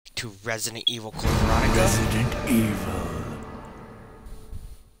to Resident Evil Code Veronica. Resident Evil.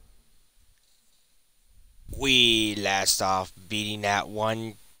 We last off beating that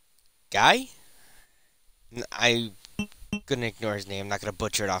one guy. I'm gonna ignore his name. I'm not gonna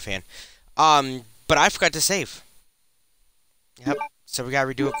butcher it offhand. But I forgot to save. Yep. So we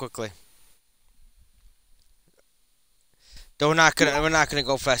gotta redo it quickly. Though we're not gonna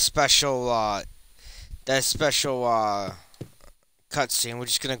go for that special cutscene. We're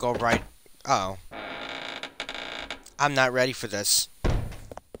just gonna go right. Uh oh. I'm not ready for this.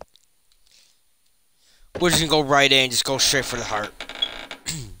 We're just gonna go right in, just go straight for the heart.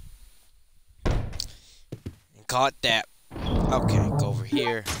 And call it that. Okay, go over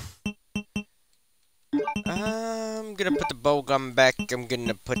here. I'm gonna put the bow gun back. I'm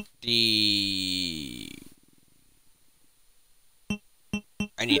gonna put the...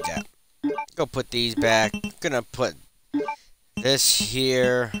 I need that. Go put these back. Gonna put this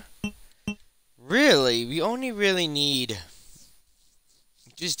here. Really, we only really need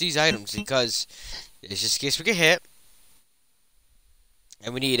just these items because it's just in case we get hit.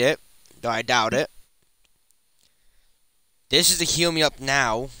 And we need it. Though I doubt it. This is to heal me up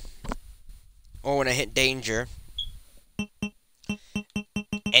now. Or when I hit danger.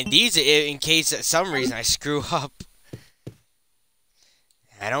 And these are in case for some reason I screw up.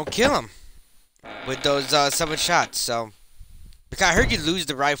 I don't kill him. With those summon shots, so. Because I heard you lose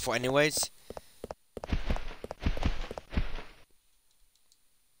the rifle anyways.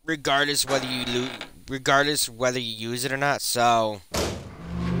 Regardless whether you use it or not, so.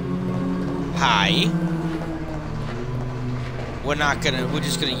 Hi. We're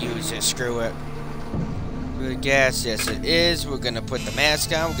just gonna use it, screw it. Gas, yes it is. We're gonna put the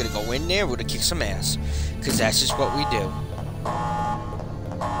mask on, we're gonna go in there, we're gonna kick some ass. Cause that's just what we do.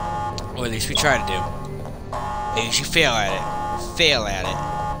 Or at least we try to do. I usually fail at it.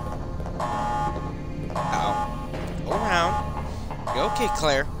 Uh-oh. Go around. You okay,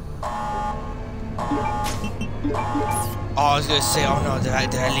 Claire? Oh, I was gonna say, oh no, did I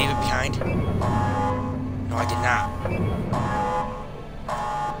leave it behind? No, I did not.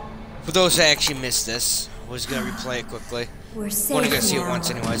 For those that actually missed this, I was gonna replay it quickly. We're safe only gonna see it now. once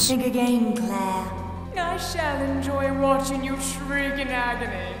anyways. Think again, Claire. I shall enjoy watching you shriek in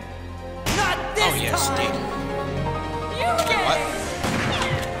agony. Not this Oh yes, time! indeed. You get What?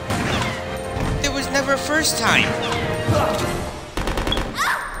 There was never a first time.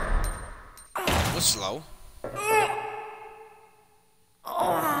 It was slow.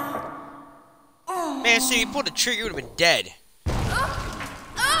 Man, so you pulled the trigger, you would have been dead.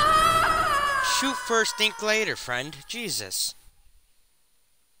 Shoot first, think later, friend. Jesus.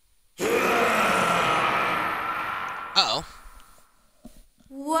 Uh-oh.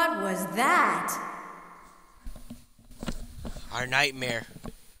 What was that? Our nightmare.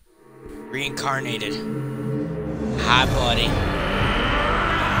 Reincarnated. Hi, buddy.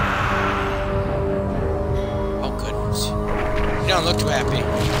 Oh, goodness. You don't look too happy.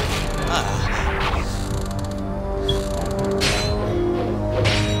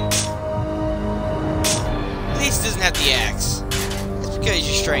 At least he doesn't have the axe. That's because he's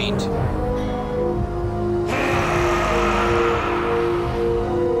restrained.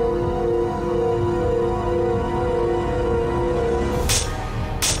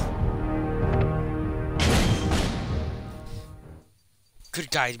 Good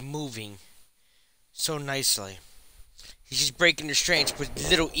guy moving so nicely. He's just breaking restraints with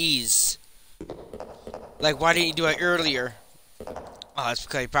little ease. Like, why didn't you do it earlier? Oh, that's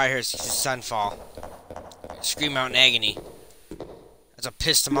because he probably hears his son fall. Scream out in agony. That's what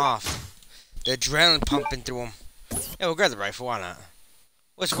pissed him off. The adrenaline pumping through him. Yeah, we'll grab the rifle, why not?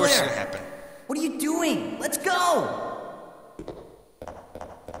 What's worse gonna happen? What are you doing? Let's go!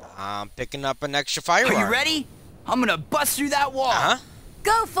 I'm picking up an extra firearm. Are you ready? I'm gonna bust through that wall. Uh-huh.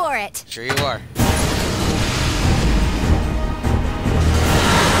 Go for it! Sure you are.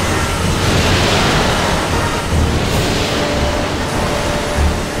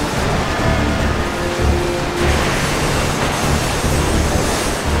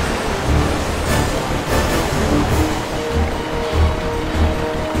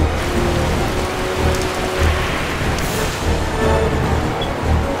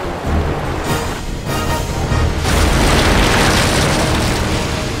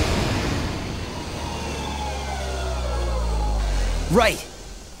 Right.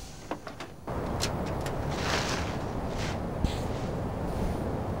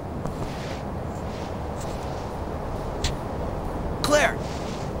 Claire,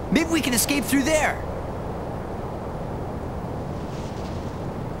 maybe we can escape through there.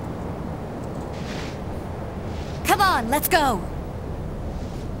 Come on, let's go!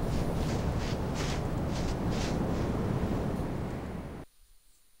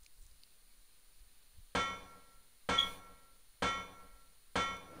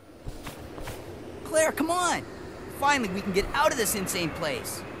 Claire, come on! Finally, we can get out of this insane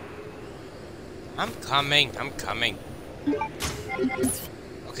place. I'm coming. I'm coming.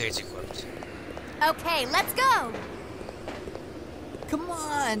 Okay, it's equipped. Okay, let's go. Come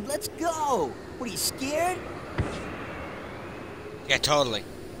on, let's go! What, are you scared? Yeah, totally.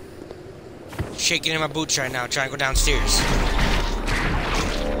 Shaking in my boots right now, trying to go downstairs.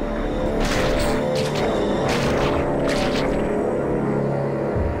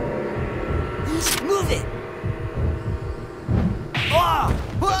 Easy, move it! Oh!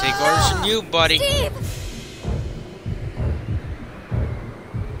 I'll take orders from you, buddy. Steve!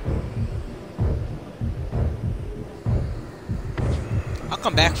 I'll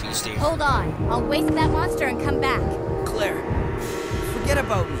come back for you, Steve. Hold on. I'll waste that monster and come back. Claire, forget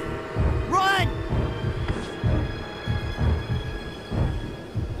about me. Run!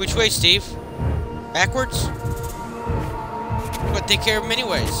 Which way, Steve? Backwards? But take care of him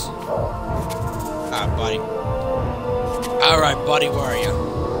anyways. Ah, buddy. Alright, buddy, where are you?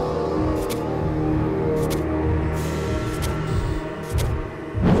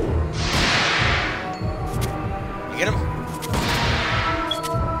 You get him?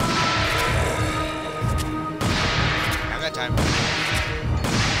 Have that time.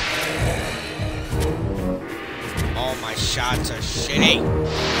 All my shots are shitty.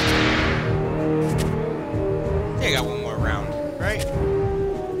 I think I got one more round, right?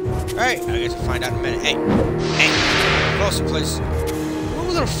 Alright, I guess we'll find out in a minute. Hey, hey, closer, please. Move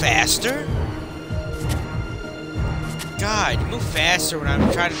a little faster. God, you move faster when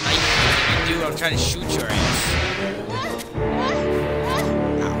I'm trying to knife you. I'm trying to shoot your ass.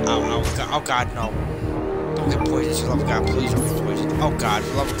 Ow, ow, ow, oh God, no. Don't get poisoned, for the love of God, please don't get poisoned. Oh God, for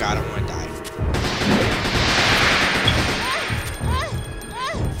the love of God, I'm gonna die.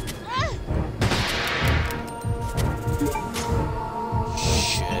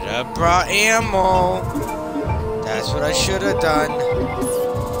 Should've brought ammo. That's what I should have done.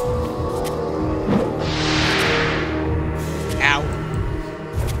 Ow.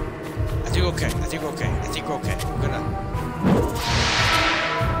 I think we're okay. I think we're okay. I think we're okay. I'm gonna.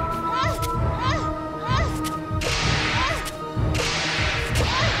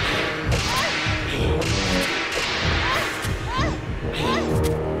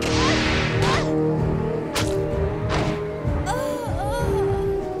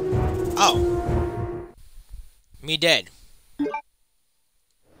 Oh. Me dead.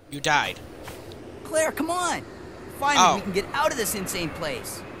 You died. Claire, come on! Finally, Oh. we can get out of this insane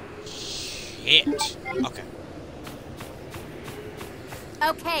place. Shit. Okay.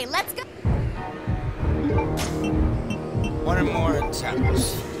 Okay, let's go. One or more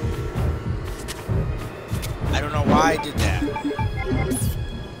attempts. I don't know why I did that.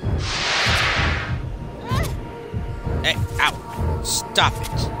 Hey, ow. Stop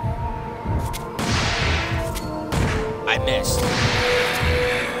it. I missed. Did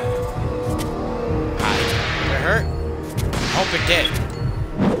it hurt? I hope it did.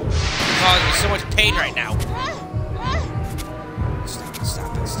 It's causing me so much pain right now. Stop it,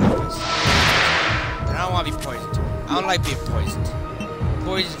 stop it, stop it, stop it. I don't want to be poisoned. I don't like being poisoned.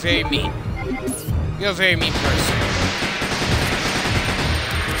 Poison's very mean. You're a very mean person.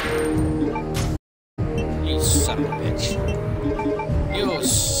 You son of a bitch. You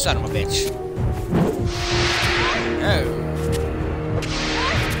son of a bitch. Oh.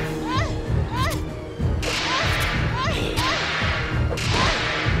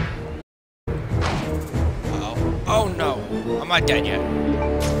 Uh-oh. Oh no. I'm not dead yet.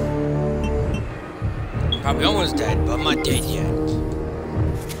 Probably almost dead, but I'm not dead yet.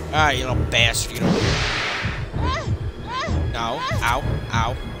 Alright, you little bastard. Get over here. No. Ow.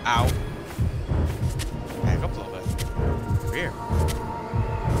 Ow. Ow. Back up a little bit. Over here.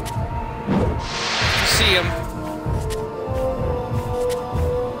 You see him.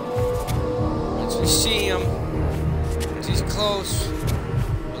 Once we see him, once he's close,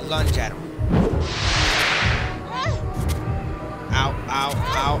 we'll lunge at him. Ow, ow,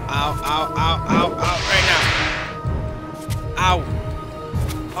 ow, ow, ow, ow, ow, ow, right now. Ow.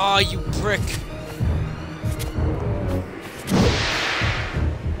 Oh, you prick.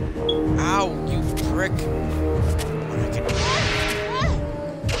 Ow, you prick. What I can do?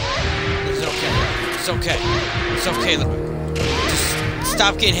 It's okay. It's okay. It's okay, look. Just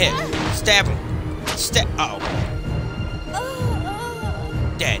stop getting hit. Stab him. Stab. Uh oh.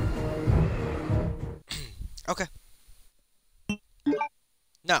 Dead. Okay.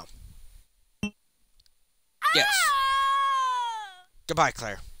 No. Yes. Goodbye,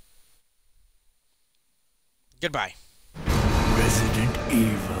 Claire. Goodbye. Resident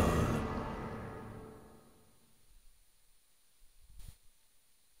Evil.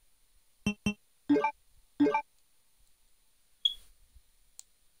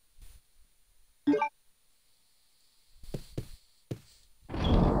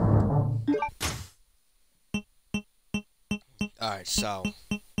 Alright, so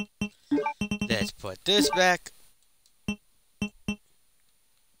let's put this back.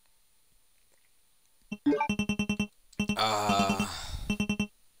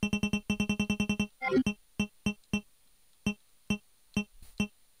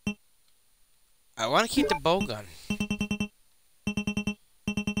 I want to keep the bow gun.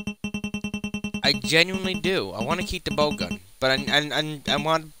 I genuinely do. I want to keep the bow gun, but I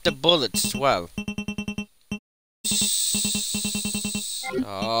want the bullets as well.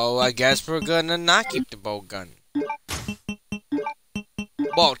 So I guess we're gonna not keep the bow gun.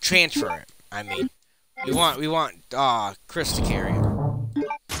 Well, transfer it. I mean, we want Chris to carry it.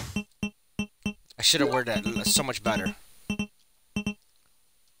 I should have worded that so much better.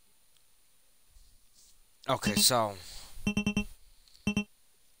 Okay, so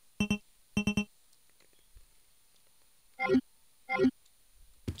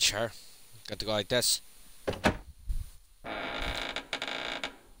sure, got to go like this.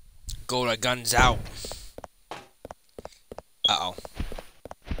 Go the guns out. Uh-oh.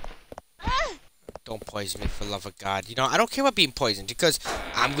 Don't poison me, for the love of God. You know, I don't care about being poisoned, because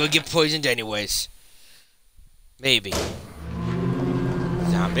I'm gonna get poisoned anyways. Maybe.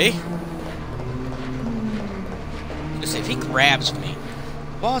 Zombie. Listen, if he grabs me,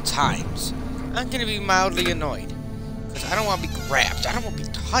 of all times, I'm gonna be mildly annoyed. Because I don't want to be grabbed. I don't want to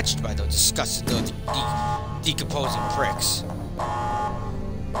be touched by those disgusting, those decomposing pricks.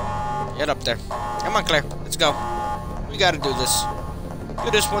 Get up there. Come on, Claire. Let's go. We gotta do this.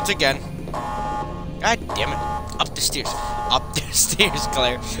 Do this once again. God damn it. Up the stairs. Up the stairs,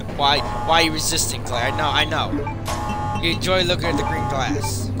 Claire. Why are you resisting, Claire? I know. You enjoy looking at the green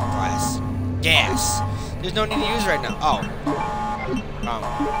glass. Gas. There's no need to use it right now. Oh. Wrong.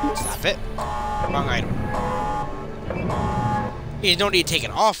 Stop it. Wrong item. There's no need to take it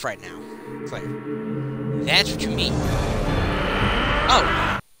off right now, Claire. That's what you mean.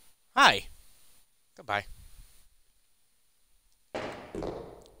 Oh. Hi. Goodbye.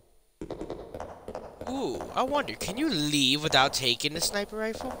 Ooh, I wonder, can you leave without taking the sniper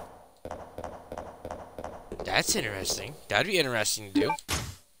rifle? That's interesting. That'd be interesting to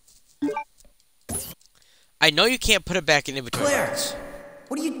do. I know you can't put it back in inventory. Claire,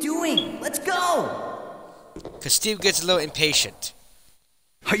 what are you doing? Let's go! Because Steve gets a little impatient.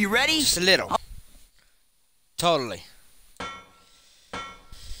 Are you ready? Just a little. Totally.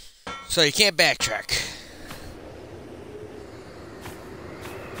 So you can't backtrack.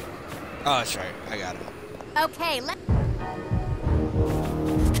 Oh, that's right. I got it. Okay, let's...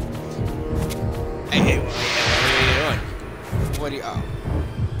 Hey, what are you doing?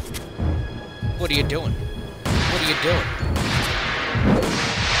 What are you doing? What are you doing?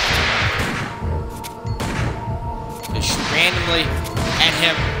 Just shoot randomly at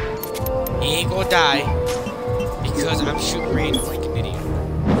him. He ain't gonna die because I'm shooting randomly like an idiot.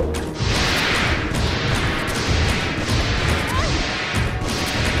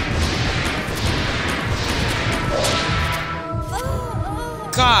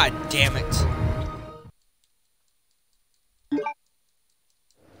 God damn it.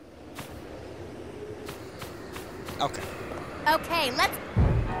 Okay. Okay, let's...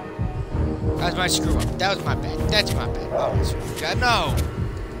 That was my screw up. That was my bad. That's my bad. Oh, that's God, no.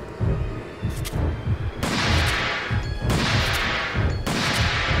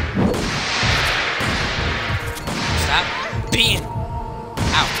 Stop being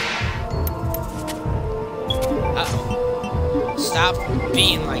out. Uh-oh. Stop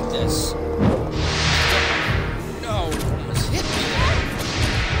being like this. No, almost hit me there.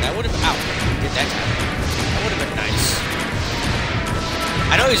 That would have out. Did that time. That would have been nice.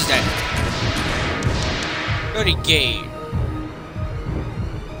 I know he's dead. Dirty gay.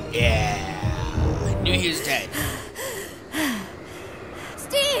 Yeah. I knew he was dead.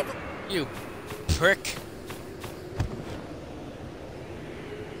 Steve! You prick.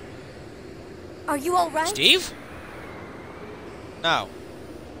 Are you alright? Steve? No.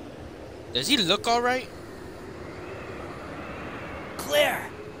 Does he look alright? Claire,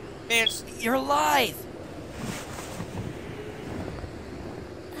 Man, you're alive!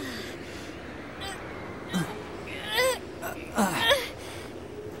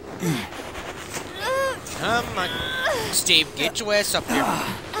 come on. Steve, get your ass up here.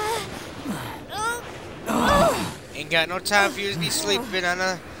 Ain't got no time for you to be sleeping on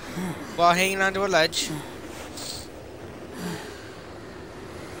a... while hanging onto a ledge.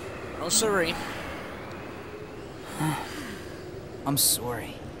 No siree. I'm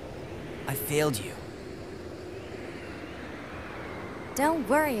sorry. I failed you. Don't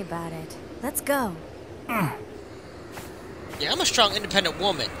worry about it. Let's go. Yeah, I'm a strong, independent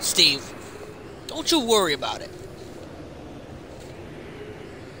woman, Steve. Don't you worry about it.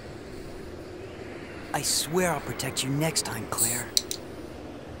 I swear I'll protect you next time, Claire.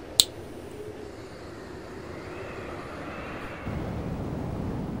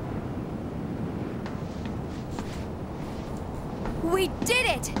 We did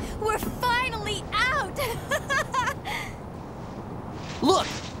it! We're finally out! Look!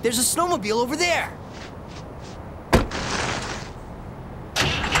 There's a snowmobile over there!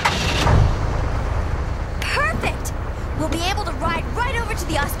 Perfect! We'll be able to ride right over to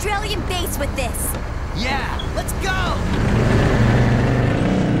the Australian base with this. Yeah! Let's go!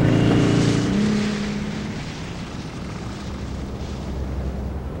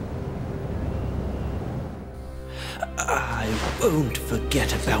 I won't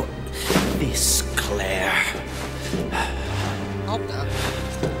forget about this, Claire. Hope not.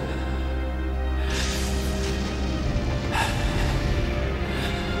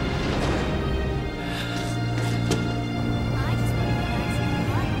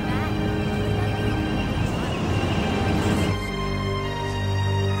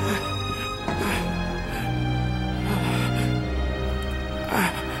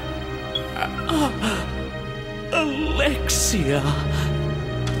 Alexia.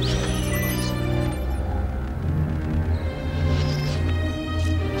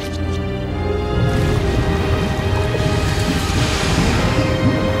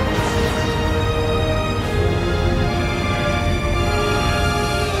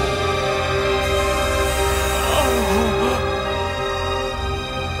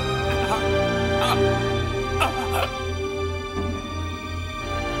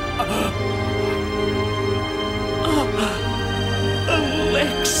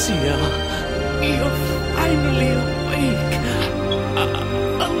 Alexia, you're finally awake.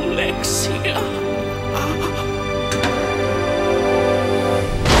 Alexia.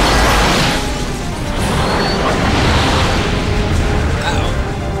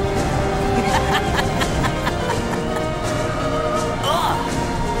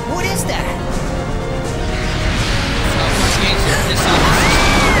 What is that?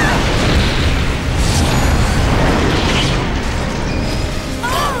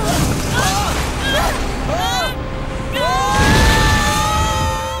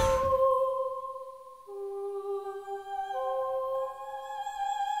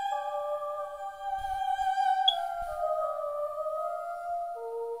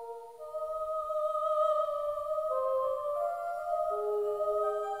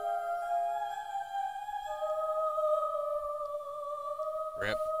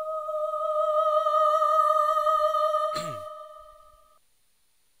 Rip.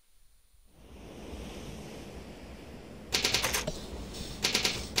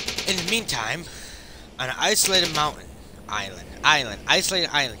 In the meantime, on an isolated isolated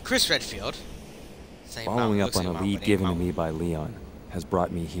island, Chris Redfield, same Following mountain, up looks on like a mountain, lead but ain't given to mountain. me by Leon has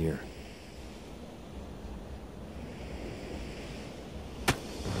brought me here.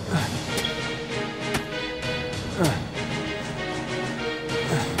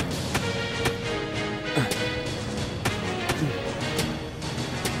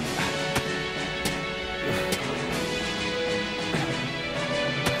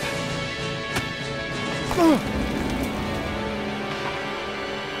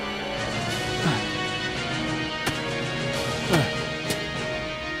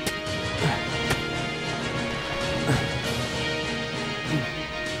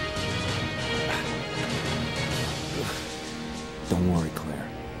 Don't worry, Claire.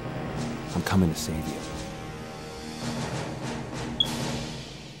 I'm coming to save you.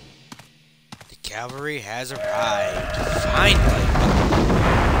 The cavalry has arrived. Finally.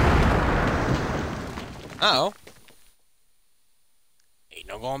 Uh-oh. Ain't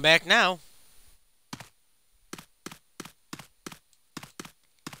no going back now.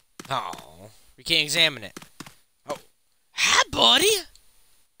 Oh, we can't examine it. Oh, hi, buddy.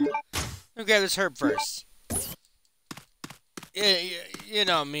 Let me grab this herb first. Yeah, you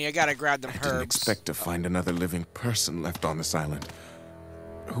know me. I gotta grab them I herbs. didn't expect to find another living person left on this island.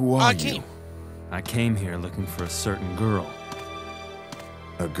 Who are I you? came. I came here looking for a certain girl.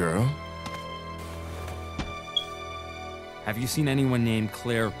 A girl? Have you seen anyone named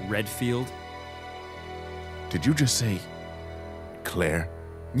Claire Redfield? Did you just say Claire?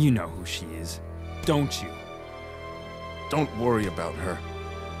 You know who she is, don't you? Don't worry about her.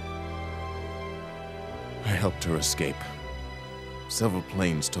 I helped her escape. Several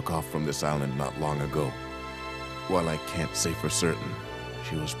planes took off from this island not long ago. While I can't say for certain,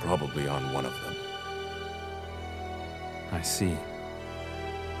 she was probably on one of them. I see.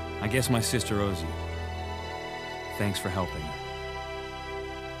 I guess my sister owes you. Thanks for helping.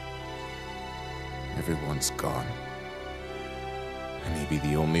 Everyone's gone. I may be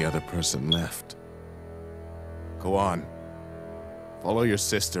the only other person left. Go on. Follow your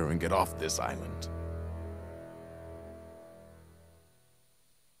sister and get off this island.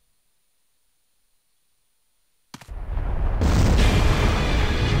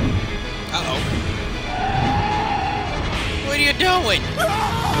 Uh-oh. What are you doing?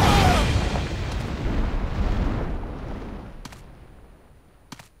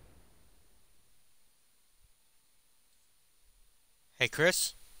 Hey,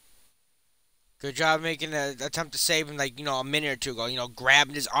 Chris. Good job making an attempt to save him, like, a minute or two ago.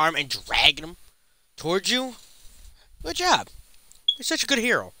 Grabbing his arm and dragging him towards you. Good job. You're such a good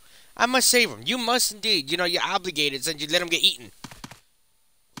hero. I must save him. You must indeed. You're obligated since you let him get eaten.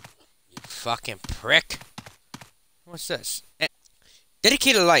 You fucking prick. What's this?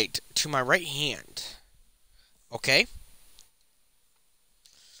 Dedicate a light to my right hand. Okay.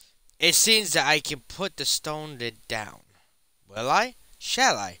 It seems that I can put the stone lid down. Will I?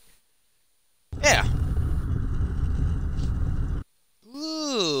 Shall I? Yeah.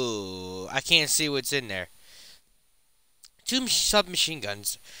 Ooh. I can't see what's in there. 2 submachine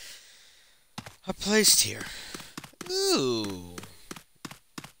guns are placed here. Ooh.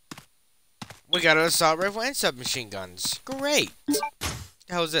 We got an assault rifle and submachine guns. Great. What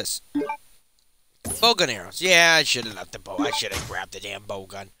the hell is this? Bow gun arrows. Yeah, I should have left the bow. I should have grabbed the damn bow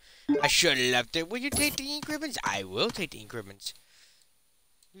gun. I should have left it. Will you take the ink ribbons? I will take the ink ribbons.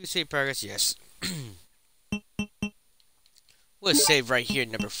 You save progress? Yes. We'll save right here,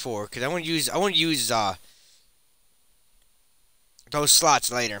 number 4, because I want to use those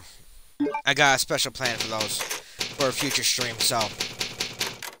slots later. I got a special plan for those for a future stream, so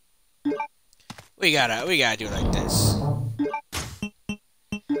we gotta do it like this.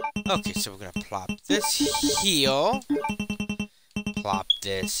 Okay, so we're gonna plop this here. Plop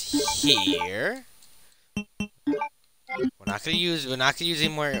this here. We're not gonna use any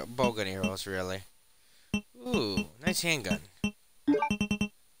more bowgun arrows, really. Ooh, nice handgun.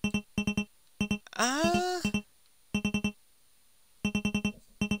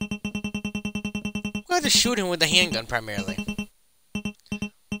 We're going to shoot him with the handgun primarily,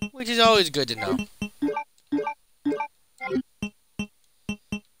 which is always good to know.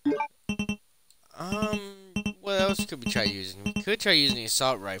 What else could we try using? We could try using the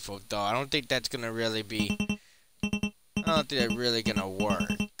assault rifle, though. I don't think that's gonna really be. I don't think that's really gonna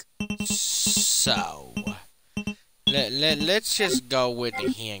work. So let's just go with the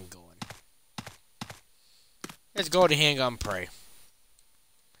handgun. Let's go with the handgun. Pray.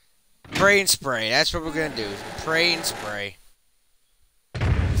 Pray and spray. That's what we're gonna do. Pray and spray.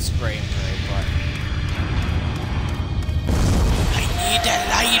 Spray and pray. But I need that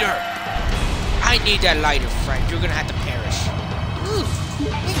lighter. I need that lighter, friend. You're gonna have to perish. Ooh,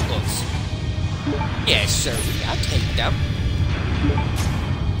 Eagles. Yes, sir. I'll take them.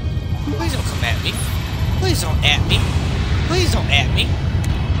 Please don't come at me. Please don't at me. Please don't at me.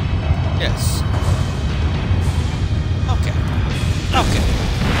 Yes. Okay. Okay.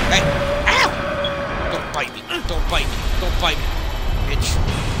 Hey. Ow! Don't bite me. Don't bite me. Don't bite me. Bitch.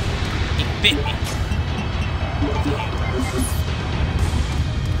 He bit me.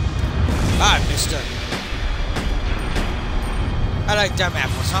 Hi, mister. I like them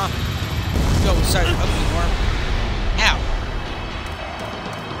apples, huh? Go inside the ugly worm. Ow.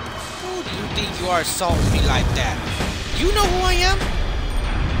 Who do you think you are assaulting me like that? You know who I am?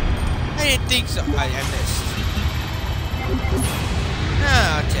 I didn't think so. I missed.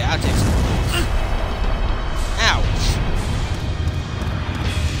 I'll take some. Ouch.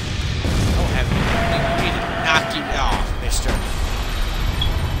 Oh, heaven. You need to knock it off, mister.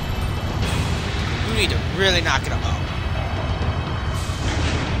 You need to really knock it off.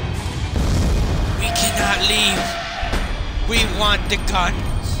 We cannot leave. We want the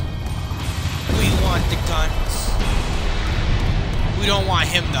guns. We want the guns. We don't want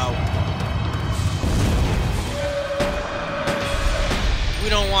him, though. We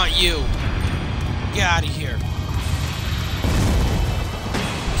don't want you. Get out of here.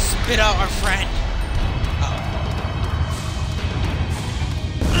 Spit out our friend. Uh-oh.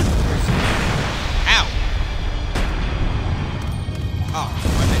 Ow. Oh,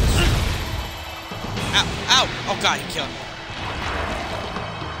 I missed. Ow, ow. Oh, God, he killed me.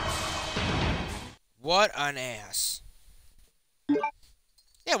 What an ass.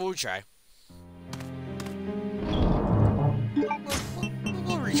 Yeah, we'll try.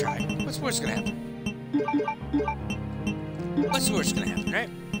 We'll retry. What's worse gonna happen? What's worse gonna happen, right?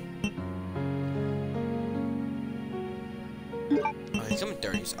 Okay, come in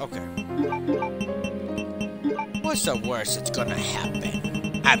 30s. Okay. What's the worst that's gonna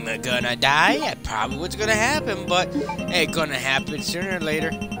happen? I'm gonna die? That's probably what's gonna happen, but it's gonna happen sooner or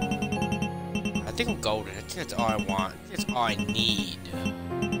later. I think I'm golden. I think that's all I want. That's all I need.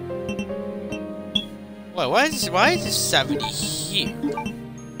 Wait, why is this 70 here?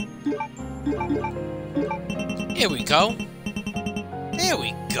 Here we go. There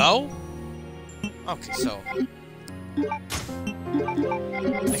we go. Okay, so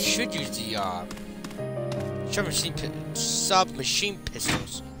I should use the submachine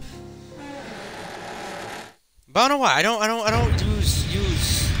pistols. But I don't know why. I don't use.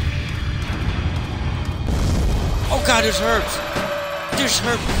 Oh God, there's herbs. There's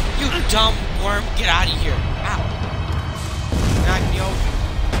herbs. You dumb worm, get out of here. Ow. Knock me over.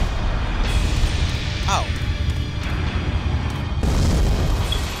 Oh.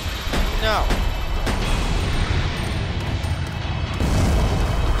 No.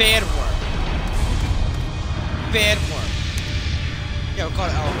 Bad worm. Bad worm. Yeah, we'll call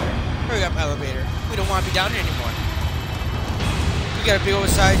it elevator. Hurry up, elevator. We don't want to be down here anymore. We got a big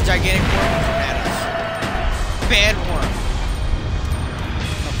oversized, gigantic worm coming at us. Bad worm.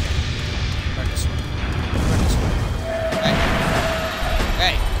 Okay. Run this way. Run this way. Hey.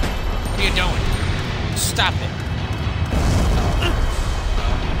 Hey. What are you doing? Stop it.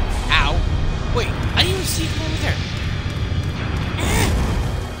 Ow. Wait, I didn't even see him over there.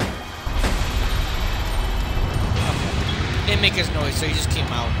 Okay. Didn't make his noise, so he just came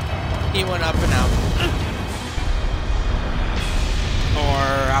out. He went up and out.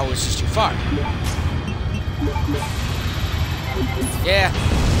 Or I was just too far. Yeah.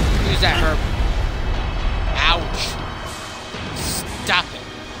 Use that herb. Ouch. Stop it.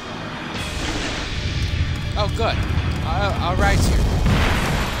 Oh, good. All right here.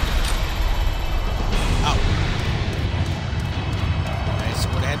 Oh. Nice.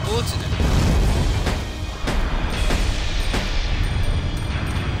 Would have had bullets in it.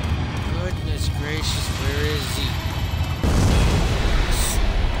 Goodness gracious, where is he?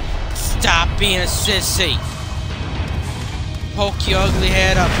 Stop being a sissy. Poke your ugly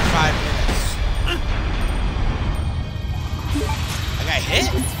head up for 5 minutes. I got hit?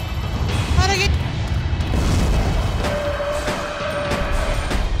 How'd I get...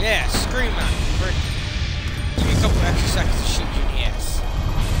 Yeah, scream at me. Give me a couple extra seconds to shoot you in the ass.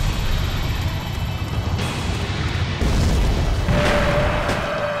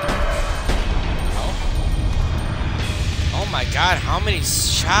 Oh my God, how many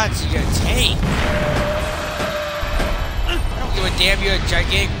shots are you gonna take? I don't give a damn if you're a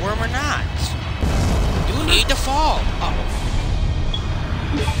gigantic worm or not. You need to fall. Uh-oh.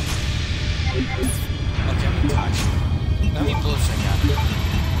 Okay, I'm gonna dodge. How many bullets I got?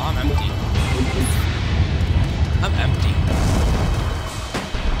 Oh, I'm empty. I'm empty.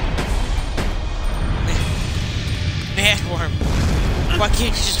 Man, worm. Why can't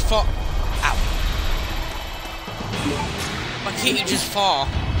you just fall? Ow. Why can't you just fall?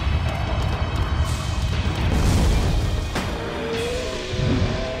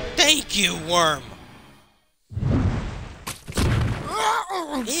 Thank you, worm.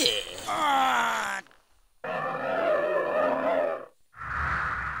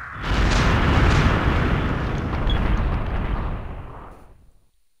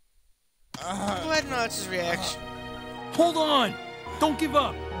 What? No, that's his reaction. Hold on! Don't give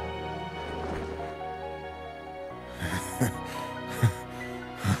up!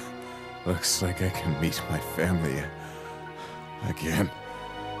 Looks like I can meet my family again.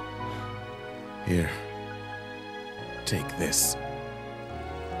 Here. Take this.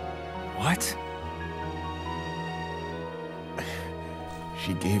 What?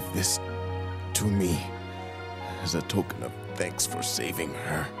 She gave this to me as a token of thanks for saving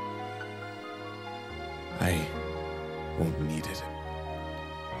her. I won't need it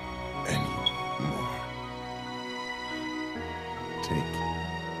anymore. Take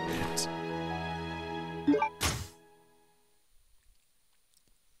it.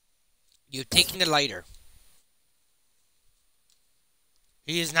 You've taken the lighter.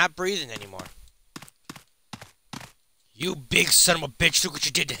 He is not breathing anymore. You big son of a bitch, look what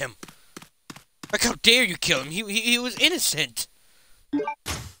you did to him. Like, how dare you kill him? He was innocent.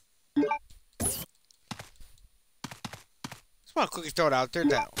 Just want to quickly throw it out there.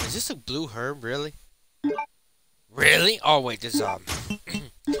 Is this a blue herb, really? Really? Oh, wait, there's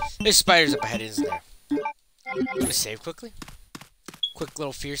there's spiders up ahead, isn't there? I'm gonna save quickly. Quick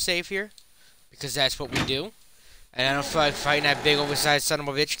little fear save here. Because that's what we do. And I don't feel like fighting that big oversized son of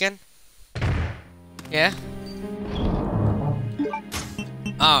a bitch again. Yeah?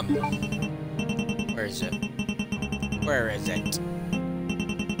 Where is it? Where is it?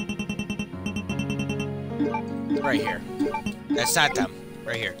 Right here. That's not them.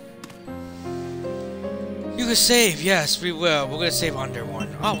 Right here. You can save. Yes, we will. We're gonna save under one.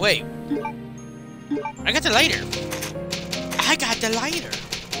 Oh, wait. I got the lighter. I got the lighter.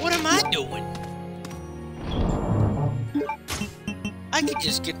 What am I doing? I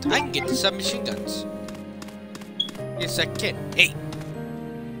can get the submachine guns. Yes, I can. Hey.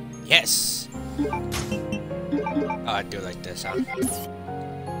 Yes. Oh, I do it like this, huh?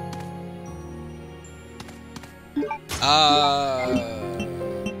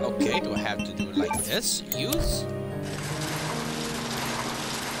 Okay, do I have to do it like this? Use?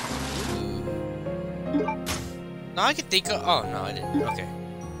 No, I can think of... Oh, no, I didn't. Okay.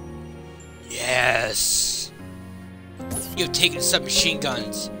 Yes! You've taken submachine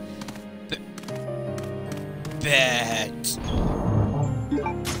guns. Bet.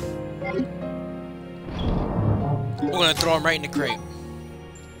 We're gonna throw them right in the crate.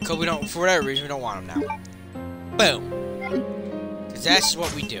 Cause we don't, for whatever reason, we don't want them now. Boom. Cause that's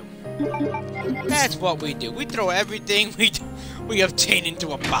what we do. That's what we do. We throw everything we obtain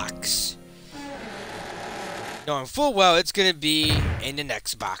into a box. Knowing full well it's gonna be in the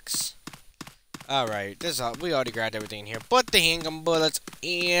next box. Alright, this is all, we already grabbed everything in here, but the handgun bullets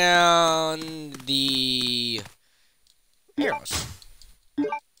and the arrows.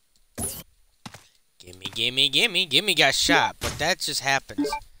 Gimme got shot, but that just happens.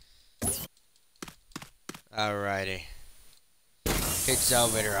 Alrighty. Hit the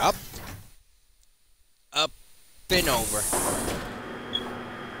elevator up. Up and over.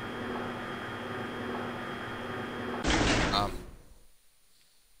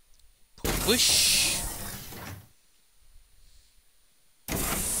 Push.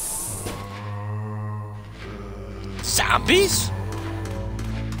 Zombies?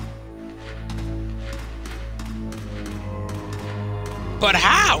 But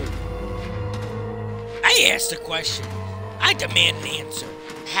how? I asked a question. I demand an answer.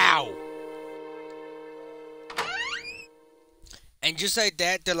 How? And just like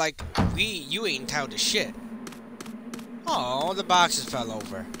that, they're like, you ain't entitled to shit. Oh, the boxes fell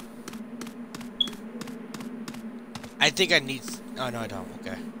over. I think I need... Oh, no, I don't.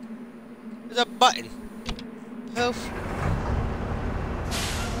 Okay. There's a button. Poof.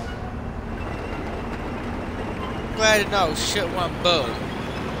 Glad to know shit went boom.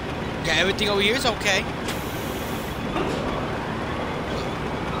 Yeah, everything over here is okay.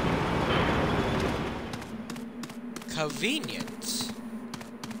 Convenient.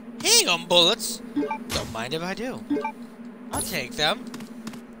 Handgun bullets. Don't mind if I do. I'll take them.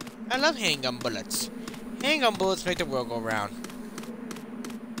 I love handgun bullets. Handgun bullets make the world go round.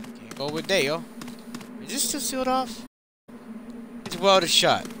 Can't go with Dale. Is this still sealed off? It's welded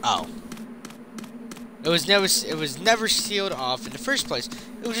shut. Oh. It was never sealed off in the first place.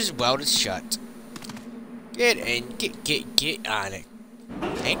 It was just welded shut. Get in, get on it.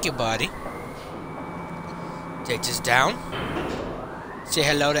 Thank you, buddy. Take this down. Say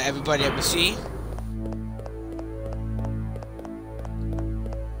hello to everybody that we see.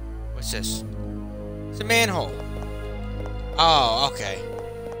 What's this? It's a manhole. Oh, okay.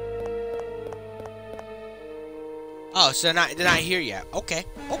 Oh, so they're not here yet. Okay,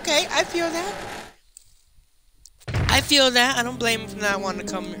 okay, I feel that. I feel that. I don't blame him for not wanting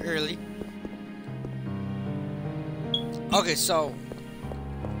to come early. Okay, so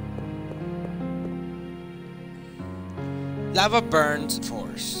lava burns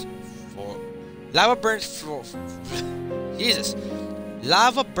force. Lava burns Jesus.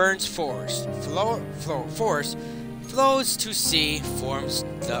 Lava burns force. Force flows to sea, forms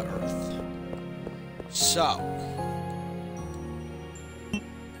the earth. So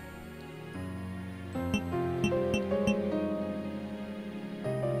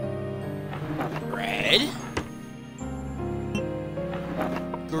red,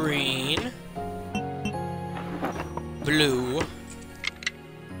 green, blue,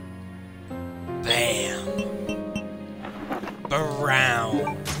 bam,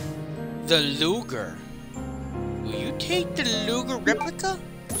 brown. The Luger. Will you take the Luger replica?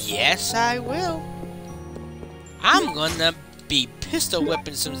 Yes, I will. I'm gonna be pistol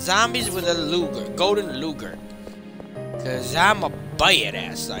whipping some zombies with a Luger, golden Luger. Cause I'm a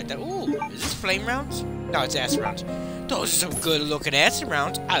badass like that. Ooh, is this flame rounds? No, it's acid rounds. Those are some good looking acid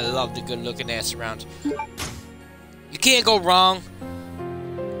rounds. I love the good looking acid rounds. You can't go wrong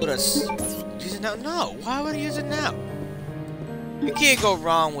with us. Use it now? No, why would I use it now? You can't go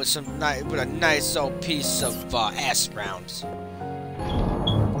wrong with with a nice old piece of acid rounds.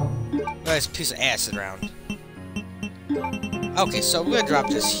 Nice piece of acid round. Okay, so we're gonna drop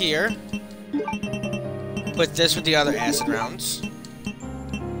this here. Put this with the other acid rounds.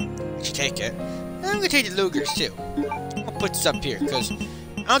 I should take it. And I'm gonna take the Lugers too. I'll put this up here because I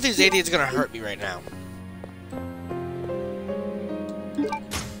don't think this alien's gonna hurt me right now.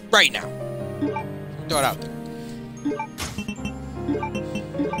 Right now. Throw it out there.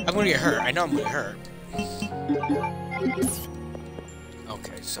 I'm gonna get hurt. I know I'm gonna get hurt.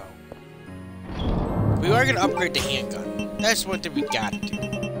 Okay, so we are gonna upgrade the handgun. That's one thing we gotta do.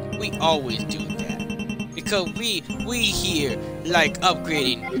 We always do that because we here like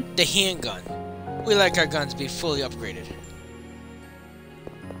upgrading the handgun. We like our guns to be fully upgraded.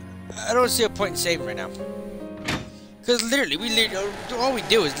 I don't see a point in saving right now. Because literally, all we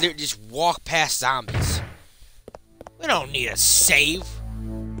do is literally just walk past zombies. We don't need a save.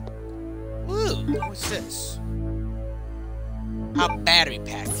 Ooh, what's this? A battery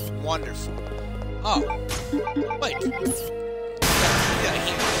pack. Wonderful. Oh. Wait.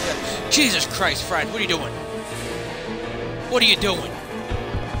 Jesus Christ, friend, what are you doing? What are you doing?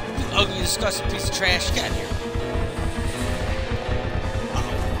 You ugly, disgusting piece of trash. Get out of here.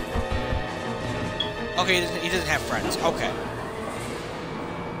 Okay, he doesn't have friends. Okay.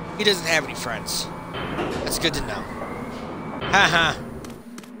 He doesn't have any friends. That's good to know. Haha.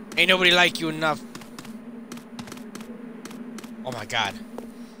 Ain't nobody like you enough. Oh my god.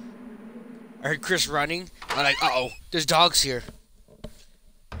 I heard Chris running. I'm like, uh-oh. There's dogs here.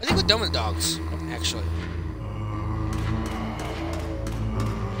 I think we're done with dogs, actually.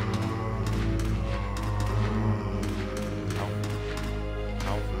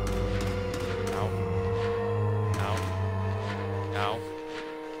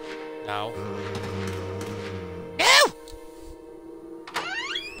 No.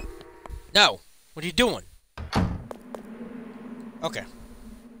 No! What are you doing? Okay.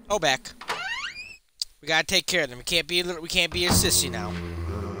 Oh, back. We gotta take care of them. We can't be a sissy now.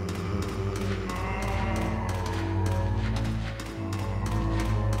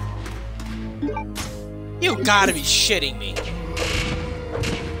 You gotta be shitting me.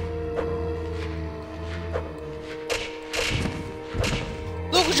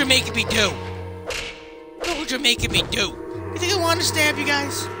 Look what you're making me do. Look what you're making me do. You think I want to stab you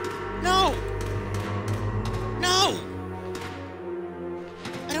guys? No. No.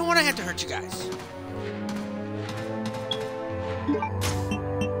 I don't want to have to hurt you guys.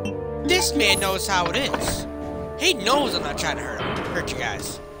 This man knows how it is. He knows I'm not trying to hurt you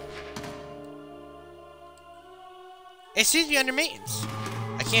guys. It seems to be under maintenance.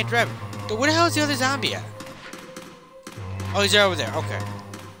 I can't drive it. But where the hell is the other zombie at? Oh, he's over there. Okay.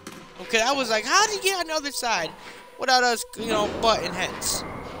 Okay, I was like, how did he get on the other side without us, butting heads?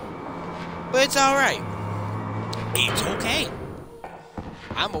 But it's alright. It's okay.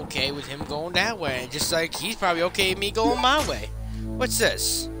 I'm okay with him going that way. Just like he's probably okay with me going my way. What's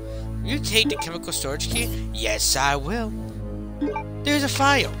this? You take the chemical storage key? Yes, I will. There's a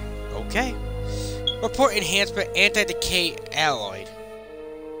file. Okay. Report enhancement anti-decay alloy.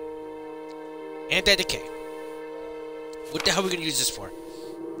 Anti-decay. What the hell are we going to use this for?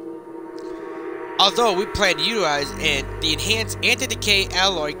 Although we plan to utilize the enhanced anti-decay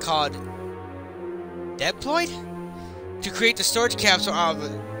alloy called Deployed to create the storage capsule of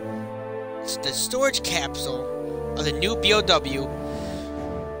the new BOW.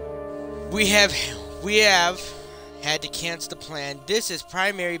 We have had to cancel the plan. This is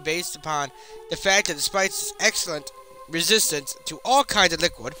primarily based upon the fact that despite its excellent resistance to all kinds of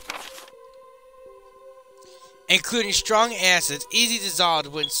liquid, including strong acids, easily dissolved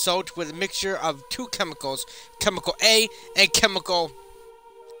when soaked with a mixture of two chemicals, chemical A and chemical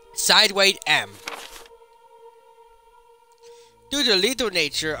sideweight M. Due to the lethal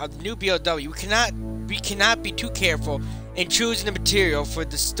nature of the new BOW, we cannot be too careful in choosing the material for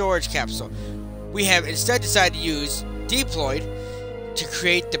the storage capsule. We have instead decided to use Deployed to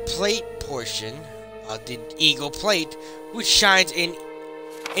create the plate portion of the Eagle plate, which shines in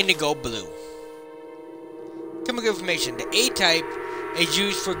indigo blue. Chemical information. The A-type is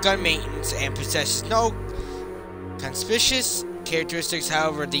used for gun maintenance and possesses no conspicuous characteristics.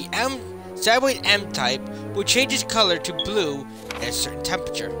 However, the sideweight M-type will change its color to blue at a certain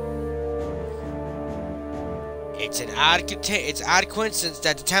temperature. It's an odd coincidence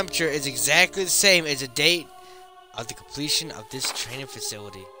that the temperature is exactly the same as the date of the completion of this training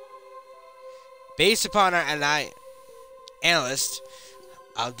facility. Based upon our analysis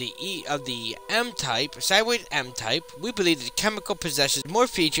of the M-type, sideweight M-type, we believe that the chemical possesses more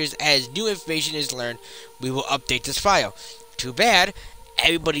features. As new information is learned, we will update this file. Too bad,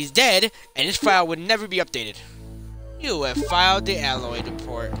 everybody's dead, and this file would never be updated. You have filed the alloy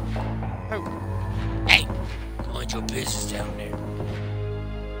report. Hey, mind your business down there.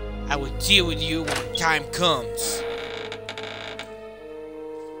 I will deal with you when the time comes.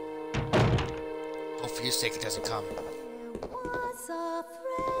 Hope for your sake it doesn't come. Was a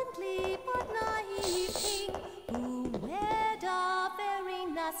friendly but naive king who wed a very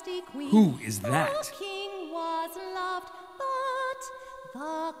nasty queen. Who is that? The king was loved, but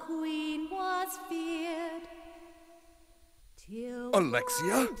the queen was feared. Till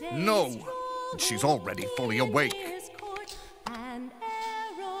Alexia? one day No. strode She's already fully awake. his court, an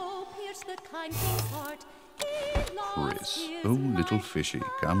arrow pierced the kind king's heart. He lost Chris, his oh little life, fishy,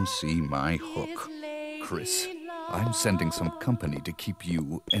 come see my hook. his lady Chris, love. I'm sending some company to keep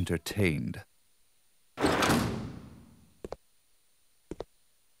you entertained.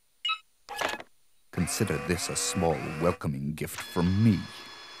 Consider this a small welcoming gift from me.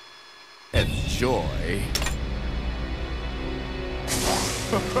 Enjoy.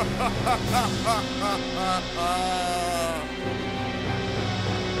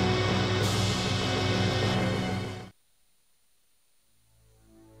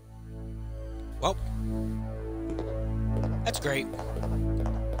 Well, that's great.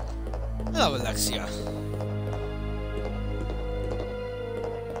 I love Alexia.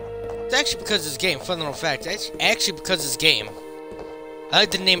 It's actually because of this game, fun little fact, it's actually because of this game. I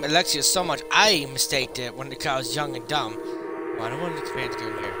like the name Alexia so much, I mistaked it when I was young and dumb. Well, I don't want the command to go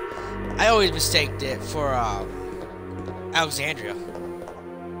in here. I always mistaked it for, Alexandria.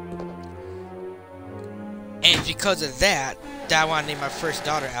 And because of that, I want to name my first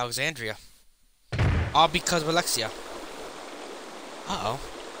daughter Alexandria. All because of Alexia. Uh-oh.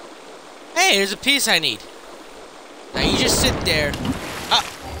 Hey, there's a piece I need. Now you just sit there.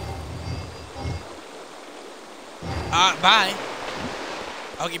 Bye.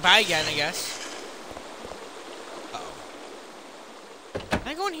 Okay, bye again, I guess. Uh-oh. Can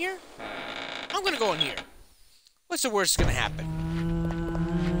I go in here? I'm gonna go in here. What's the worst that's gonna happen?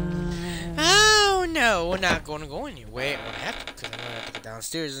 Oh, no, we're not gonna go in here. Wait, I'm gonna have to, because I'm gonna have to get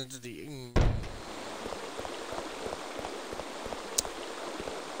downstairs into the...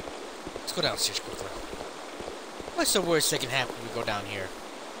 Let's go downstairs quickly. What's the worst that can happen when we go down here?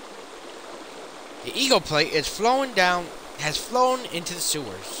 The Eagle Plate is flowing down, has flown into the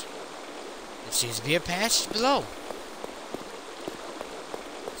sewers. There seems to be a passage below.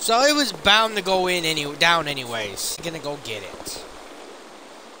 So it was bound to go in down anyways. I'm gonna go get it.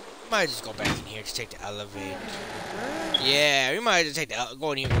 Might just go back in here to take the elevator. Yeah, we might just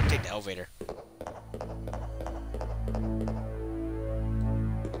go in here and take the elevator.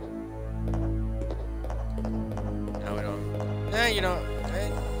 No, we don't. You know,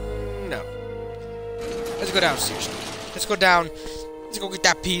 no. Let's go downstairs. Let's go down. Let's go get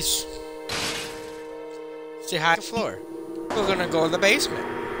that piece. Say hi to the floor. We're gonna go to the basement.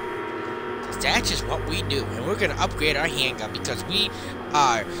 Cause that's just what we do. And we're gonna upgrade our handgun because we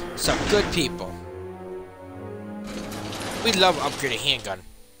are some good people. We love upgrading handgun.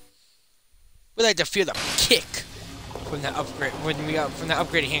 We like to feel the kick from the upgrade from the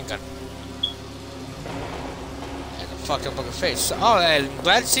upgraded handgun. And a fucked up looking face. Oh, I'm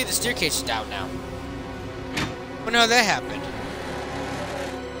glad to see the staircase is down now. Well, no, that happened.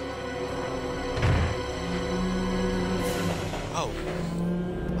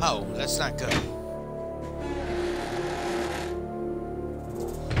 Oh, that's not good.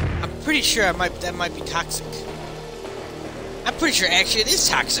 I'm pretty sure that might be toxic. I'm pretty sure actually it is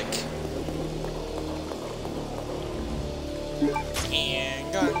toxic.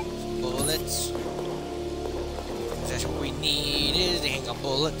 Handgun bullets. That's what we need is the handgun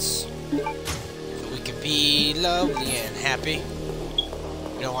bullets. So we can be lovely and happy.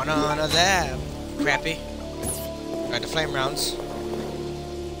 We don't want none of that crappy. Got the flame rounds.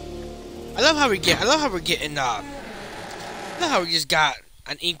 I love how we just got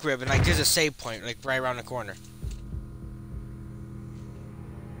an ink ribbon, like there's a save point, like right around the corner.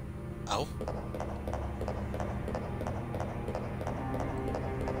 Oh.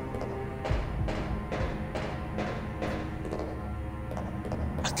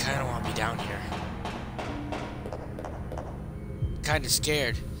 I kinda wanna be down here. Kinda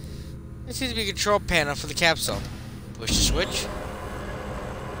scared. There seems to be a control panel for the capsule. Push the switch.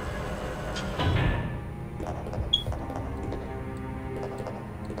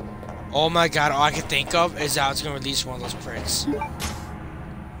 Oh my god, all I can think of is how it's gonna release one of those pricks.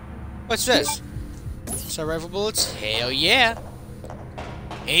 What's this? Assault rifle bullets? Hell yeah!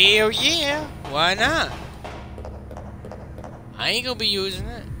 Hell yeah! Why not? I ain't gonna be using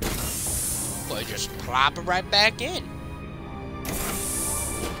it. But just plop it right back in.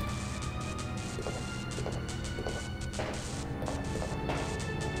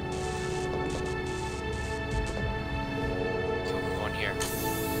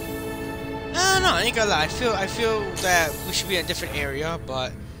 No, I ain't gonna lie. I feel that we should be in a different area,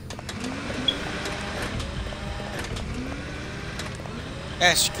 but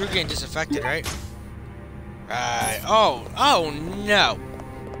yeah, screw getting disaffected, right? Right. Oh no.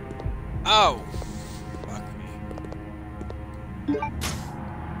 Oh! Fuck me.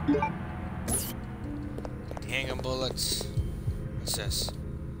 Handgun bullets. What's this?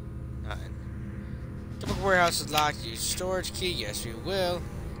 Nothing. Typical warehouse is locked. Use storage key. Yes, we will.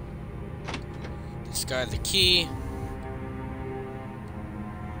 Discard the key.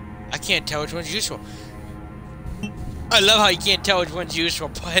 I can't tell which one's useful. I love how you can't tell which one's useful,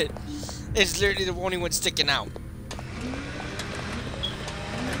 but it's literally the only one sticking out.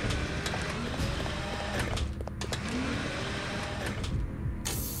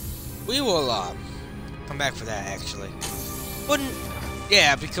 We will come back for that actually. Wouldn't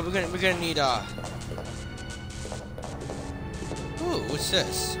yeah, because we're gonna need ooh, what's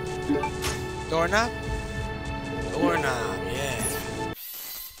this? Doorknob? Doorknob, yeah.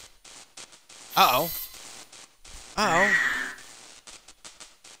 Uh-oh. Uh-oh.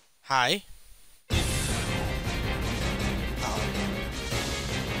 Hi. Uh-oh.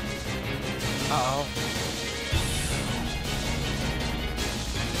 Uh-oh.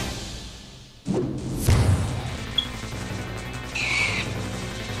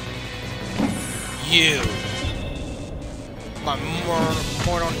 You. My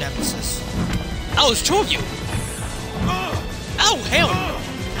mortal nemesis. Oh, it's two of you! Oh, hell no!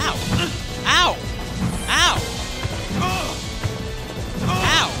 Ow! Ow! Ow!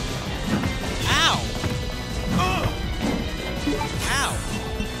 Ow! Ow!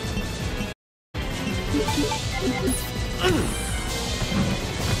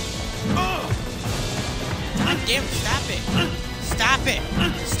 Ow! God damn, stop it! Stop it!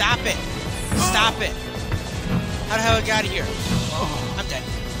 Stop it! Stop it! How the hell I got out of here? I'm dead.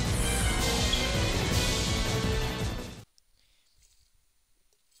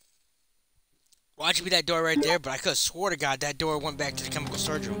 Watch it be that door right there, but I could have swore to God that door went back to the chemical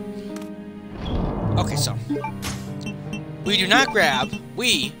storage room. Okay, so. We do not grab.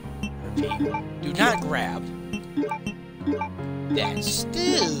 We, repeat, do not grab that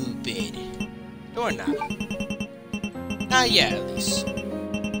stupid doorknob. Not yet, at least.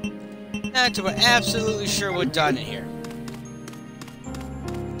 Not until we're absolutely sure we're done in here.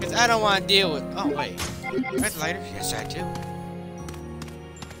 Because I don't want to deal with... Oh, wait. Red lighters? Yes, I do.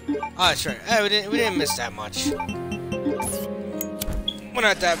 Oh, that's right. We didn't miss that much. We're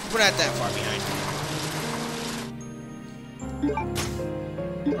not that far behind.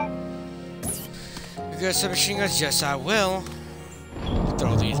 You got some machine guns? Yes, I will.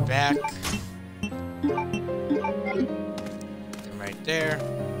 Throw these back. Them right there.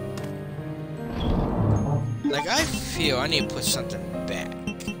 Like, I feel I need to put something back.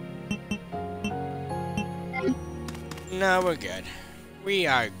 No, we're good. We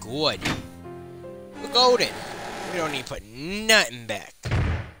are good. We're golden. We don't need to put nothing back.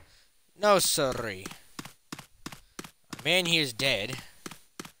 No, sorry. Our man here is dead.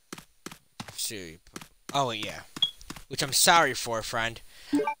 Oh, wait, yeah. Which I'm sorry for, friend.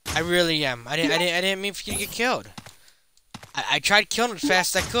 I really am. I didn't mean for you to get killed. I tried killing him as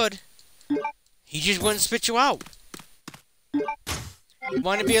fast as I could. He just wouldn't spit you out. You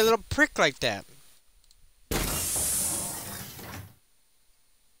want to be a little prick like that.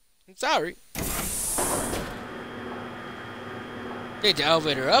 I'm sorry. Take the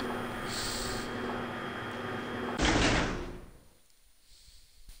elevator up.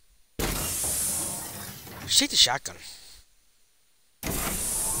 Just take the shotgun.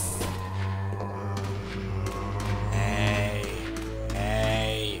 Hey.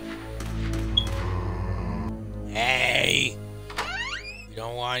 Hey. Hey. You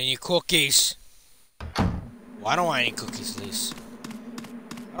don't want any cookies. Well, I don't want any cookies, at least.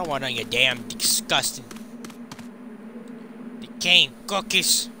 I don't want none of your damn disgusting decaying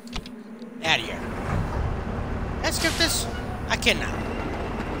cookies. Out of here. Let's skip this. I cannot.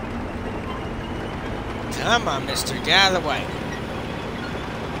 Come on, Mr. Galloway.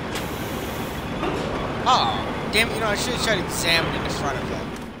 Oh, damn it, you know, I should have tried examining the front of it.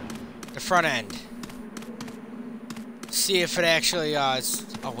 The front end. See if it actually, is,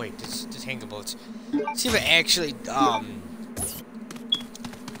 oh wait, this handgun bullets. See if it actually,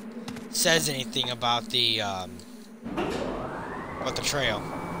 says anything about the trail.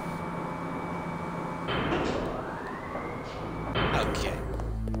 Okay.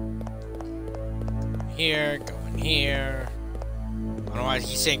 Here, going here. I don't know why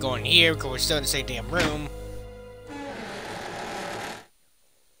he's saying going here, because we're still in the same damn room.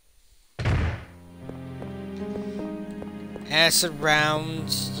 Acid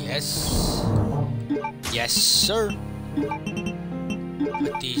rounds, yes. Yes, sir.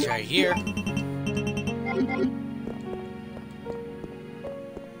 Put these right here.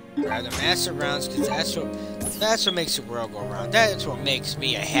 Grab the acid rounds, because that's what That's what makes the world go around. That's what makes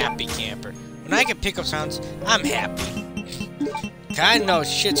me a happy camper. When I can pick up sounds, I'm happy. 'Cause I know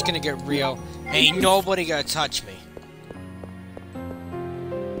shit's gonna get real. Ain't nobody gonna touch me.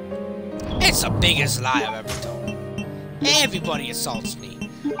 It's the biggest lie I've ever told. Everybody assaults me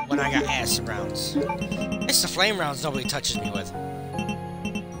when I got acid rounds. It's the flame rounds nobody touches me with.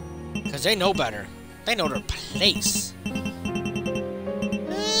 Because they know better. They know their place.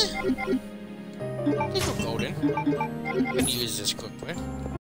 Let's go golden. I'm gonna use this quickly.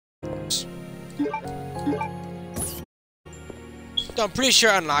 So I'm pretty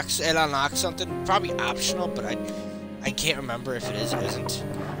sure it unlocks something. Probably optional, but I can't remember if it is or isn't.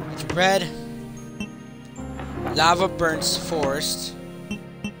 It's red. Lava burns forest.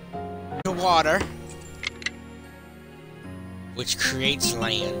 The water. Which creates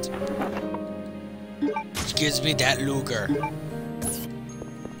land. Which gives me that Luger.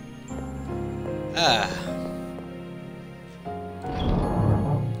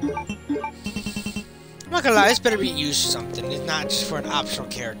 I'm not gonna lie, this better be used for something. It's not just for an optional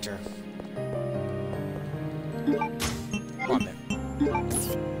character. Come on, man.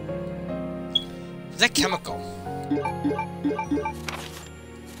 Is that chemical?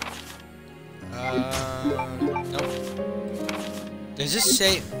 Nope. Does this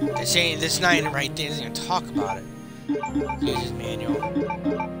say... They're saying this not in the right thing. It's gonna talk about it. Uses manual.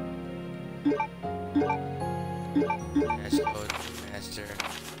 Master.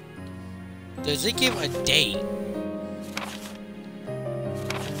 Does it give a date?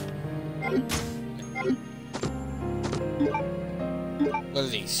 What are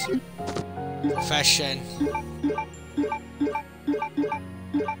these? Profession.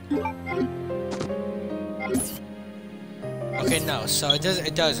 Okay, no, so it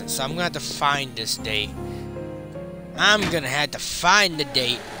doesn't. So I'm gonna have to find this date. I'm gonna have to find the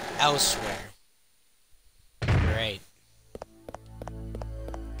date elsewhere. Great.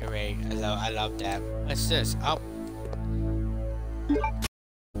 Great. I love that. What's this? Oh.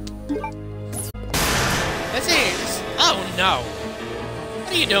 That's it. Oh no.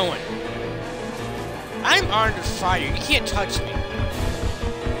 What are you doing? I'm under fire. You can't touch me.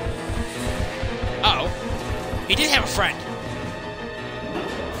 Uh-oh. He did have a friend.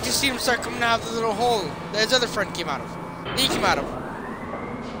 You just see him start coming out of the little hole that his other friend came out of. He came out of.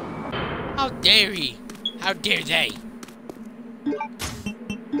 How dare he? How dare they?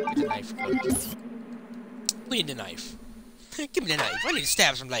 Get the knife. We need the knife. Give me the knife. I need to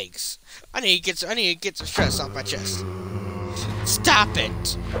stab some legs. I need to get some stress off my chest. Stop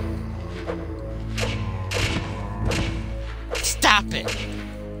it! Stop it!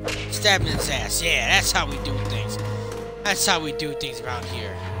 Stab him in his ass. Yeah, that's how we do things. That's how we do things around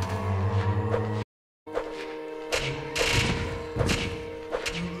here.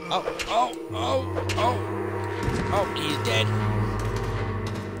 Oh, he's dead.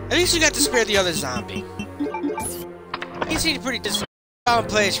 At least we got to spare the other zombie. He seemed pretty disappointed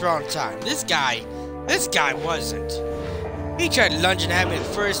place for a long time. This guy wasn't. He tried lunging at me the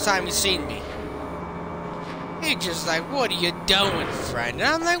first time he seen me. He just like, what are you doing, friend? And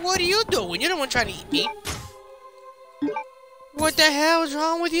I'm like, what are you doing? You're the one trying to eat me. What the hell is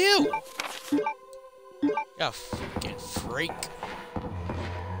wrong with you? You fucking freak.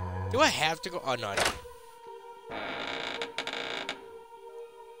 Do I have to go? Oh, no, I don't.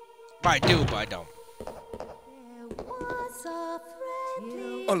 I do, but I don't.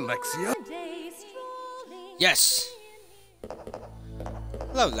 Alexia? Yes.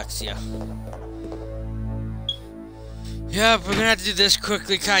 Hello, Alexia. Yeah, we're gonna have to do this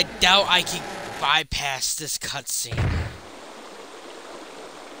quickly, cause I doubt I can bypass this cutscene.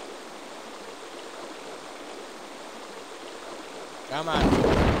 Come on.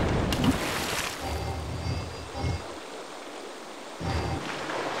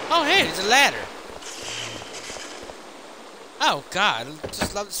 Oh, hey, there's a ladder. Oh, God, I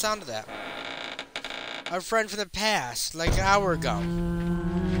just love the sound of that. Our friend from the past, like an hour ago.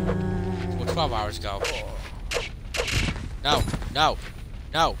 Well, 12 hours ago. No, no,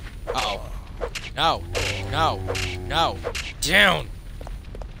 no. Uh-oh. No, no, no. Down.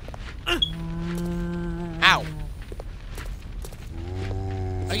 Ow.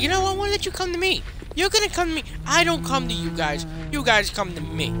 Oh, you know what? Why don't let you come to me? You're gonna come to me. I don't come to you guys. You guys come to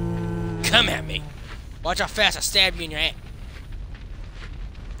me. Come at me. Watch how fast I stab you in your head.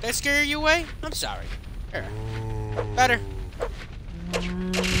 Did I scare you away? I'm sorry. Here. Better.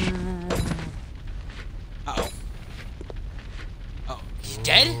 Uh-oh. Oh, he's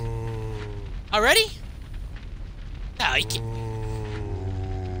dead? Already? No, he can't.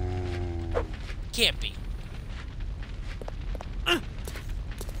 Can't be.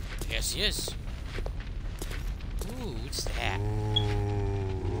 Yes, he is. Ooh, what's that?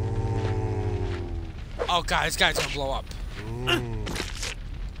 Oh god, this guy's gonna blow up.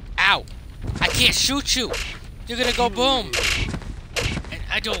 Ow! I can't shoot you! You're gonna go boom! And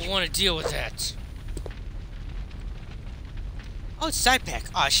I don't want to deal with that. Oh, it's side pack.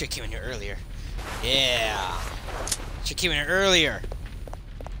 Oh, I should have came in here earlier. Yeah. Should have came in here earlier.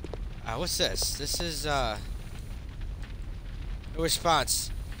 What's this? This is, no response.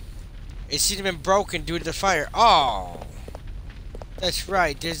 It seems to have been broken due to the fire. Oh! That's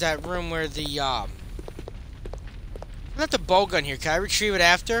right. There's that room where the, not the bow gun here. Can I retrieve it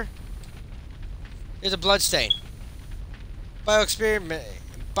after? There's a blood stain.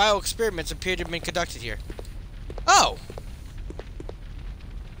 Bioexperiments appear to have been conducted here. Oh!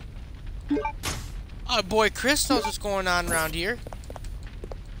 Oh boy, Chris knows what's going on around here.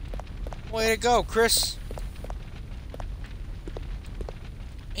 Way to go, Chris.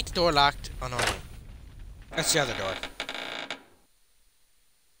 Ain't the door locked? Oh no. That's the other door.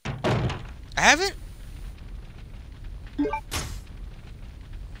 I haven't?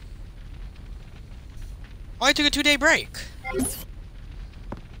 Oh, I took a 2-day break.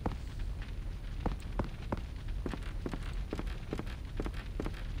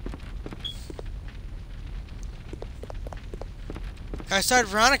 I started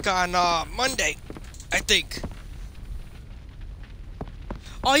Veronica on Monday, I think.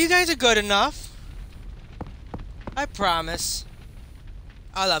 Oh, you guys are good enough. I promise.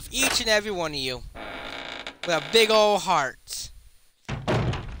 I love each and every one of you. With a big old heart.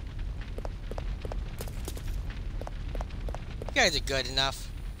 You guys are good enough.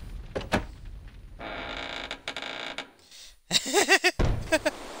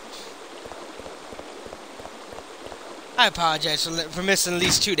 I apologize for missing at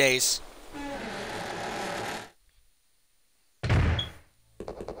least 2 days.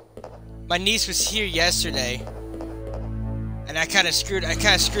 My niece was here yesterday, and I kind of screwed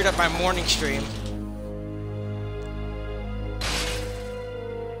up my morning stream.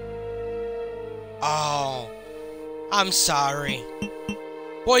 Oh, I'm sorry.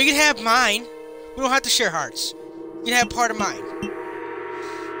 Well, you can have mine. We don't have to share hearts. You can have part of mine.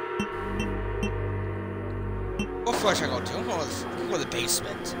 What floor should I go to? I'm going to the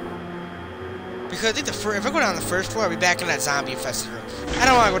basement. Because I think if I go down the first floor, I'll be back in that zombie infested room. I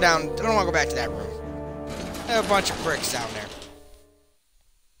don't want to go down. I don't want to go back to that room. I have a bunch of pricks down there.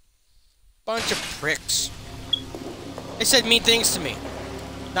 Bunch of pricks. They said mean things to me.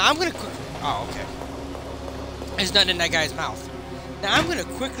 Now I'm gonna. Oh, okay. There's nothing in that guy's mouth. Now I'm gonna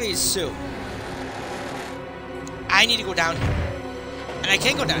quickly assume I need to go down here, and I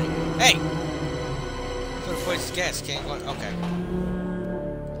can't go down here. Hey. For the poisonous gas, can't go. Okay.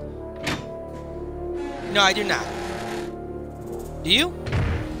 No, I do not. Do you?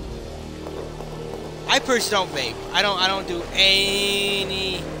 I personally don't vape. I don't do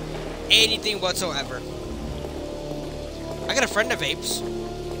anything whatsoever. I got a friend that vapes.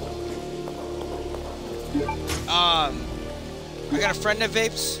 I got a friend that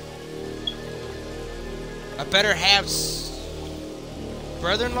vapes. My better half's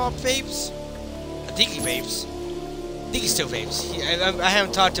brother-in-law vapes. I think he vapes. I think he still vapes. I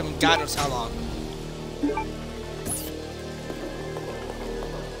haven't talked to him God knows how long.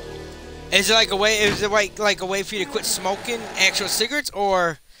 Is it like a way? Is it like a way for you to quit smoking actual cigarettes,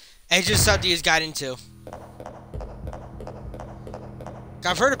 or it's just something you just got into?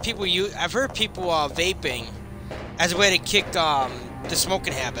 I've heard of people vaping as a way to kick the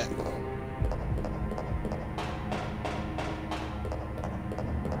smoking habit.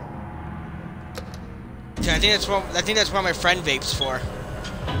 I think that's what my friend vapes for.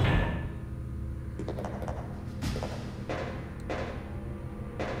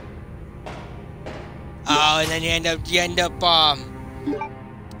 Oh, and then you end up I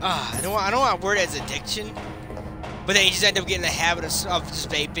don't want to word it as addiction, but then you just end up getting the habit of just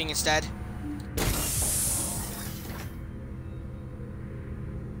vaping instead.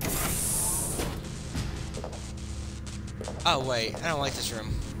 Oh wait, I don't like this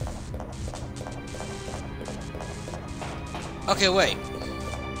room. Okay, wait.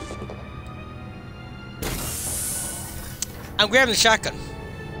 I'm grabbing the shotgun.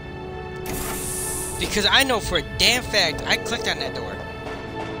 Because I know for a damn fact I clicked on that door.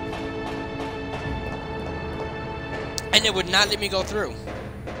 And it would not let me go through.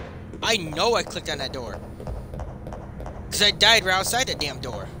 I know I clicked on that door. Because I died right outside that damn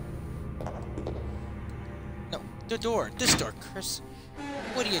door. No, the door. This door, Chris.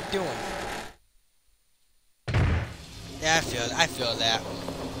 What are you doing? Yeah, I feel that.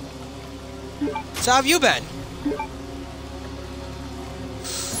 So how have you been?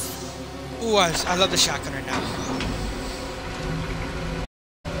 Ooh, I love the shotgun right now.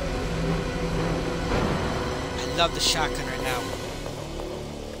 I love the shotgun right now.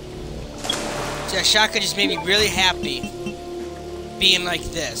 See, that shotgun just made me really happy being like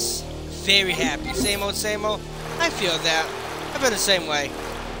this. Very happy. Same old, same old. I feel that. I've been the same way.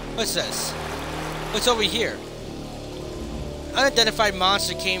 What's this? What's over here? Unidentified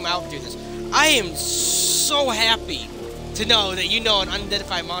monster came out through this. I am so happy to know that an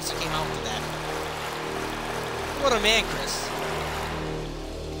unidentified monster came out through that. What a man, Chris.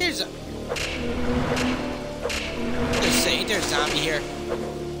 There's a zombie here.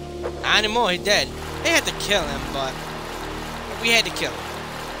 Not anymore, he's dead. They had to kill him, but we had to kill him.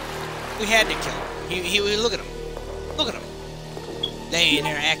 We had to kill him. He look at him. Look at him. They in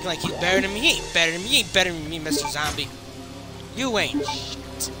there acting like he's better than me. He ain't better than me. He ain't better than me, Mr. Zombie. You ain't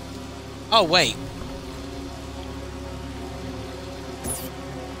shit. Oh, wait.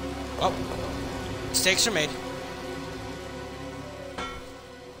 Oh. Mistakes are made.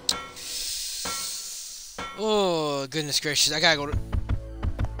 Oh, goodness gracious. I gotta go to...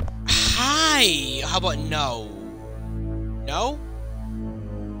 Hi! How about no? No?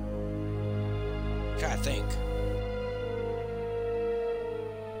 I'm trying to think.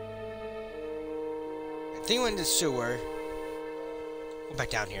 I think we went to the sewer. Go back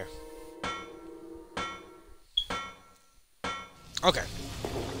down here. Okay.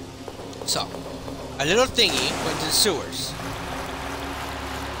 So, a little thingy went to the sewers.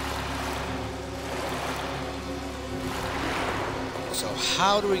 So,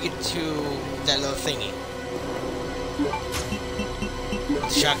 how do we get to that little thingy? Put the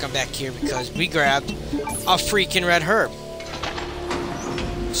shotgun back here because we grabbed a freaking red herb.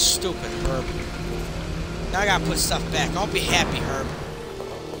 Stupid herb. Now I gotta put stuff back. I'll be happy, Herb.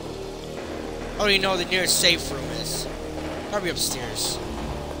 I don't even know where the nearest safe room is. Probably upstairs.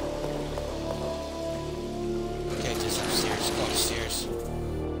 Okay, just upstairs. Go upstairs.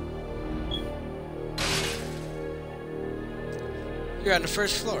 You're on the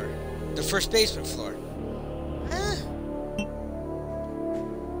first floor. The first basement floor. Huh?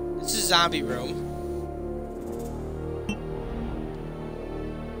 This is a zombie room.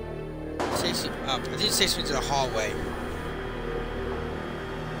 I think it takes me to the hallway.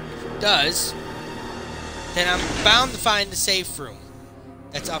 If it does, then I'm bound to find the safe room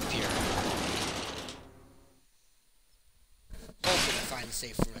that's up here. Hoping to find the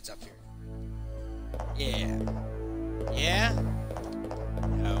safe room that's up here. Yeah. Yeah?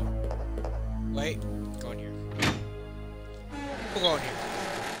 No. Wait. Go in here. We'll go in here.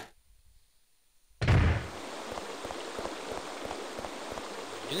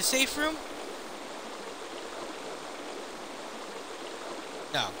 In the safe room?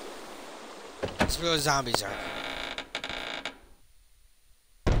 No. That's where those zombies are.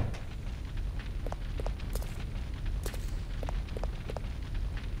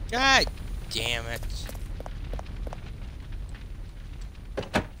 God damn it.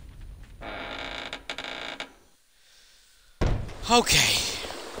 Okay.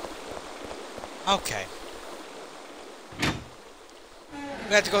 Okay.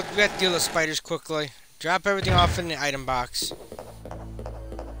 We have to deal with spiders quickly. Drop everything off in the item box.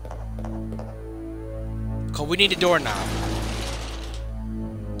 Cause we need a doorknob.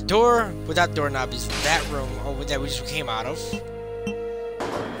 The door without doorknob is that room over that we just came out of. We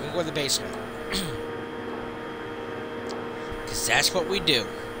go to the basement. Cause that's what we do.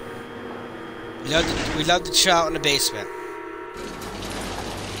 We love to chill out in the basement.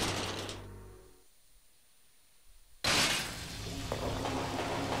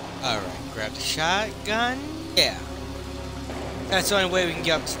 Alright, grab the shotgun. Yeah. That's the only way we can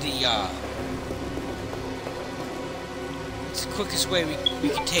get up to the, it's the quickest way we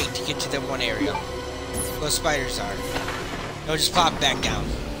can take to get to that one area. Where those spiders are. They'll just pop back down.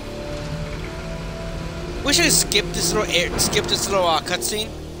 Wish I could skip this little cutscene.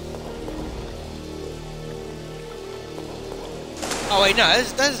 Oh wait, no,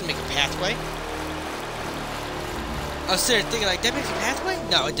 that doesn't make a pathway. I was sitting there thinking, like, that makes a pathway?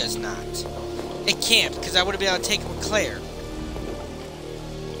 No, it does not. It can't, because I wouldn't be able to take it with Claire.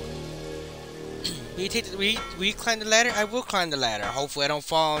 Will you climb the ladder? I will climb the ladder. Hopefully I don't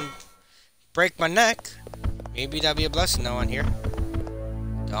fall and break my neck. Maybe that'll be a blessing though on here.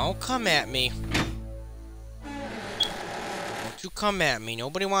 Don't come at me. Don't you come at me.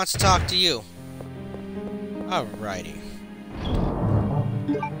 Nobody wants to talk to you. Alrighty.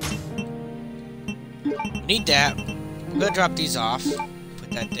 Need that. I'm gonna drop these off.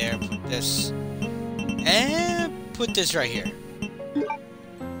 Put that there. Put this. And put this right here.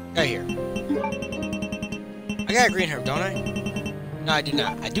 Right here. I got a green herb, don't I? No, I do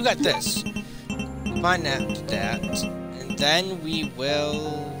not. I do got this. Find that. And then we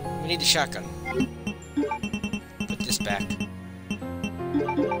need the shotgun. Put this back.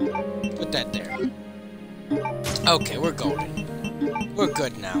 Put that there. Okay, we're golden. We're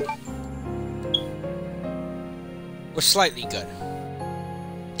good now. We're slightly good.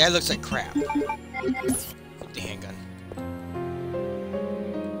 That looks like crap. Put the handgun.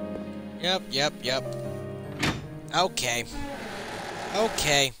 Yep. Okay.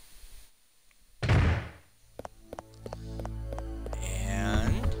 Okay.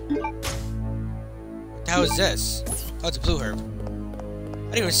 And... what the hell is this? Oh, it's a blue herb. I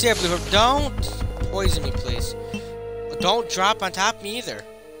didn't even see a blue herb. Don't poison me, please. Don't drop on top of me either.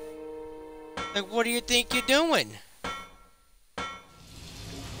 Like, what do you think you're doing?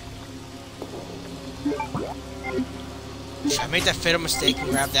 Should I make that fatal mistake and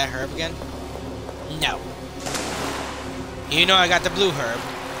grab that herb again? No. You know I got the blue herb.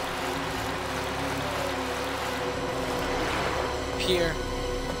 Here.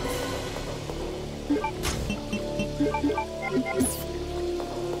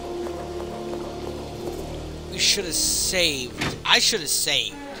 We should have saved. I should have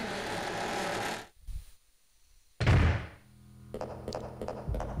saved.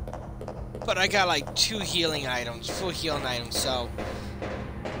 But I got like 2 healing items, full healing items, so...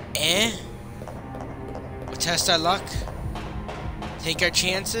 We'll test our luck. Take our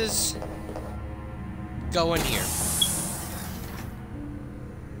chances. Go in here.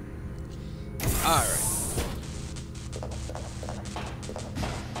 Alright.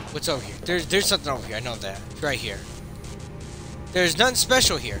 What's over here? There's something over here, I know that. It's right here. There's nothing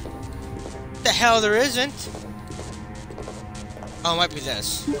special here. What the hell there isn't? Oh, it might be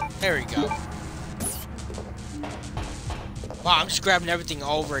this. There we go. Wow, I'm just grabbing everything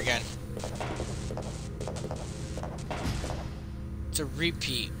over again. It's a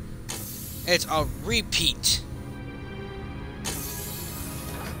repeat. It's a repeat.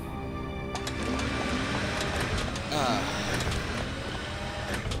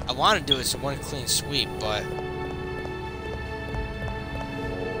 I want to do this in one clean sweep, but... it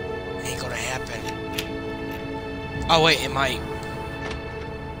ain't gonna happen. Oh, wait, it might.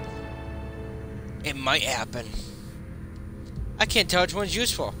 It might happen. I can't tell which one's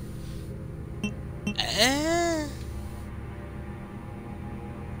useful.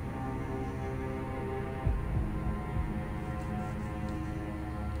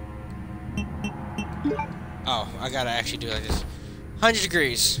 Oh, I gotta actually do it like this. 100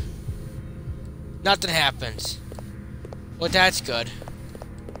 degrees. Nothing happens. Well, that's good.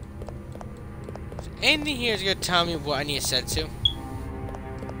 Anything here is gonna tell me what I need to set to?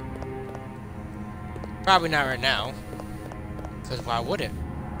 Probably not right now. Because why would it?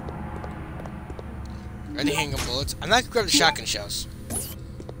 Are they handgun bullets? I'm not gonna grab the shotgun shells.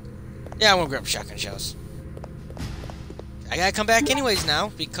 Yeah, I won't grab shotgun shells. I gotta come back anyways now,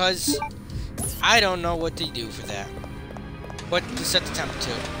 because I don't know what to do for that. What to set the temper to.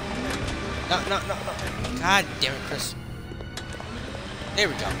 No. God damn it, Chris. There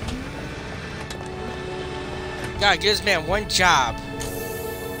we go. God, give this man one job,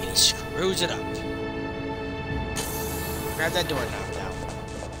 and he screws it up. Grab that doorknob now.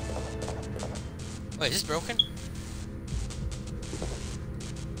 Wait, is this broken?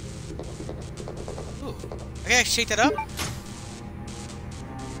 Ooh. I gotta shake that up?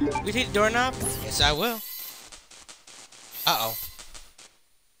 We take the doorknob? Yes, I will. Uh-oh.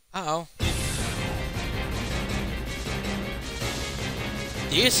 Uh-oh.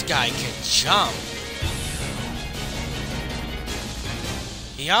 This guy can jump.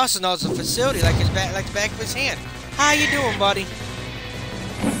 He also knows the facility like the back of his hand. How you doing, buddy?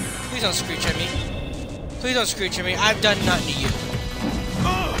 Please don't screech at me. Please don't screech at me. I've done nothing to you.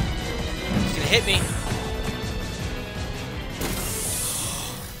 He's gonna hit me.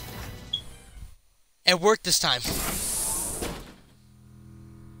 It worked this time.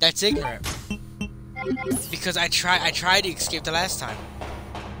 That's ignorant. Because I tried to escape the last time.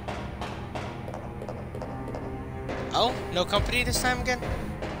 Oh, no company this time again?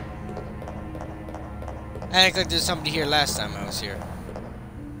 I think like there's somebody here last time I was here.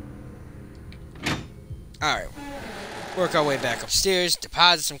 Alright. Work our way back upstairs,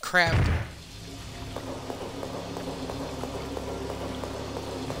 deposit some crap.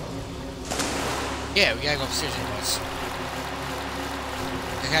 Yeah, we gotta go upstairs anyways.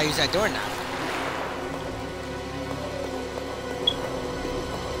 I gotta use that doorknob.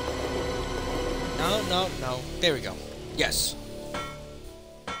 No. There we go. Yes.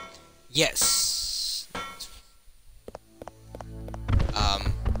 Yes.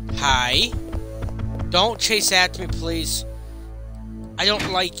 Hi. Don't chase after me, please. I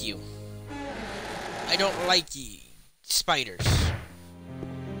don't like you. I don't like spiders.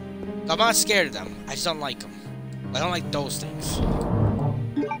 I'm not scared of them. I just don't like them. I don't like those things.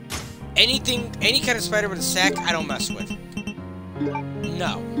 Anything, any kind of spider with a sack, I don't mess with.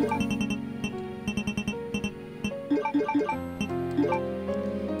 No.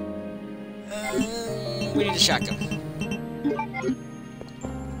 We need a shotgun.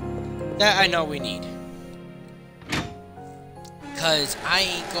 That I know we need. Because I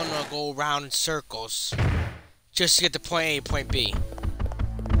ain't gonna go around in circles just to get to point A to point B.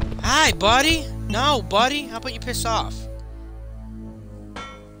 Hi, buddy. No, buddy. How about you piss off?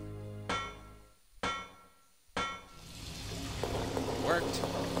 Worked.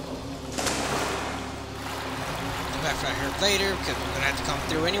 Come back for her later because we're gonna have to come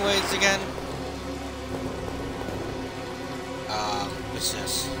through anyways again. What's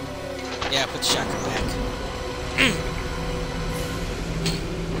this? Yeah, put the shotgun back.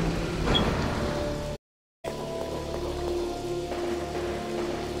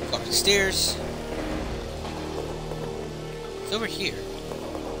 Go up the stairs. It's over here.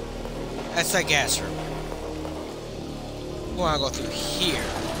 That's that gas room. We want to go through here.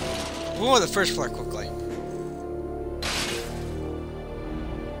 We'll go to the first floor quickly.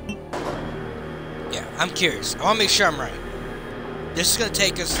 Yeah, I'm curious. I want to make sure I'm right. This is going to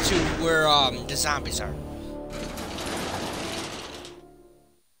take us to where the zombies are.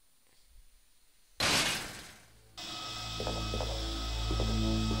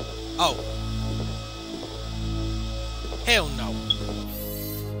 Oh. Hell no.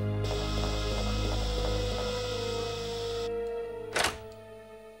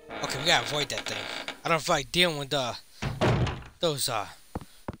 Okay, we gotta avoid that thing. I don't feel like dealing with those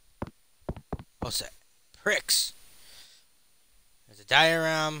what's that? Pricks. There's a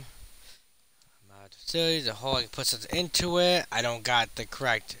diorama. Facilities, a hole I can put something into it. I don't got the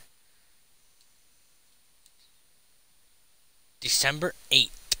correct December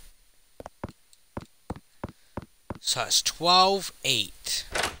 8th. So it's 12/8.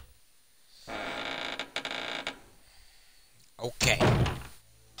 Okay.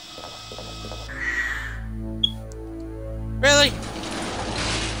 Really?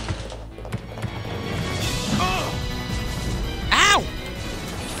 Ow!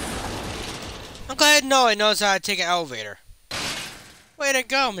 I'm glad Noah knows how to take an elevator. Way to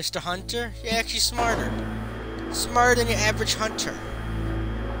go, Mr. Hunter. You're actually smarter. Smarter than your average hunter.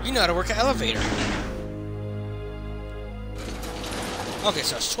 You know how to work an elevator. Okay,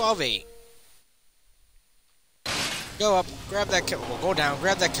 so it's 12/8. Go up, grab that chemical. Go down,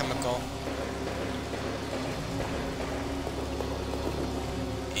 grab that chemical.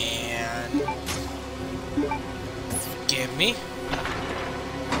 And give me.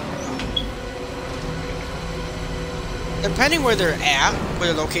 Depending where they're at,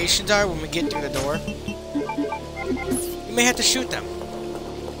 where the locations are when we get through the door, you may have to shoot them.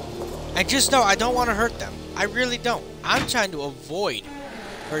 And just know, I don't want to hurt them. I really don't. I'm trying to avoid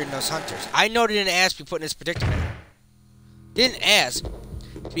hurting those hunters. I know they didn't ask to be put in this predicament. Didn't ask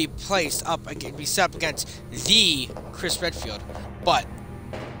to be placed up, be set up against the Chris Redfield. But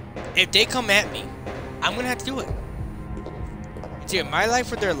if they come at me, I'm gonna have to do it. It's either my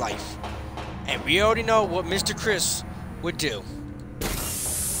life or their life. And we already know what Mr. Chris would do.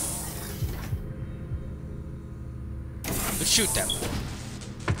 But shoot them.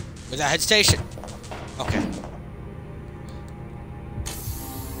 Without hesitation. Okay.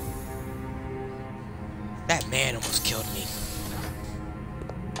 That man almost killed me.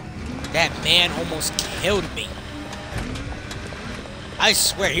 That man almost killed me. I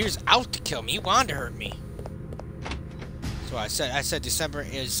swear, he was out to kill me. He wanted to hurt me. So I said December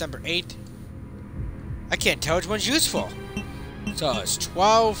 8th. I can't tell which one's useful. So it's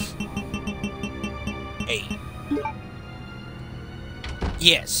 12/8.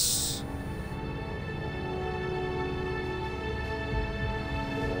 Yes.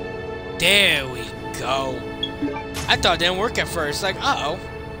 There we go. I thought it didn't work at first. Like, uh-oh.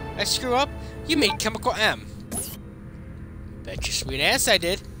 I screw up? You made chemical M. Bet your sweet ass I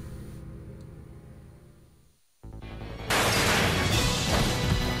did.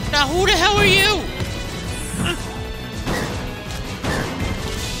 Now who the hell are you?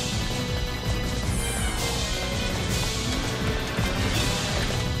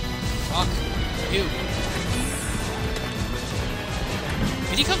 Fuck you.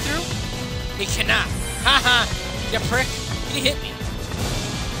 Can he come through? He cannot. Haha, you prick. He hit me.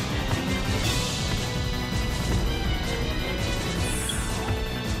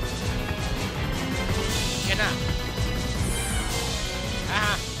 He cannot.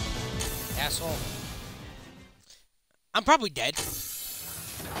 Haha. Asshole. I'm probably dead.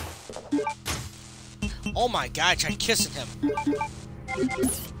 Oh my god, I tried kissing him.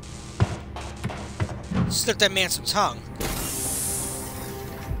 Slip that man some tongue.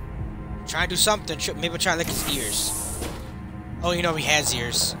 Try to do something. Maybe I'll try to lick his ears. Oh, you know he has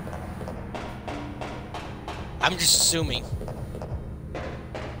ears. I'm just assuming.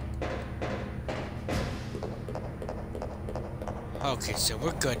 Okay, so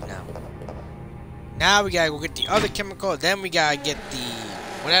we're good now. Now we gotta go get the other chemical. Then we gotta get the...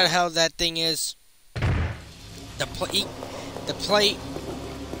 whatever the hell that thing is. The plate.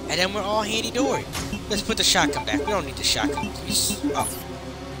 And then we're all handy-dory. Let's put the shotgun back. We don't need the shotgun. Oh.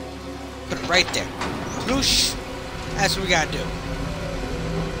 Put it right there. Ploosh. That's what we gotta do.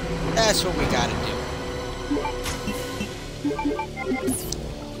 That's what we gotta do.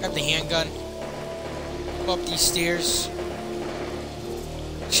 Grab the handgun. Go up these stairs.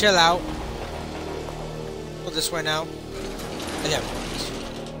 Chill out. Go this way now. And then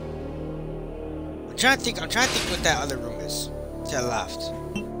I'm trying to think what that other room is. To the left.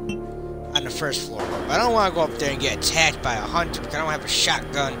 On the first floor. But I don't want to go up there and get attacked by a hunter because I don't have a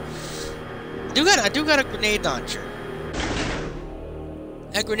shotgun. I do got a grenade launcher.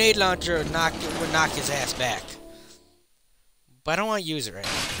 That grenade launcher would knock his ass back. But I don't want to use it right now.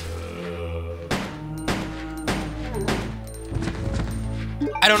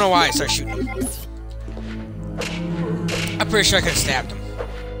 I don't know why I started shooting him. I'm pretty sure I could have stabbed him.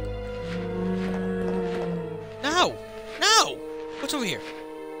 No! No! What's over here?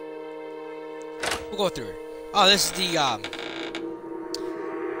 We'll go through here. Oh, this is the,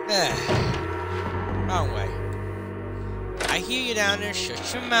 wrong way. I hear you down there.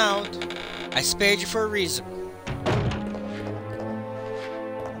 Shut your mouth. I spared you for a reason.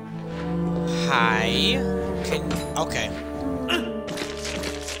 Hi. Okay.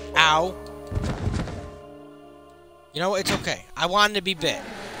 Ow. You know what? It's okay. I wanted to be bit.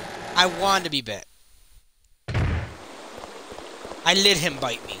 I wanted to be bit. I let him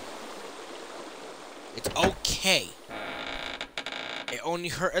bite me. It's okay. It only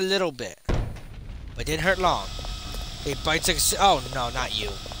hurt a little bit. But didn't hurt long. It bites like a oh, no, not you.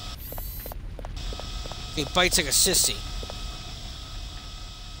 It bites like a sissy.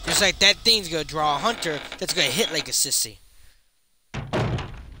 Just like that thing's gonna draw a hunter that's gonna hit like a sissy.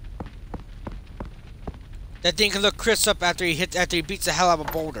 That thing can look Chris up after he beats the hell out of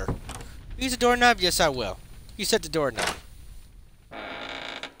a boulder. Use the doorknob? Yes, I will. You set the doorknob.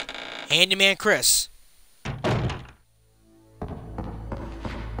 Handyman Chris.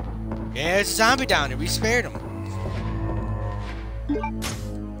 Yeah, there's a zombie down there. We spared him.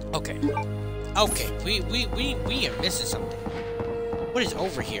 Okay. Okay, we are missing something. What is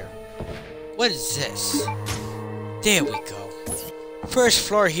over here? What is this? There we go. First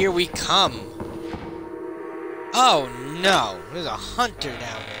floor, here we come. Oh no, there's a hunter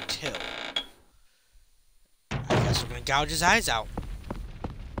down there too. I guess we're gonna gouge his eyes out.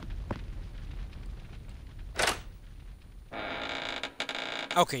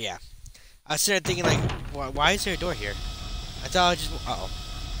 Okay, yeah. I started thinking like, why is there a door here? I thought I was just... Uh-oh.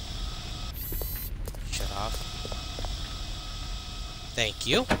 Shut off. Thank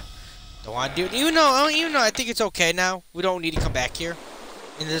you. Don't want to do it. Even though I think it's okay now. We don't need to come back here.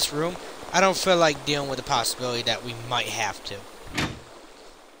 In this room. I don't feel like dealing with the possibility that we might have to.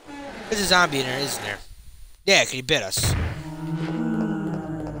 There's a zombie in there, isn't there? Yeah, because he bit us.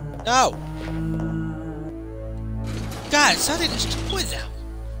 No! God, it's something there's two of them.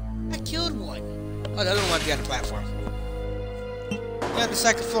 I killed one. Oh, the other one might be on the platform. Yeah, on the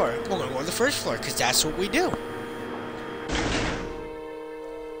second floor. We're going to go to the first floor, because that's what we do.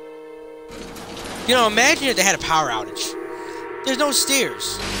 You know, imagine if they had a power outage. There's no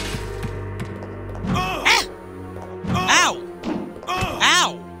stairs. Ah! Ow!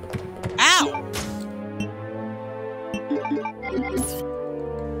 Ow! Ow!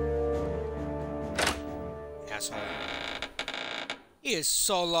 Asshole. He is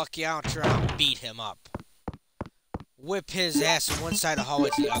so lucky I don't try and beat him up. Whip his ass from one side of the hallway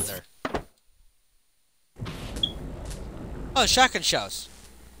to the other. Oh, shotgun shells.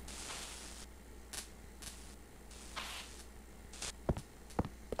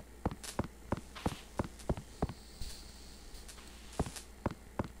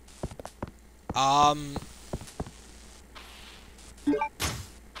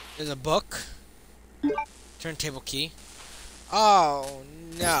 There's a book. Turntable key. Oh,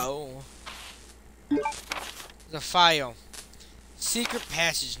 no. There's a file. Secret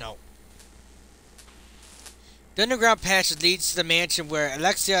passage note. The underground passage leads to the mansion where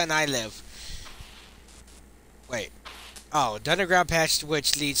Alexia and I live. Wait. Oh, the underground passage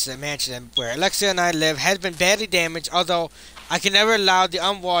which leads to the mansion where Alexia and I live has been badly damaged, although I can never allow the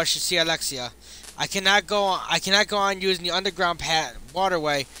unwashed to see Alexia. I cannot go on using the underground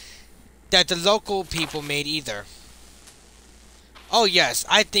waterway that the local people made either. Oh yes,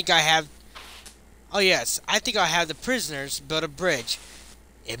 I think I'll have the prisoners build a bridge.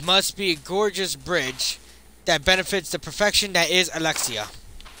 It must be a gorgeous bridge that benefits the perfection that is Alexia.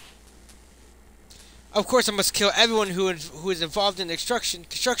 Of course, I must kill everyone who is involved in the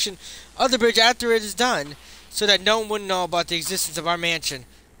construction of the bridge after it is done, so that no one would know about the existence of our mansion.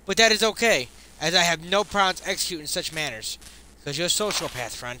 But that is okay, as I have no problems executing such manners, because you're a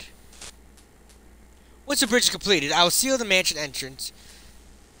sociopath, friend. Once the bridge is completed, I will seal the mansion entrance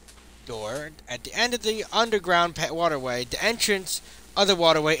door at the end of the underground waterway. The entrance of the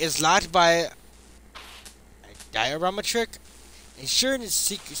waterway is locked by a diorama trick, ensuring the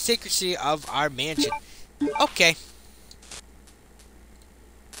secrecy of our mansion. Okay.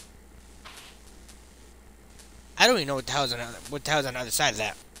 I don't even know what the hell's on the other side of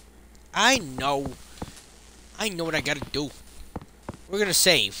that. I know what I gotta do. We're gonna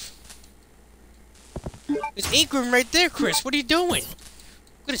save. There's ink room right there, Chris. What are you doing?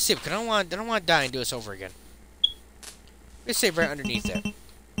 I'm gonna save because I don't want to die and do this over again. I'm gonna save right underneath it.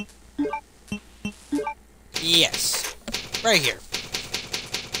 Yes, right here.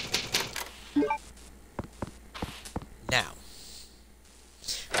 Now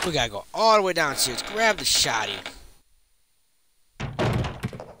we gotta go all the way downstairs. Grab the shotty.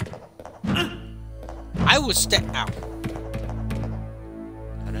 I will step out.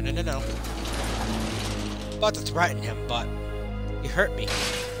 No. About to threaten him, but he hurt me.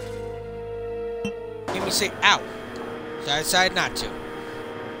 Made me say, ow. So I decided not to.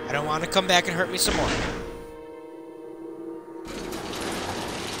 I don't want to come back and hurt me some more.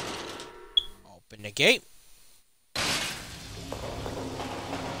 Open the gate.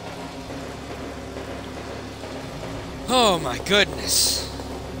 Oh my goodness.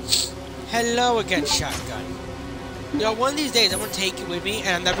 Hello again, shotgun. You know, one of these days I'm gonna take you with me and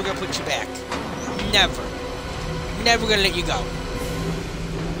I'm never gonna put you back. Never. Never gonna let you go.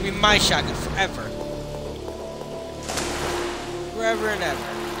 You'll be my shotgun forever. Forever and ever.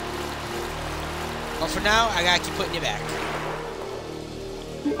 But for now, I gotta keep putting you back.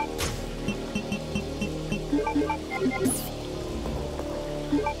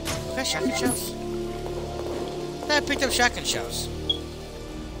 I got shotgun shells? I thought I picked up shotgun shells.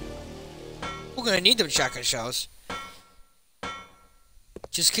 We're gonna need them shotgun shells.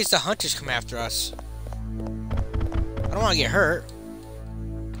 Just in case the hunters come after us. I don't want to get hurt.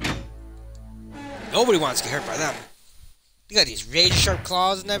 Nobody wants to get hurt by them. They got these razor sharp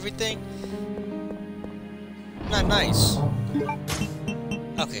claws and everything. Not nice.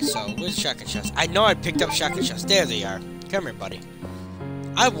 Okay, so where's the shotgun shells? I know I picked up shotgun shells. There they are. Come here, buddy.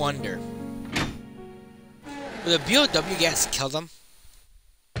 I wonder, will the BOW gas kill them?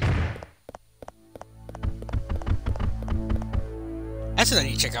 That's what I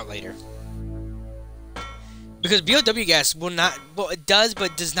need to check out later. Because BOW gas will not, well, it does,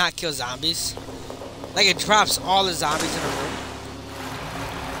 but does not kill zombies. Like, it drops all the zombies in a room.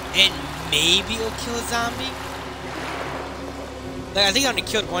 And maybe it'll kill a zombie. Like, I think I only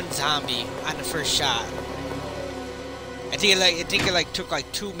killed one zombie on the first shot. I think it took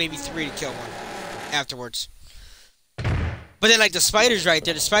like 2, maybe 3 to kill one afterwards. But then, like, the spiders right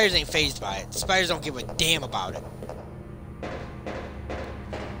there, the spiders ain't fazed by it. The spiders don't give a damn about it.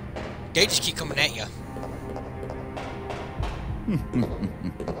 They just keep coming at you.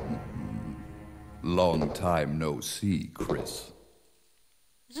 Long time no see, Chris.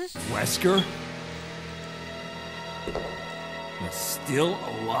 Wesker? You're still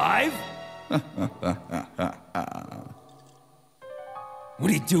alive? What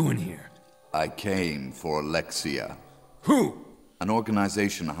are you doing here? I came for Alexia. Who? An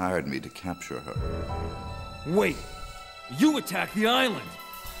organization hired me to capture her. Wait, you attacked the island.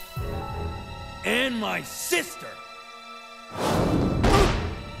 And my sister.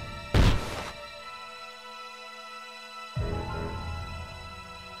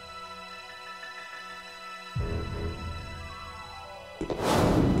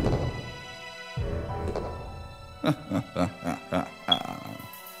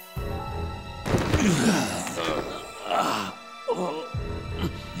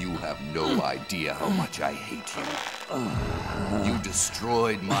 You have no idea how much I hate you. You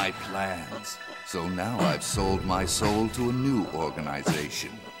destroyed my plans, so now I've sold my soul to a new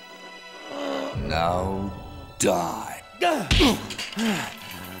organization. Now, die.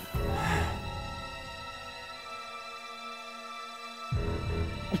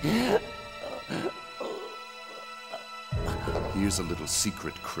 Here's a little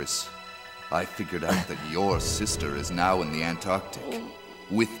secret, Chris. I figured out that your sister is now in the Antarctic.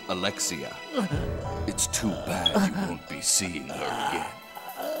 with Alexia. It's too bad you won't be seeing her again.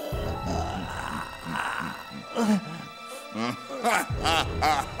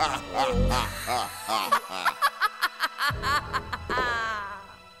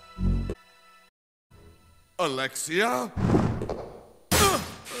 Alexia?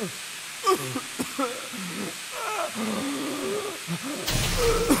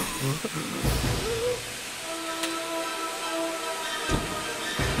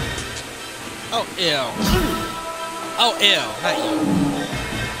 Oh, ew. Oh, ew. Not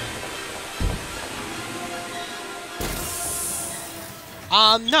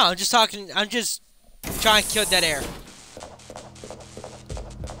you. No, I'm just talking. I'm just trying to kill dead air.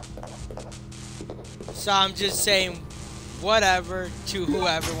 So I'm just saying whatever to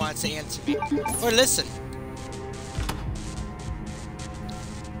whoever wants to answer me. Or listen.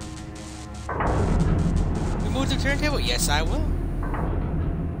 Remove the turntable? Yes, I will.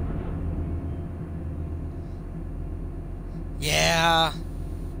 Yeah.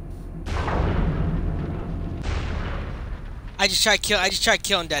 I just tried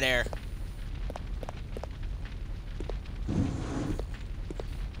killing dead air.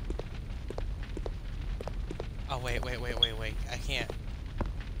 Oh wait. I can't.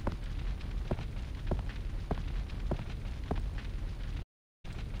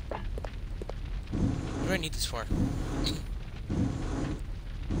 What do I need this for?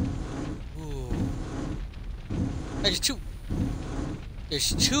 Ooh. There's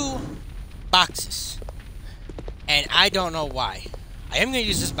two boxes. And I don't know why. I am gonna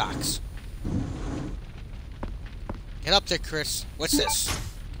use this box. Get up there, Chris. What's this?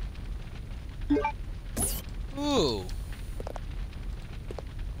 Ooh.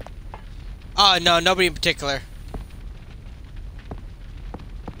 Oh, no, nobody in particular.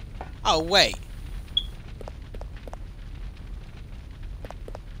 Oh, wait.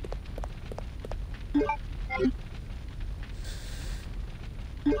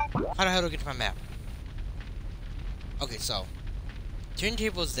 How the hell do I get to my map? Okay, so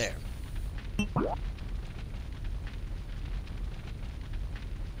turntable's there.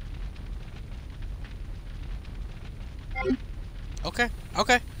 Okay.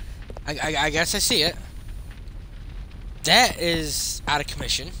 I guess I see it. That is out of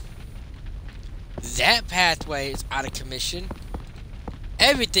commission. That pathway is out of commission.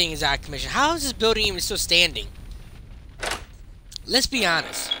 Everything is out of commission. How is this building even still standing? Let's be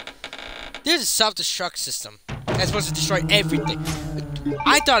honest. There's a self-destruct system that's supposed to destroy everything.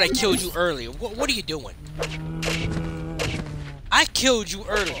 I thought I killed you earlier. What are you doing? I killed you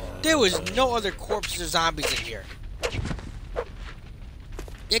earlier. There was no other corpses or zombies in here.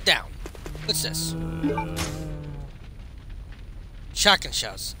 Get down. What's this? Shotgun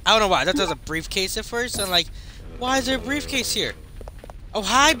shells. I don't know why. I thought that was a briefcase at first. I'm like, why is there a briefcase here? Oh,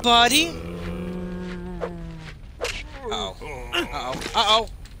 hi, buddy. Uh-oh. Uh-oh.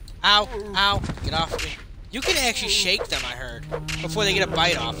 Ow. Get off me. You can actually shake them, I heard, before they get a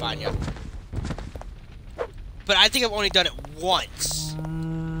bite off on you. But I think I've only done it once.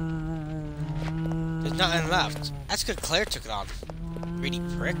 There's nothing left. That's good Claire took it off. Greedy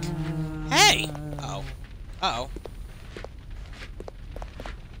prick. Hey! Uh-oh.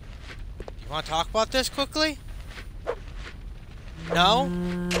 You want to talk about this quickly? No?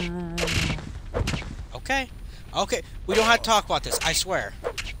 Okay. We don't have to talk about this, I swear.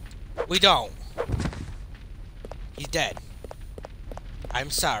 We don't. He's dead. I'm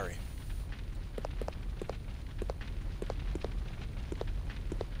sorry.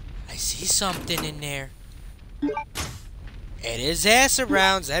 I see something in there. It is ass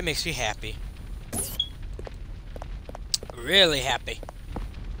around. That makes me happy. Really happy.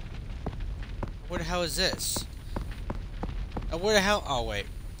 Where the hell is this? Where the hell? Oh, wait.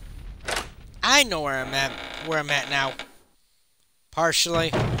 I know where I'm at. Where I'm at now.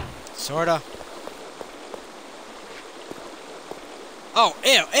 Partially. Sorta. Oh,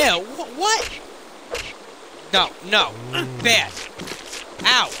 ew. What? No. Bad.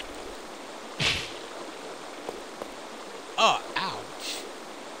 Ow. Oh, ouch.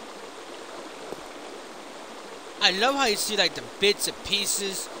 I love how you see, like, the bits and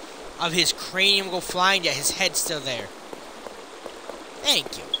pieces of his cranium go flying, yet his head's still there.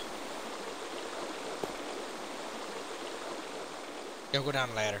 Thank you. They'll go down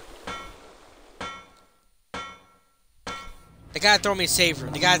the ladder. They gotta throw me a save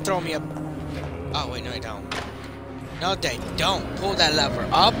room. They gotta throw me a... Oh, wait, no, they don't. No, they don't. Pull that lever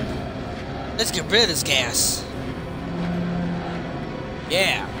up. Let's get rid of this gas.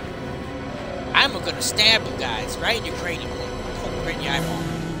 Yeah. I'm gonna stab you guys right in your cranium. Poke right in your eyeball.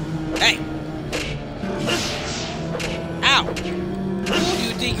 Hey. Ow. Who do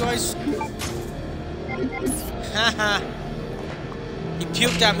choice. Haha. He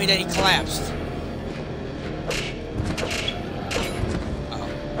puked at me, then he collapsed.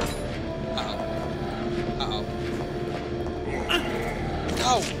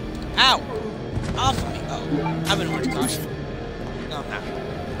 Oh! Ow! Off of me! Oh, I'm in orange caution. No, I'm not.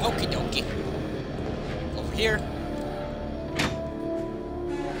 Okie dokie. Over here.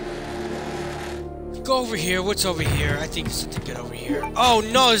 Go over here. What's over here? I think there's something good over here. Oh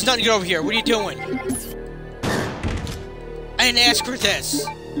no, there's nothing good over here. What are you doing? I didn't ask for this.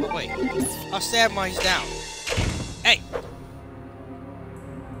 Oh wait. I'll stab him while he's down. Hey!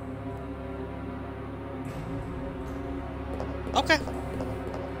 Okay.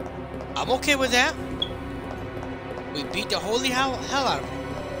 I'm okay with that. We beat the holy hell out of him.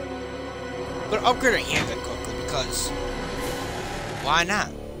 But upgrade our handgun quickly because why not?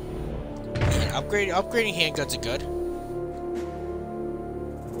 Yeah, upgrading handguns are good.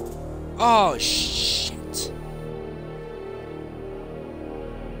 Oh shit.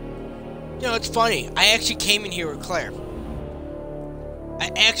 You know, it's funny. I actually came in here with Claire.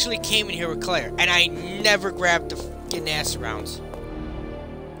 And I never grabbed the fucking ass rounds.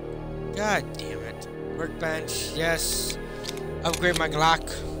 God damn it. Workbench, yes. Upgrade my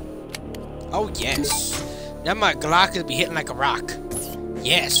Glock. Oh, yes. Now my Glock will be hitting like a rock.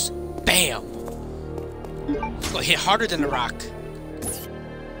 Yes. Bam. It's gonna hit harder than a rock.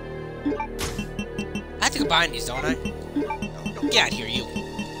 I have to combine these, don't I? No, get out of here, you.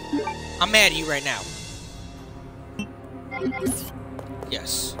 I'm mad at you right now.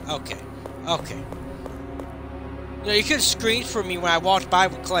 Yes. Okay. Okay. You know, you could have screamed for me when I walked by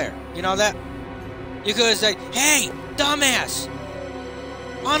with Claire. You know that? You could have said, hey, dumbass!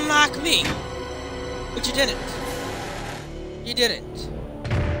 Unlock me! But you didn't. You didn't.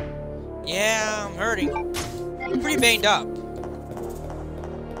 Yeah, I'm hurting. I'm pretty banged up.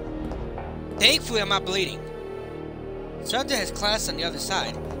 Thankfully, I'm not bleeding. Something has class on the other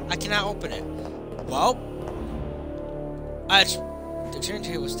side. I cannot open it. Well, the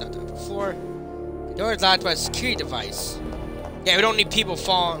turntable was stuck on the floor. The door is locked by a security device. Yeah, we don't need people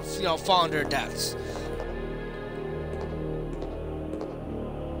falling to their deaths.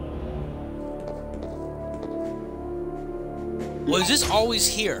 Was this always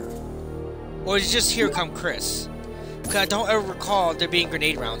here? Or is it just here come Chris? Because I don't ever recall there being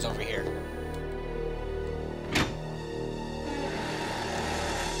grenade rounds over here.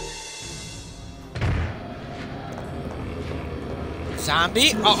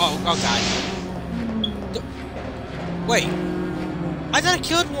 Zombie? Oh god. Wait. I thought I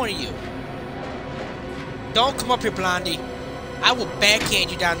killed one of you. Don't come up here, Blondie. I will backhand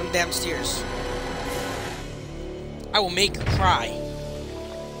you down them damn stairs. I will make you cry.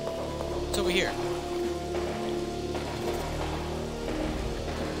 It's over here.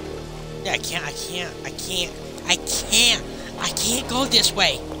 Yeah, I can't go this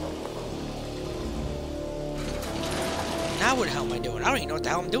way. Now what the hell am I doing? I don't even know what the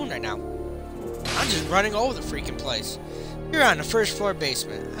hell I'm doing right now. I'm just running over the freaking place. You're on the first floor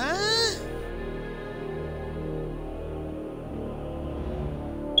basement. Huh?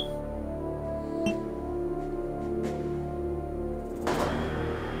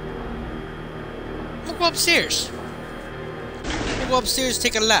 We'll go upstairs. We'll go upstairs,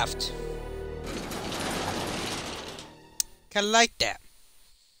 take a left. Kinda like that.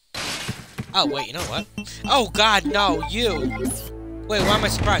 Oh, wait, you know what? Oh, God, no, you! Wait, why am I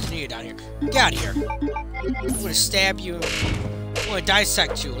surprised? I knew you're down here. Get out of here. I'm gonna stab you. I'm gonna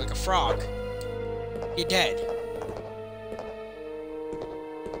dissect you like a frog. You're dead.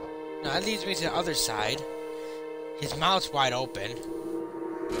 Now, that leads me to the other side. His mouth's wide open.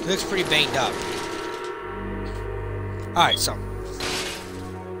 He looks pretty banged up. Alright, so.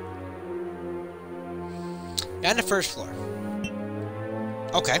 You're on the first floor.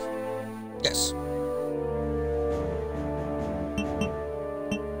 Okay. Yes.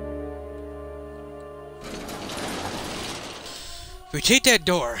 If we take that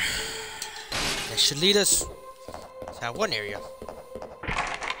door, that should lead us to that one area.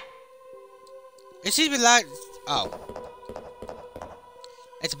 It seems to be locked. Oh.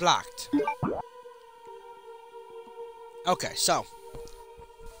 It's blocked. Okay, so.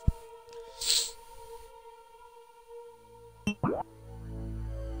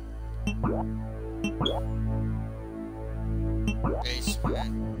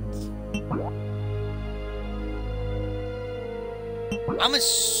 Basement. I'm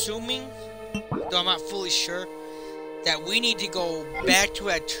assuming, though I'm not fully sure, that we need to go back to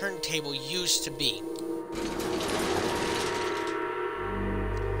where that turntable used to be.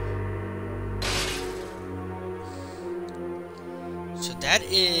 So that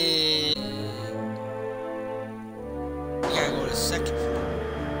is... We gotta go to the second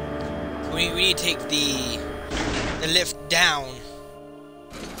floor. We need to take the lift down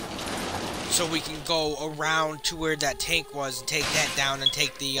so we can go around to where that tank was and take that down and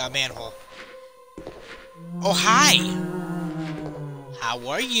take the manhole. Oh, hi! How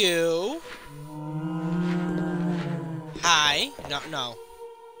are you? Hi. No.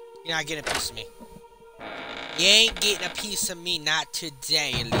 You're not getting a piece of me. You ain't getting a piece of me, not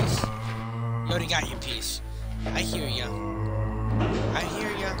today, at least. You already got your piece. I hear ya. I hear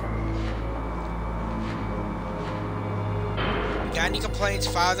ya. Got any complaints?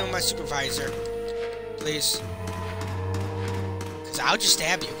 File them with my supervisor. Please. Because I'll just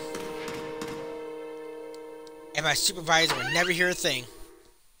stab you. And my supervisor will never hear a thing.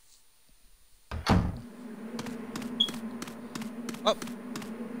 Oh.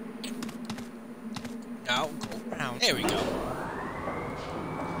 No, go around. There we go.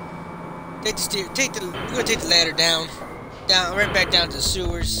 We're gonna take the ladder down. Right back down to the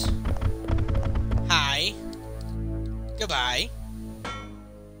sewers. Hi. Goodbye.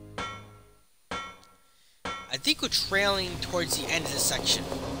 I think we're trailing towards the end of this section.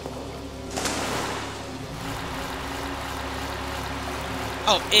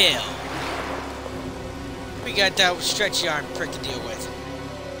 Oh, ew. We got that stretchy arm prick to deal with.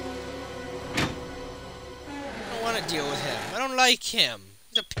 I don't want to deal with him. I don't like him.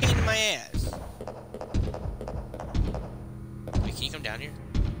 He's a pain in my ass. Wait, can you come down here?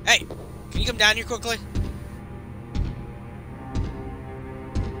 Hey! Can you come down here quickly?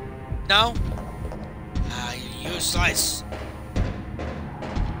 No? You're useless.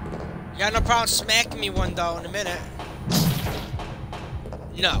 You got no problem smacking me one, though, in a minute.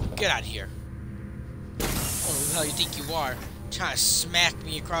 No, get out of here. I don't know who the hell you think you are. Trying to smack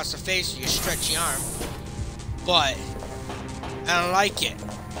me across the face with your stretchy arm. But, I don't like it.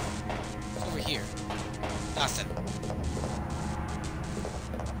 Over here. Nothing.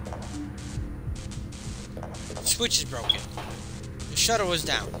 The switch is broken. The shutter was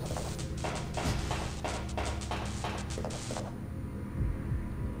down.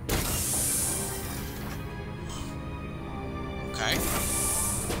 Okay.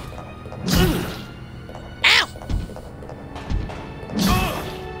 Ow!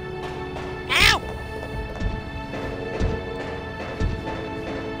 Ow!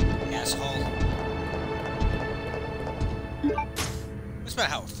 Asshole. What's my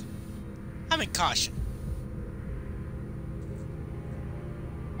health? I'm in caution.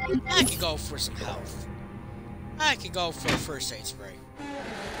 I could go for some health. I could go for a first aid spray.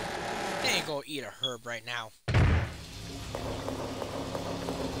 I ain't go eat a herb right now.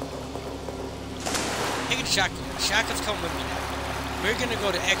 Take a shotgun. Shotgun's coming with me now. We're gonna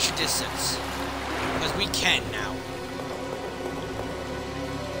go to extra distance. Because we can now.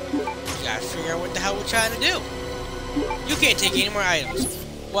 We gotta figure out what the hell we're trying to do. You can't take any more items.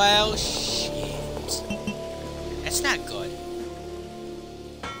 Well, shit. That's not good.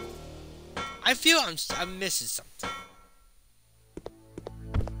 I feel I'm missing something.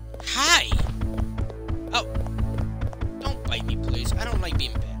 Hi! Oh. Don't bite me, please. I don't like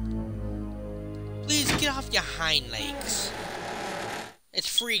being bit. Please get off your hind legs. It's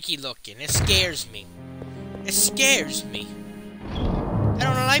freaky looking. It scares me. It scares me. I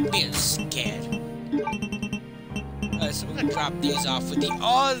don't like being scared. So we're gonna drop these off with the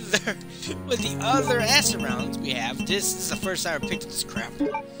other S rounds we have. This is the first time I picked up this crap.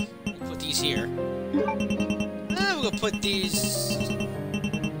 We'll put these here. We're gonna put these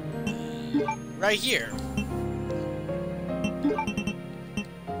right here.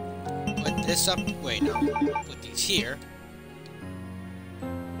 Put this up. Wait, no. Put these here.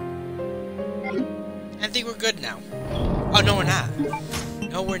 I think we're good now. Oh, no, we're not.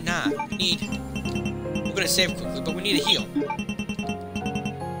 No, we're not. We're gonna save quickly, but we need a heal.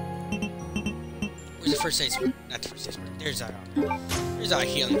 Where's the first aid spray? Not the first aid spray. There's our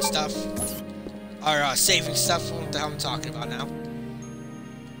healing stuff. Our saving stuff. What the hell I'm talking about now?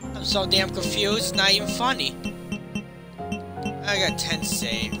 I'm so damn confused. It's not even funny. I got 10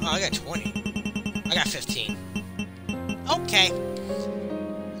 save. Oh, I got 20. I got 15. Okay.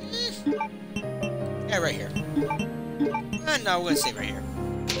 Yeah, right here. No, we're gonna save right here.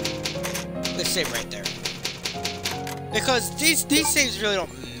 Let's save right there. Because these saves really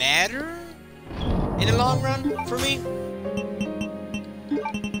don't matter in the long run for me.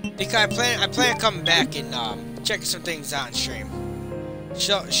 Because I plan on coming back and checking some things out on stream.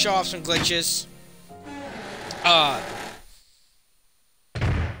 Show off some glitches.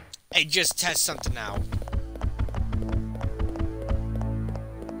 Hey, just test something out.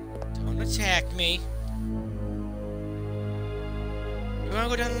 Don't attack me.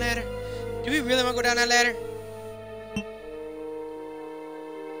 want to go down the ladder? Do we really want to go down that ladder?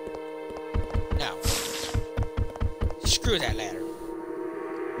 No. Screw that ladder.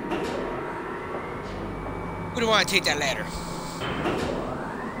 We don't want to take that ladder.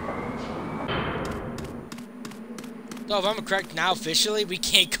 So if I'm correct now, officially, we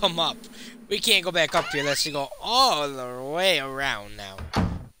can't come up. We can't go back up here unless we go all the way around now.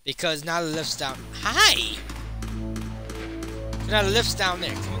 Because now the lift's down. Hi! Now the lift's down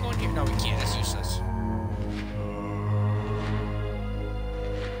there. Can we go in here? No, we can't. That's useless.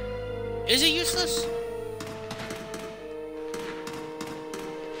 Is it useless?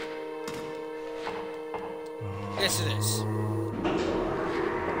 Yes, it is.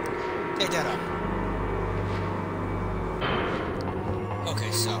 Take that up.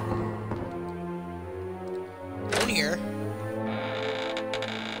 Okay, so. In here.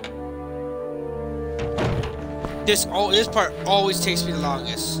 This part always takes me the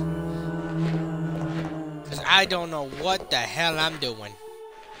longest. Because I don't know what the hell I'm doing.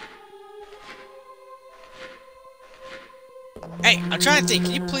 Hey, I'm trying to think.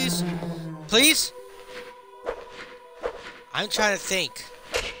 Can you please? Please? I'm trying to think.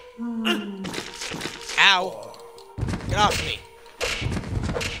 Ow. Get off me.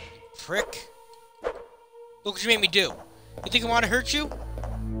 Prick. Look what you made me do. You think I want to hurt you?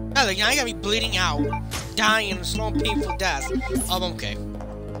 No, like, now you got me bleeding out. Dying a slow and painful death. I'm okay.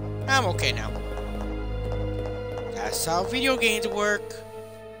 I'm okay now. That's how video games work.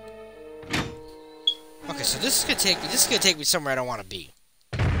 Okay, so this is gonna take me somewhere I don't want to be.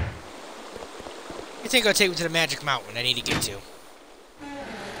 You think it'll take me to the magic mountain I need to get to?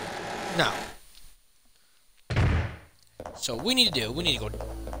 No. So what we need to do, we need to go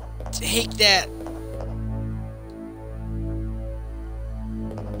take that.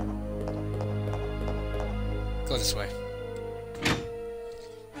 Go this way.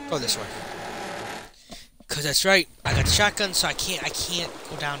 Go this way. Cause that's right. I got the shotgun, so I can't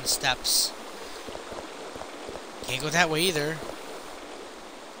go down the steps. Can't go that way either.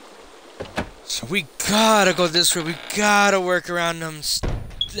 So we gotta go this way. We gotta work around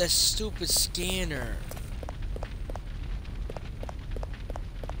that stupid scanner.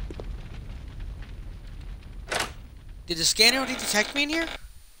 Did the scanner already detect me in here?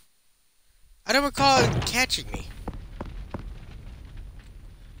 I don't recall it catching me.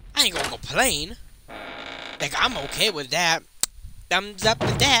 I ain't gonna complain. Like, I'm okay with that. Thumbs up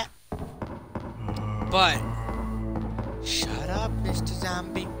to that. But shut up, Mr.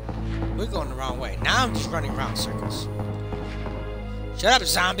 Zombie. We're going the wrong way. Now I'm just running around in circles. Shut up,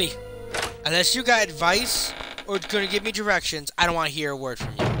 zombie. Unless you got advice or gonna give me directions, I don't want to hear a word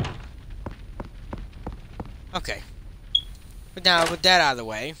from you. Okay. But now, with that out of the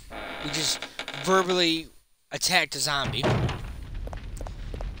way, we just verbally attacked a zombie.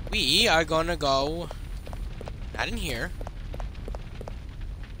 We are gonna go... not in here.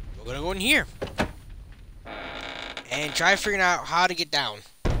 We're gonna go in here. And try figuring out how to get down.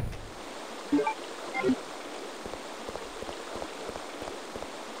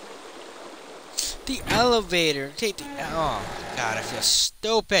 The elevator. Take the... oh, God, I feel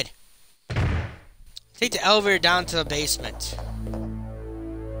stupid. Take the elevator down to the basement.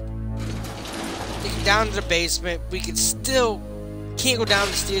 Take it down to the basement. We can still... can't go down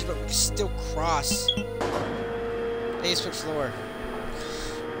the stairs, but we can still cross. Basement floor.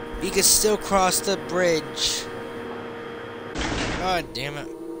 We can still cross the bridge. God damn it.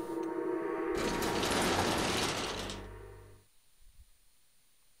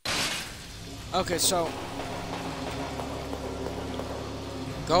 Okay, so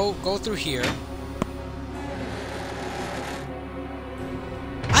go through here.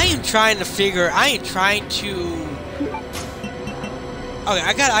 I am trying to okay,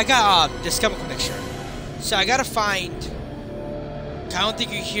 I got this chemical mixture. So I gotta find. I don't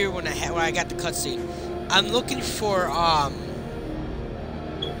think you're here when I got the cutscene. I'm looking for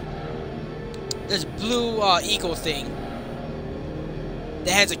this blue eagle thing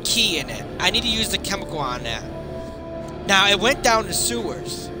that has a key in it. I need to use the chemical on that. Now it went down the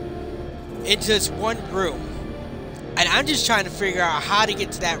sewers into this one room, and I'm just trying to figure out how to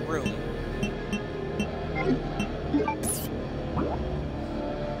get to that room.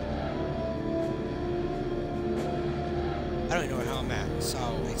 I don't even know how I'm at. So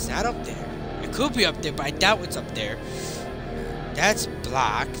it's not up there. It could be up there, but I doubt it's up there. That's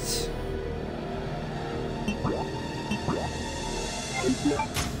blocked.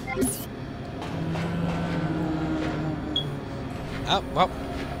 Oh,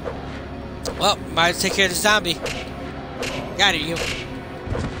 well, might as well take care of the zombie. Got it, you.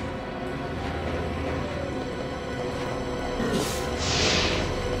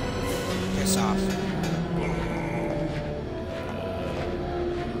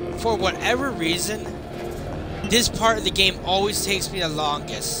 for whatever reason, this part of the game always takes me the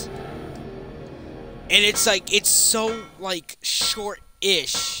longest. And it's like, it's so, like,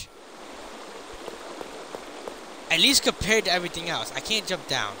 short-ish. At least compared to everything else. I can't jump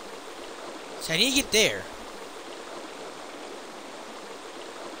down. So I need to get there.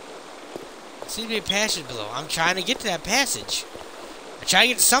 There seems to be a passage below. I'm trying to get to that passage. I'm trying to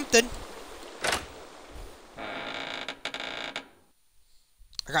get to something.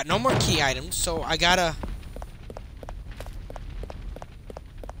 I got no more key items, so I gotta...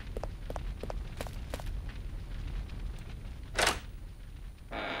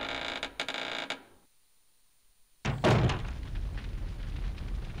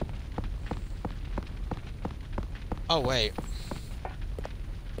 Oh, wait.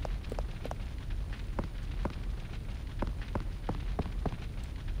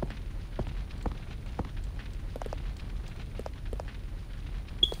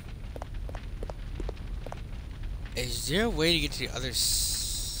 Is there a way to get to the other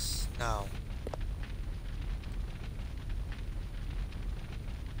no.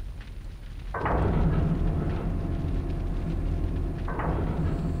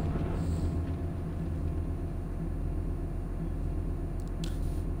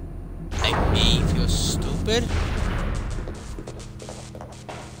 Make me feel stupid?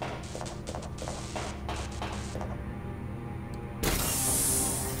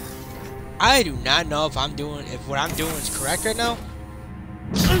 I do not know if what I'm doing is correct right now.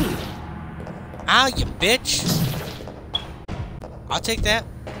 Ow, you bitch. I'll take that.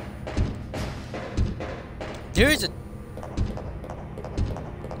 There is a...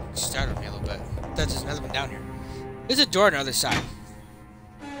 Startled me a little bit. There's another one down here. There's a door on the other side.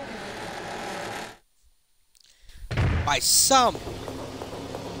 By some...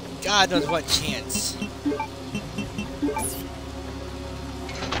 God knows what chance.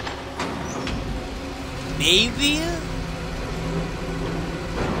 Maybe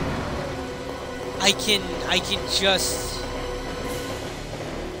I can just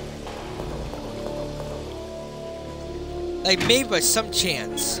like maybe by some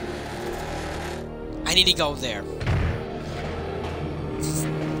chance I need to go there.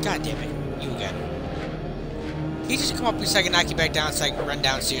 God damn it, you again. Can you just come up here so I can knock you back down so I can run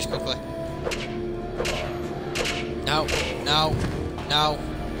downstairs quickly? No, no, no.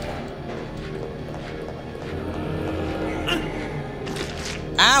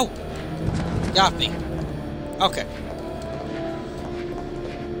 Ow! Got me. Okay.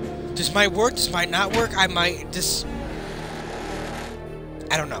 This might work, this might not work. I might just...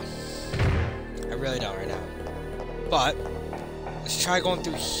 I don't know. I really don't right now. But, let's try going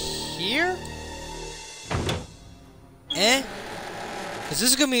through here. Eh? Because this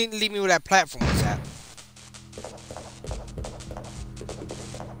is going to lead me where that platform was at.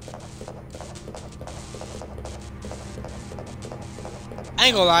 I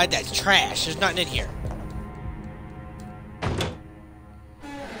ain't gonna lie, that's trash. There's nothing in here.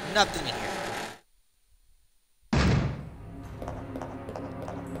 Nothing in here.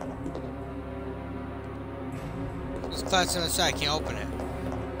 This glass on the side, I can't open it.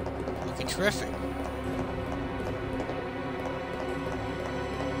 Okay, terrific.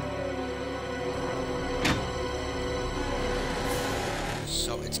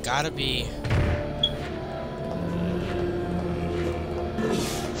 So it's gotta be...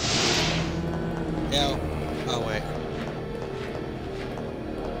 No. Oh, wait.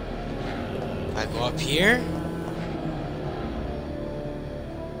 I go up here?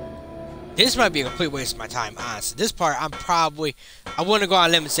 This might be a complete waste of my time, honestly. This part, I wouldn't go on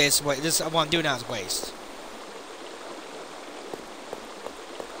a limb and say it's waste. This, what I'm doing now is waste.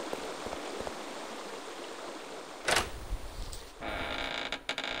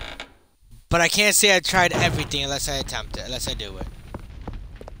 But I can't say I tried everything unless I attempt it, unless I do it.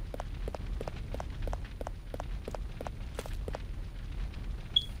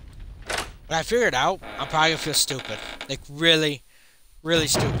 When I figure it out, I'm probably gonna feel stupid. Like, really, really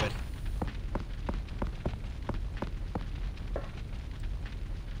stupid.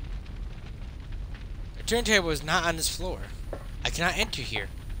 The turntable is not on this floor. I cannot enter here.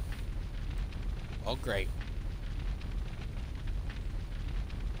 Oh, great.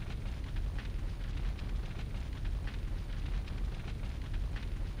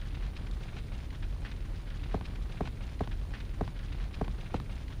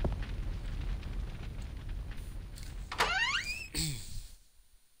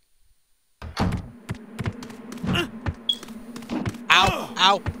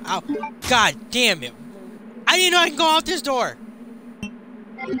 Ow, ow. God damn it. I didn't know I can go out this door.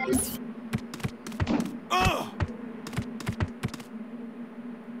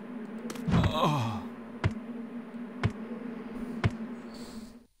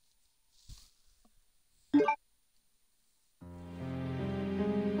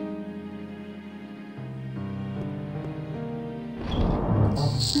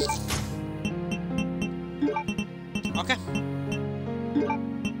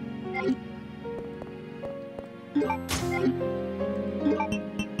 Like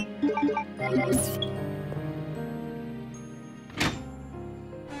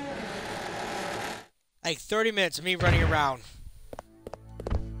 30 minutes of me running around.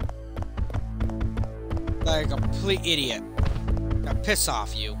 Like a complete idiot. Now piss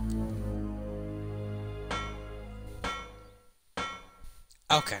off, you.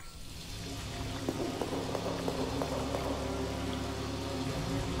 Okay.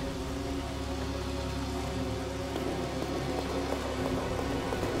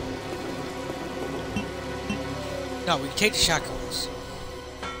 No, we can take the shotgun with us.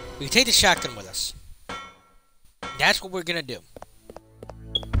 We can take the shotgun with us. That's what we're gonna do.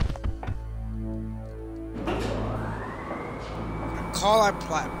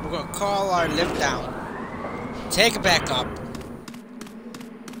 We're gonna call our lift down. Take it back up.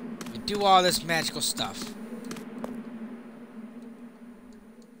 And do all this magical stuff.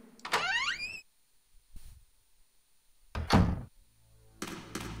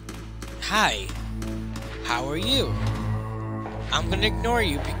 Hi. How are you? I'm gonna ignore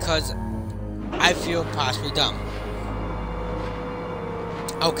you because I feel possibly dumb.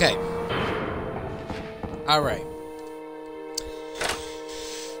 Okay. Alright.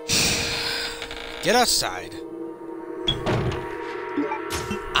 Get outside.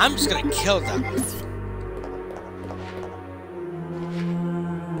 I'm just gonna kill them.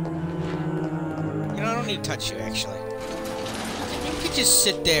 You know, I don't need to touch you, actually. You could just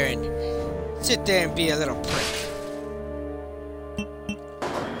sit there and be a little prick.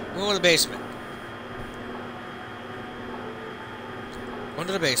 Go to the basement. Go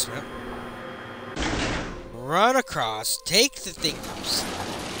to the basement. Run across. Take the thing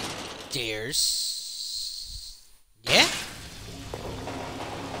upstairs. Yeah?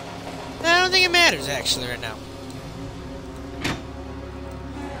 I don't think it matters, actually, right now.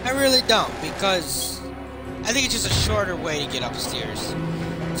 I really don't, because I think it's just a shorter way to get upstairs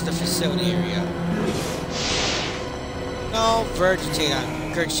to the facility area. No,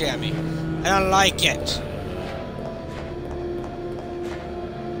 regurgitate on me. I don't like it.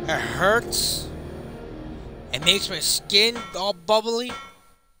 It hurts. It makes my skin all bubbly.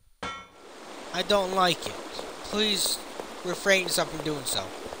 I don't like it. Please refrain yourself from doing so.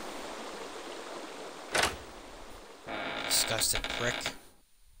 Disgusting prick.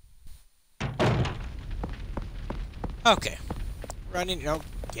 Okay. Running, no,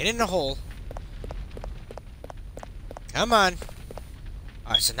 get in the hole. Come on.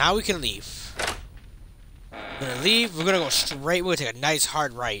 Alright, so now we can leave. We're gonna leave, we're gonna go straight, we're gonna take a nice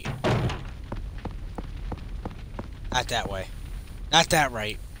hard right. Not that way. Not that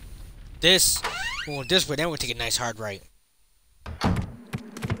right. This, we're going this way, then we'll take a nice hard right.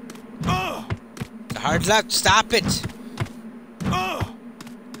 The hard left, stop it!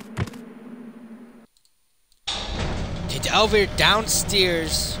 Take the elevator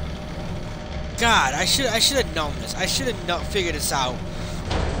downstairs. God, I should have known this. I should have figured this out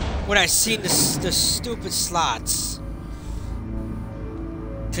when I seen the stupid slots.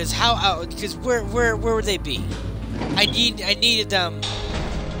 Cause where would they be? I needed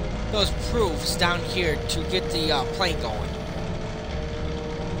those proofs down here to get the plane going.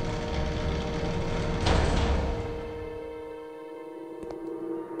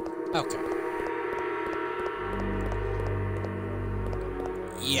 Okay.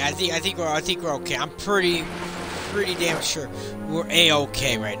 Yeah, I think we're okay. I'm pretty damn sure we're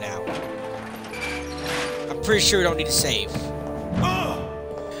A-okay right now. I'm pretty sure we don't need to save.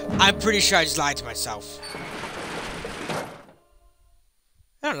 I'm pretty sure I just lied to myself.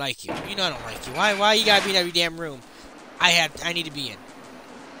 I don't like you. You know I don't like you. Why you gotta be in every damn room I need to be in?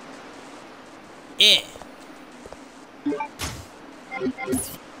 Yeah. You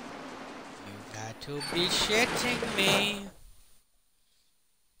got to be shitting me.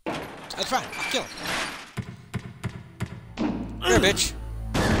 That's fine. I'll kill him. Here, bitch.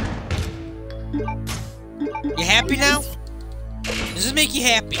 You happy now? Does this make you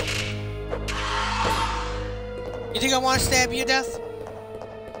happy? You think I want to stab you to death?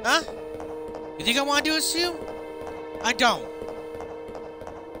 Huh? You think I want to do this to you? I don't.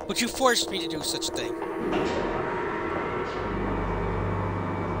 But you forced me to do such a thing.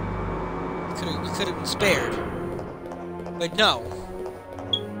 You could have been spared. But no.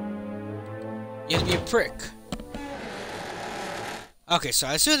 You have to be a prick. Okay, so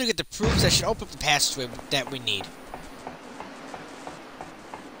as soon as we get the proofs, I should open up the passageway that we need.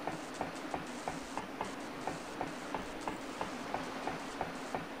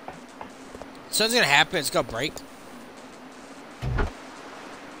 Something's gonna happen, it's gonna break.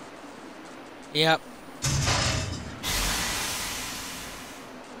 Yep.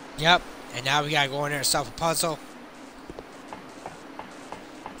 Yep. And now we gotta go in there and solve a puzzle.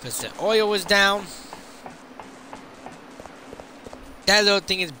 Because the oil was down. That little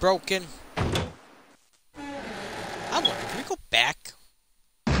thing is broken. I wonder, can we go back?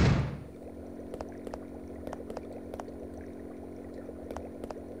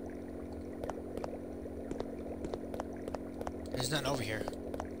 There's nothing over here.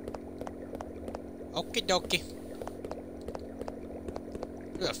 Okie dokie.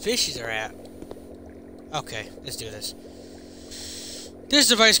 Where the fishies are at? Okay, let's do this. This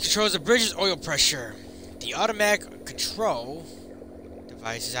device controls the bridge's oil pressure. The automatic control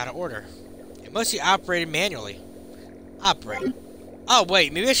device is out of order. It must be operated manually. Operate. Oh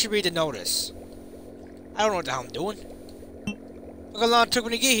wait, maybe I should read the notice. I don't know what the hell I'm doing. Look how long it took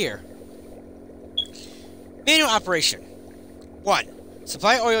me to get here. Manual operation. 1.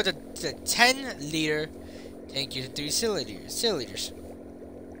 Supply oil to 10-liter tank using 3 cylinders.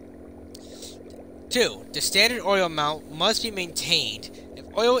 2. The standard oil amount must be maintained. If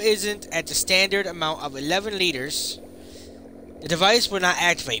oil isn't at the standard amount of 11 liters, the device will not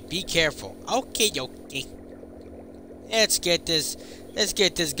activate. Be careful. Okay, okay. Let's get this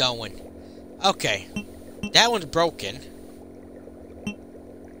going. Okay. That one's broken.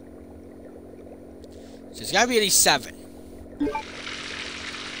 So it's gotta be at least 7.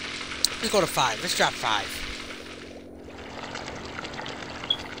 Let's go to 5. Let's drop 5.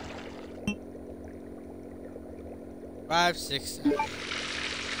 5, 6, 7.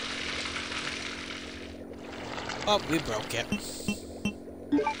 Oh, we broke it.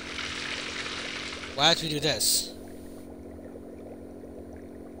 Why did we do this?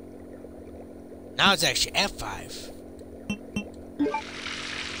 Now it's actually F5.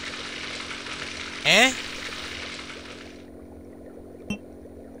 Eh?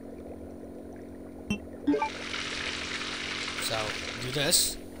 So, do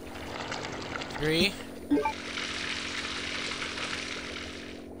this. 3.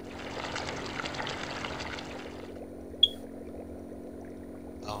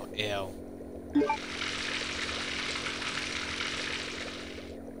 Oh, ew.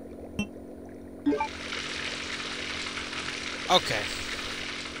 Okay.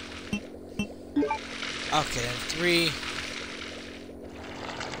 Okay, then 3.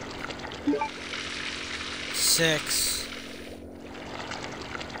 6.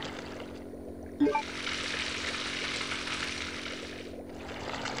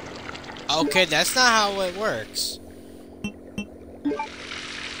 Okay, that's not how it works.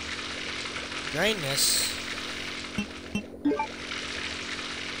 Drain this.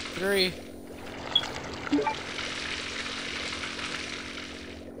 3.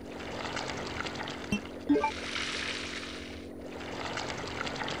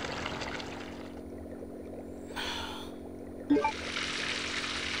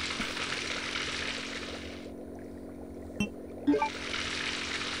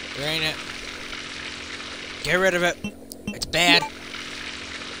 Drain it. Get rid of it. It's bad.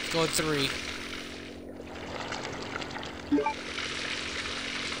 Let's go with 3.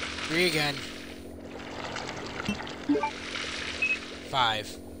 3 again.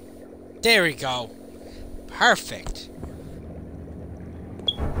 5. There we go. Perfect.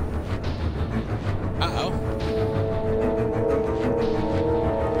 Uh-oh.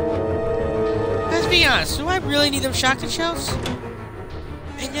 Let's be honest, do I really need them shotgun shells?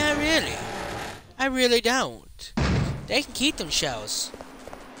 Not really. I really don't. They can keep them shells.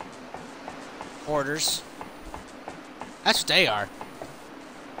 Orders. That's what they are.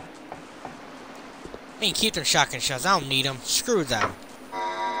 They can keep them shotgun shells. I don't need them. Screw them.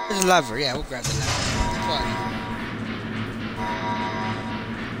 There's a lever. Yeah, we'll grab the lever.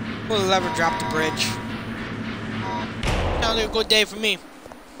 Pull the lever, drop the bridge. Sounds like a good day for me.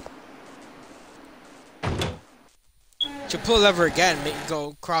 Should pull the lever again, make it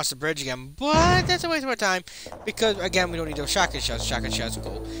go across the bridge again, but that's a waste of our time because again we don't need those shotgun shells. Shotgun shells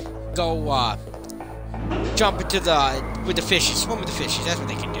will go jump into with the fishies, swim with the fishies. That's what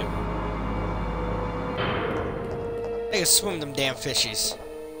they can do. They can swim them damn fishies.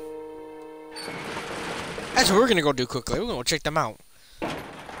 That's what we're gonna go do quickly. We're gonna go check them out.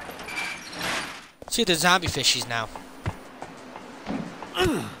 See the zombie fishies now.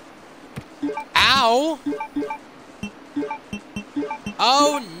 Ow!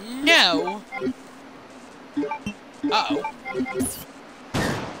 Oh no! Uh-oh.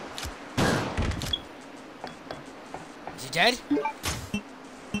 Is he dead?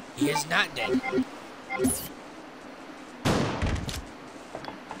 He is not dead.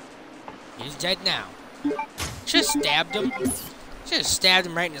 He's dead now. Just stabbed him. Just stabbed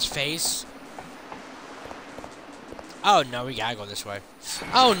him right in his face. Oh no, we gotta go this way.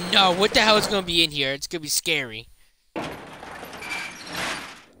 Oh no, what the hell is gonna be in here? It's gonna be scary.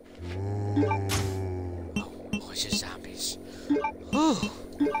 Oh, it's just zombies. Whew.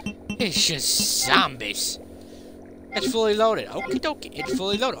 It's just zombies. It's fully loaded. Okie dokie. It's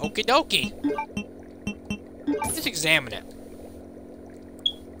fully loaded. Okie dokie. Let's examine it.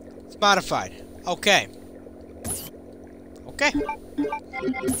 It's modified. Okay. Okay.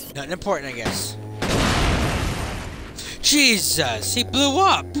 Nothing important, I guess. Jesus, he blew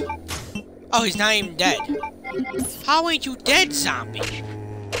up. Oh, he's not even dead. How ain't you dead, zombie?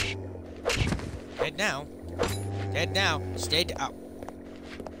 Dead now. Dead now. Stay down.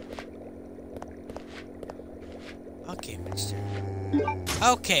 Okay, mister.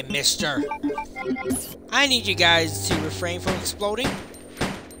 Okay, mister. I need you guys to refrain from exploding.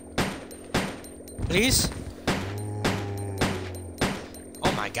 Please?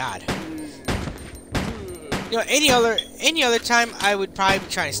 Oh my god. You know, any other time I would probably be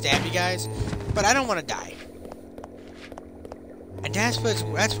trying to stab you guys, but I don't want to die. And that's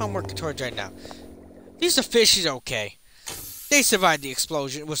what I'm working towards right now. These fish is okay. They survived the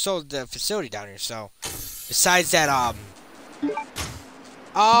explosion. Well, so did the facility down here, so. Besides that,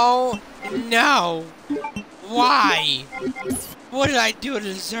 oh, no. Why? What did I do to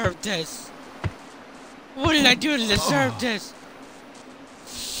deserve this? What did I do to deserve this?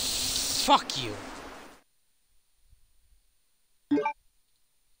 Fuck you.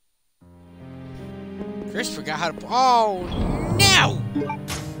 Chris forgot how to. Oh no!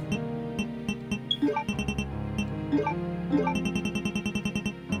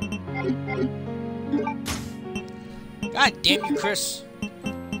 God damn you, Chris!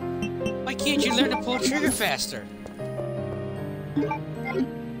 Why can't you learn to pull trigger faster?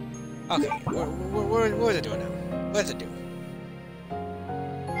 Okay, what is it doing now? What's it do?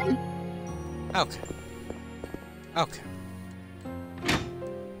 Okay. Okay.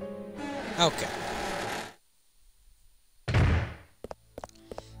 Okay.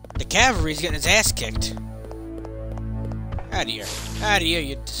 The cavalry's getting his ass kicked. Out of here. Out of here,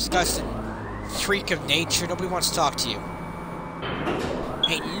 you disgusting freak of nature. Nobody wants to talk to you.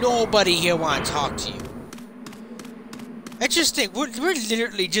 Ain't nobody here want to talk to you. I just think we're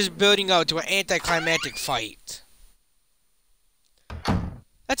literally just building out to an anticlimactic fight.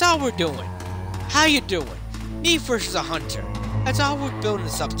 That's all we're doing. How you doing? Me versus a hunter. That's all we're building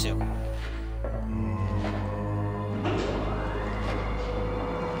this up to.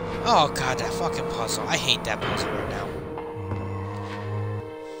 Oh god, that fucking puzzle. I hate that puzzle right now.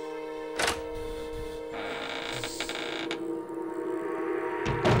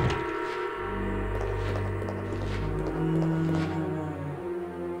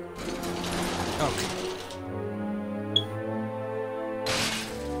 Okay.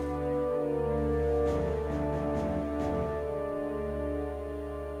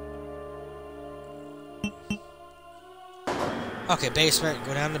 Okay, basement.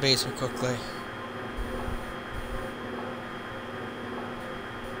 Go down the basement quickly.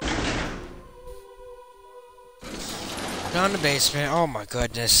 Down the basement. Oh my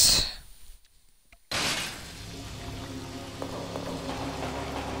goodness.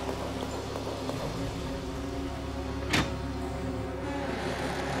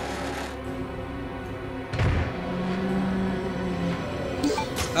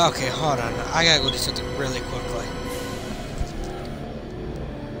 Okay, hold on. I gotta go do something really quickly.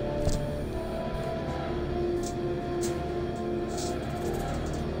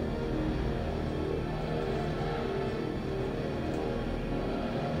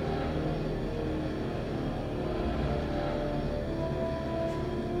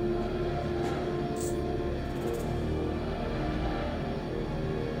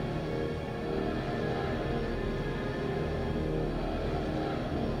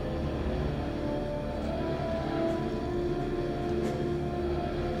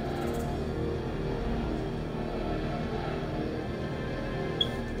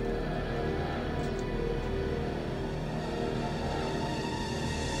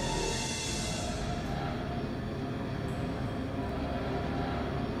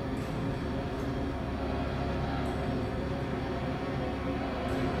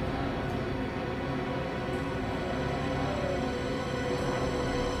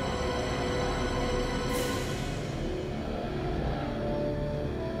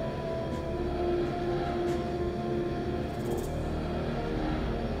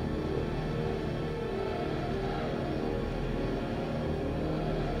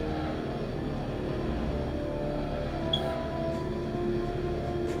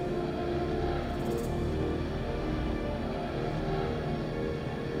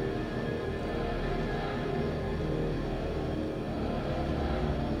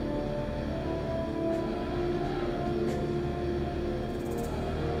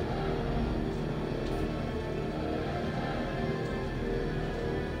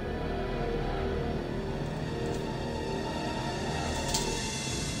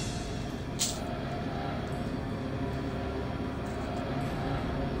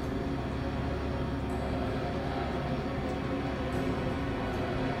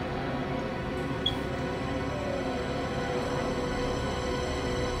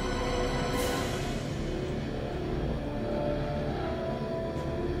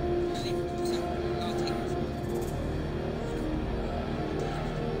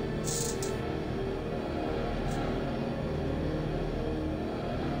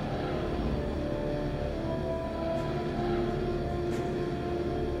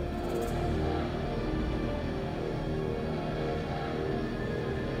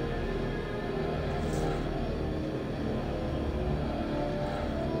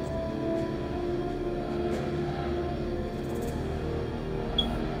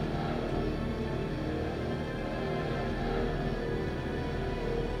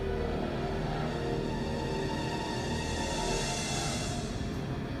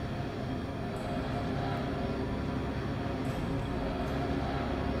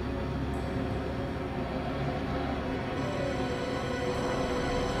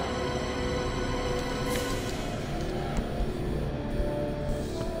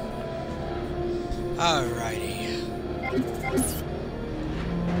 Alrighty.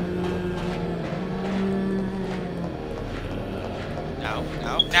 No,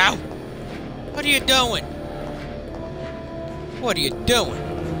 no, no! What are you doing? What are you doing?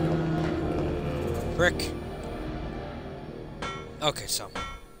 Frick. Okay, so.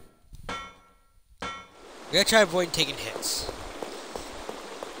 We gotta try avoiding taking hits.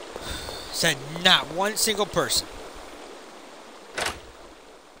 Said not one single person.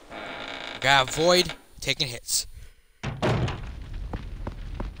 Gotta avoid taking hits.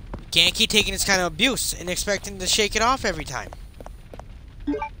 Can't keep taking this kind of abuse and expecting to shake it off every time.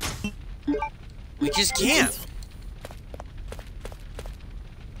 We just can't.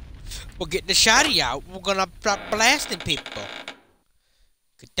 We're getting the shotty out. We're gonna start blasting people.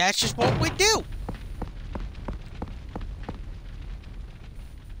 'Cause that's just what we do.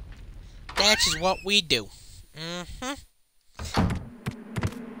 That's just what we do. Mm-hmm.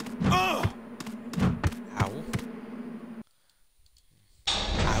 Ow.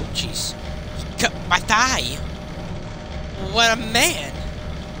 Ouchies. He cut my thigh. What a man.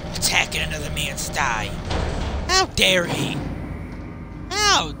 Attacking another man's thigh. How dare he?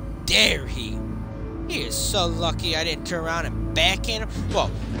 How dare he? He is so lucky I didn't turn around and backhand him.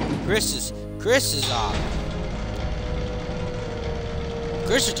 Well, Chris is off.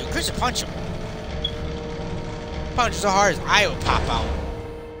 Chris will punch him. Punch so hard his eye will pop out.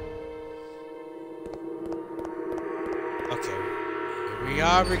 Okay. Here we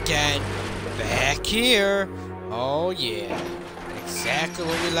are again. Back here. Oh yeah. Exactly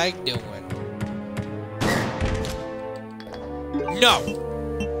what we like doing. No!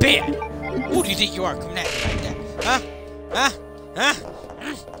 Bad! Who do you think you are coming at me like that? Huh? Huh? Huh?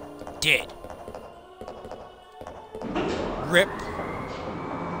 Dead. Rip.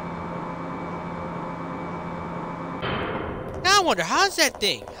 Now I wonder, how's that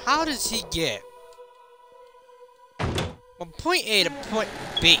thing? How does he get from point A to point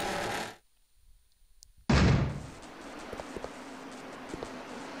B?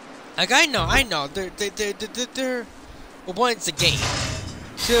 Like, I know, they're, well, one, it's a game.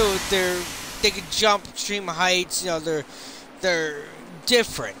 Two, they can jump extreme heights, you know, they're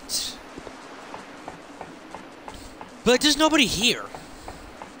different. But there's nobody here.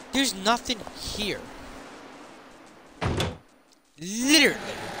 There's nothing here.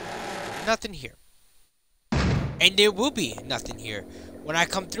 Literally, nothing here. And there will be nothing here when I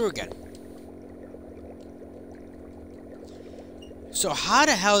come through again. So how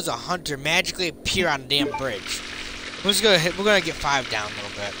the hell does a hunter magically appear on a damn bridge? We're gonna get 5 down a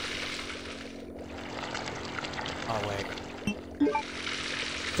little bit. Oh wait.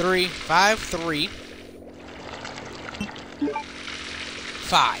 3, 5, 3. 5.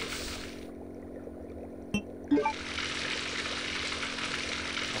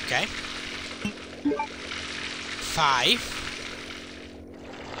 Okay. 5.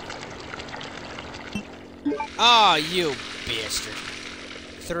 Oh, you bastard.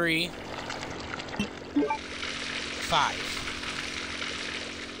 3. 5.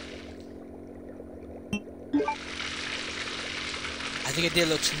 I think I did a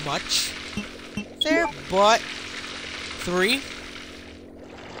little too much there, but 3.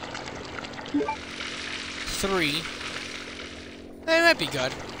 3. That might be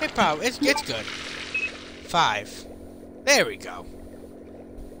good. It's good. 5. There we go.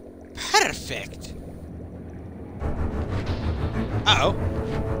 Perfect. Uh-oh.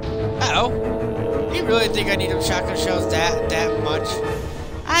 Uh-oh. You really think I need them shotgun shells that much?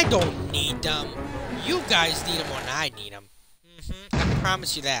 I don't need them. You guys need them when I need them. I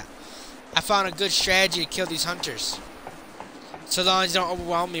promise you that. I found a good strategy to kill these hunters. So long as they don't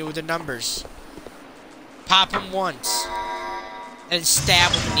overwhelm me with their numbers. Pop them once. And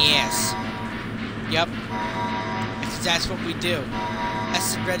stab them in the ass. Yep. Because that's what we do.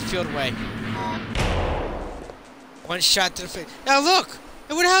 That's the Redfield way. One shot to the face. Now look!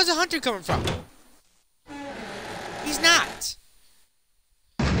 Where the hell is the hunter coming from? He's not.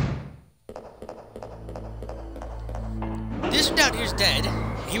 This one down here's dead.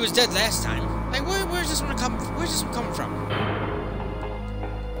 He was dead last time. Like, where's this one coming from? Where's this one coming from?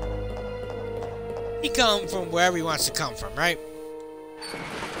 He come from wherever he wants to come from, right?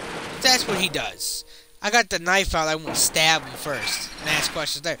 That's what he does. I got the knife out. I want to stab him first and ask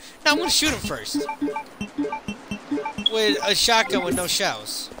questions there. No, I'm going to shoot him first. With a shotgun with no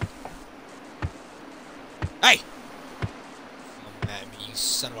shells. Hey! Come at me, you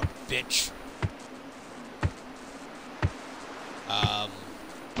son of a bitch.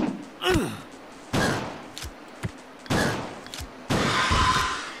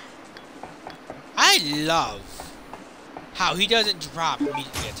 I love how he doesn't drop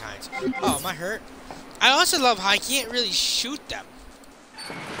immediately at times. Oh, am I hurt? I also love how I can't really shoot them.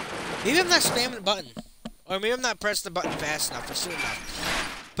 Maybe I'm not spamming the button. Or maybe I'm not pressing the button fast enough or soon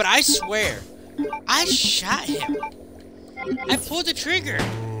enough. But I swear, I shot him. I pulled the trigger.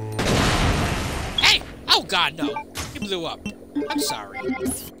 Hey! Oh god, no. He blew up. I'm sorry.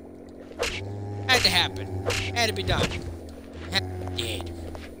 Had to happen. Had to be done. Dead.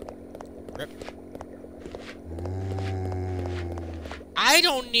 Rip. I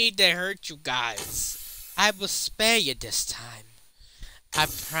don't need to hurt you guys. I will spare you this time. I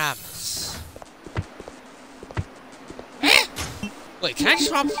promise. Eh! Wait, can I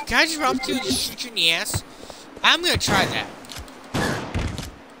just run up to you and just shoot you in the ass? I'm gonna try that.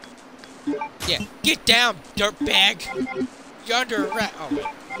 Yeah, get down, dirtbag. You're under arrest. Oh wait.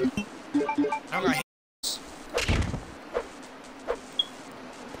 I'm gonna hit this.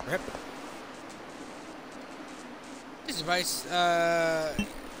 Rip. This device,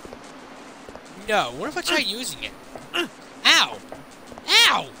 no. What if I try using it? Ow!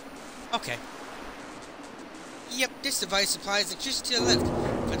 Ow! Okay. Yep, this device supplies electricity to the lift.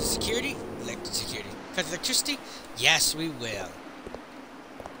 For the security? Electric security. For the electricity? Yes, we will.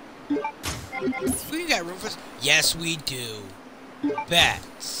 We got room for... Yes, we do. Bet.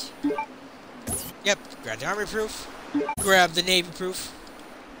 Yep, grab the army proof. Grab the navy proof.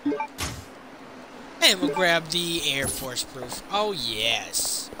 And we'll grab the Air Force proof. Oh,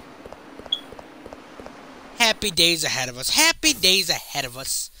 yes. Happy days ahead of us. Happy days ahead of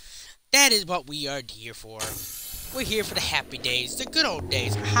us. That is what we are here for. We're here for the happy days. The good old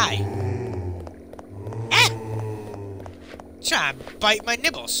days. Hi. Ah! Try and bite my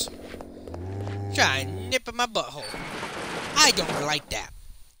nibbles. Try and nip at my butthole. I don't like that.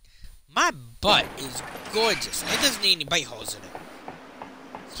 My butt is gorgeous. It doesn't need any bite holes in it.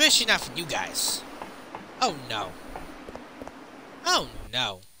 Especially not for you guys. Oh no. Oh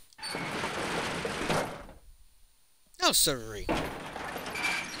no. No, sirree.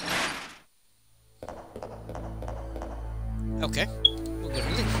 Okay. We're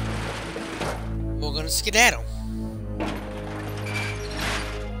gonna leave. We're gonna skedaddle.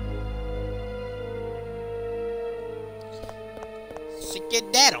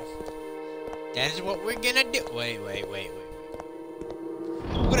 Skedaddle. That is what we're gonna do. Wait. We're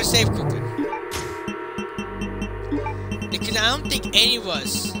gonna save quickly. Because I don't think any of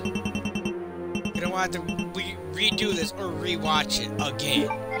us gonna want to redo this or rewatch it again.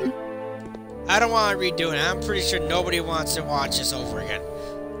 I don't want to redo it. I'm pretty sure nobody wants to watch this over again.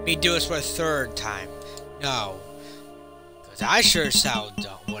 Me do this for a third time. No. Because I sure as hell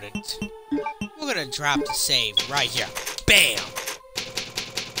wouldn't. We're gonna drop the save right here. Bam!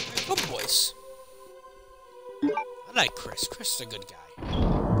 Good boys. I like Chris. Chris is a good guy.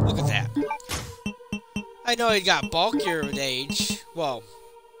 Look at that. I know he got bulkier with age. Well,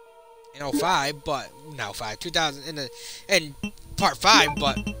 in 05, but no 5, 2000 in part 5,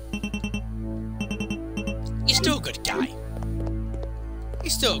 but he's still a good guy.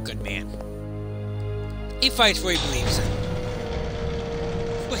 He's still a good man. He fights where he believes in.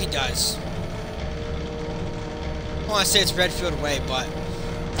 That's what he does. I want to say it's Redfield way, but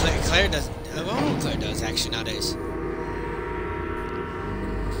Claire doesn't. Well, Claire does actually nowadays.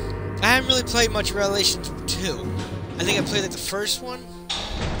 I haven't really played much Revelation 2. I think I played like the first one.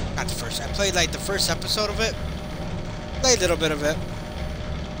 Not the first. I played like the first episode of it. Played a little bit of it.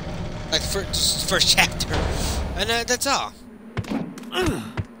 Like the first chapter. And that's all.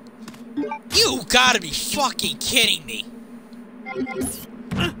 You gotta be fucking kidding me.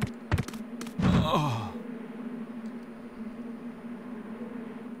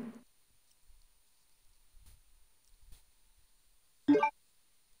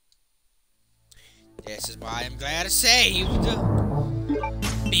 This is why I'm glad I saved.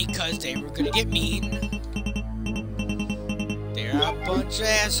 Because they were gonna get mean. They're a bunch of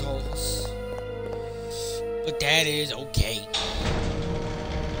assholes. But that is okay.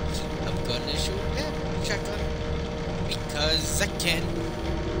 I'm gonna shoot them, check on them. Because I can.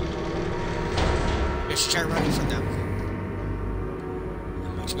 Just try running from them. A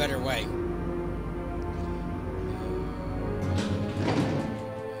much better way.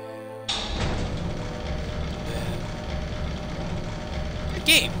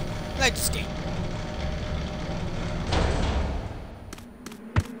 Game. I like this game.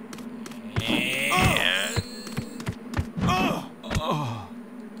 And...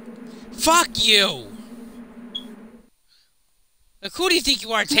 Fuck you! Like, who do you think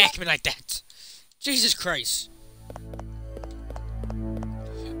you are attacking me like that? Jesus Christ.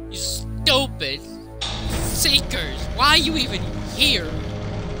 You stupid seekers. Why are you even here?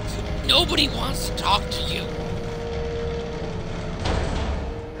 Nobody wants to talk to you.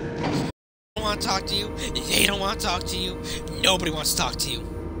 want to talk to you. They don't want to talk to you. Nobody wants to talk to you.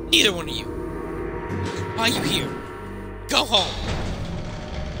 Neither one of you. Why are you here? Go home.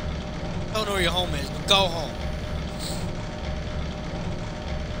 I don't know where your home is, but go home.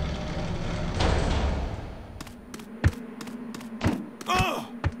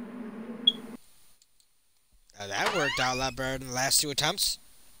 Now that worked out a lot better than the last 2 attempts.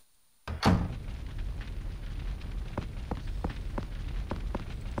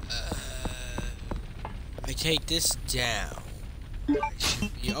 I take this down. I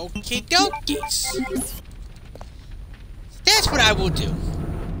should be okay dokies. That's what I will do.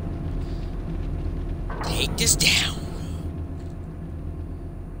 Take this down.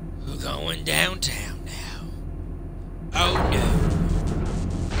 We're going downtown now. Oh no.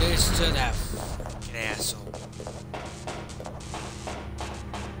 Listen to that fucking asshole.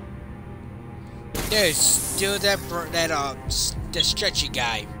 There's still that the stretchy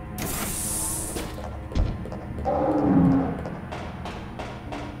guy.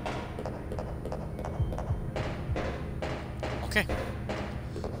 Okay.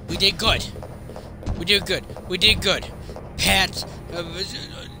 We did good. We did good. We did good. Pat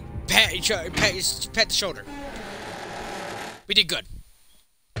the shoulder. We did good.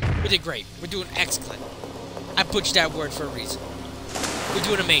 We did great. We're doing excellent. I butchered that word for a reason. We're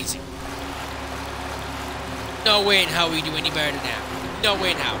doing amazing. No way in hell we do any better than that. No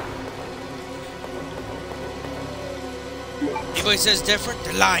way in hell. Anybody says different,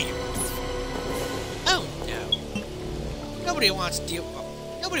 they're lying. Oh no. Nobody wants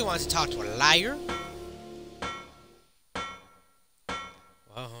to talk to a liar.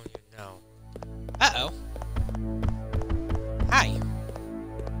 Well, you know. Uh-oh. Hi.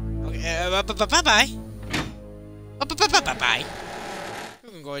 Okay, bye-bye. Bye-bye. We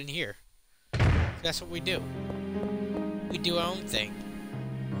can go in here. That's what we do. We do our own thing.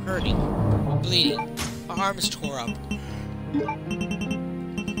 Hurting. Bleeding. My arm is tore up. But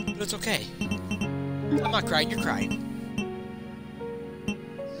it's okay. I'm not crying, you're crying.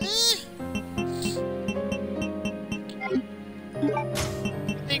 I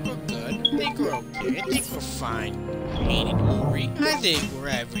think we're good. I think we're okay. I think we're fine. Ain't it, Ori? I think we're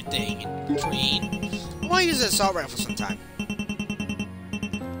everything in between. I want to use that assault rifle sometime.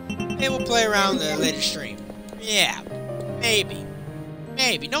 Maybe we'll play around the later stream. Yeah. Maybe.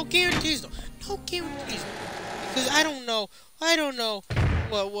 Maybe. No guarantees, though. No guarantees. Because I don't know what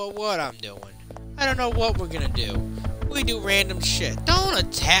I'm doing. I don't know what we're gonna do. We do random shit. Don't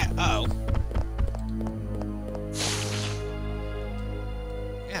attack. Uh-oh.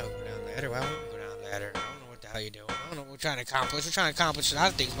 Yeah, we'll go down the ladder. Why wouldn't we go down the ladder? I don't know what the hell you're doing. I don't know what we're trying to accomplish. We're trying to accomplish a lot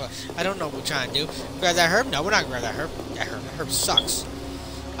of things, but I don't know what we're trying to do. Grab that herb? No, we're not gonna grab that herb. That herb sucks.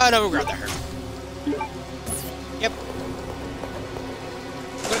 Oh, no, we'll grab that herb. Yep.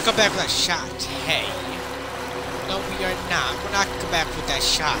 We're gonna come back with that shot. Hey. No, we are not. We're not gonna come back with that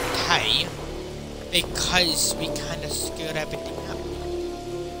shot. Hey. Because we kind of screwed everything up.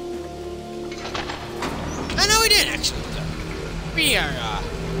 I know we did actually. Good. We are,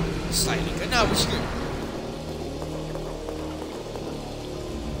 slightly good. No, we're screwed.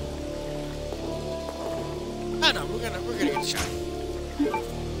 Oh no, we're gonna get a shot.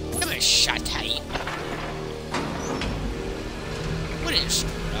 Come here, shot, hey. What are you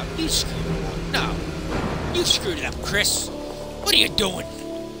screwed up? You screwed it up. No. You screwed it up, Chris. What are you doing?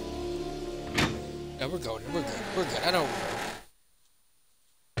 No, we're going. We're good. We're good. I know we're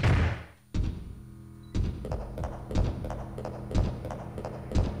good.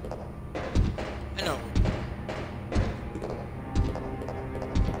 I know.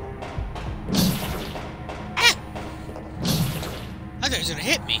 Ah! I thought he was gonna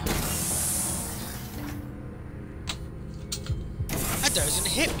hit me. I thought he was gonna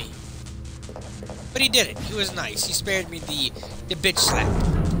hit me. But he didn't. He was nice. He spared me the bitch slap.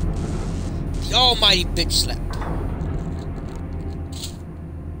 The almighty bitch slap.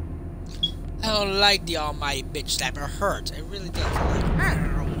 I don't like the almighty bitch slap. It hurts. It really does.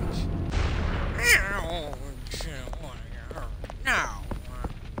 No.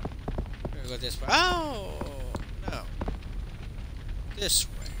 We're gonna go this way. Oh no. This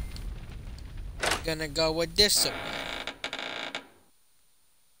way. We're gonna go with this way.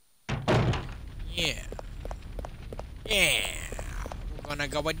 Yeah. Yeah. We're gonna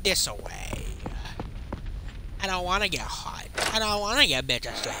go with this way. I don't wanna get hot. I don't wanna get bitch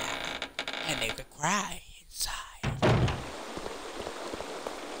slapped and make her cry inside.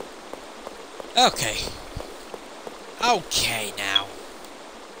 Okay. Okay now.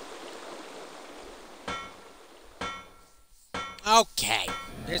 Okay.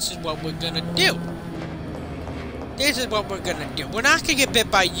 This is what we're gonna do. This is what we're gonna do. We're not gonna get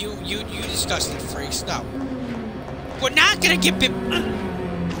bit by you disgusting freaks. No. We're not gonna get bit.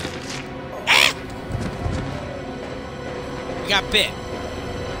 Ah! We got bit.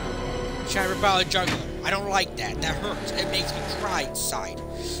 Trying to repel a juggler. I don't like that. That hurts. It makes me cry inside.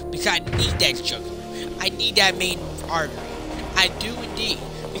 Because I need that juggler. I need that main artery. I do indeed.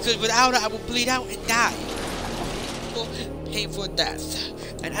 Because without it, I will bleed out and die. Painful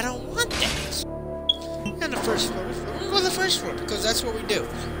death. And I don't want that. We're on the first floor. We're going to go to the first floor because that's what we do.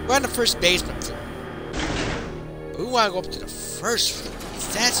 We're on the first basement floor. But we want to go up to the first floor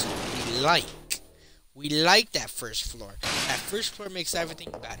because that's what we like. We like that first floor. That first floor makes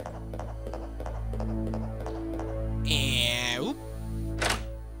everything better. And whoop.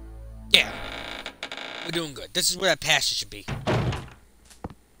 Yeah. We're doing good. This is where that passage should be.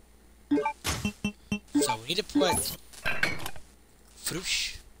 So we need to put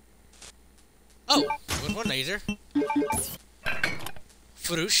Froosh. Oh, there's one laser.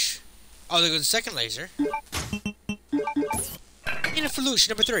 Froosh. Oh, there goes the second laser. And a Floosh,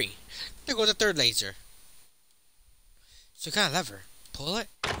 number 3. There goes the third laser. So kind of lever. Pull it?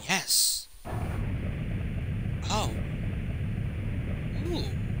 Yes. Oh. Ooh.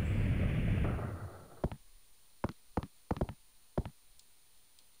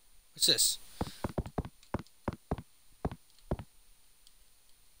 What's this?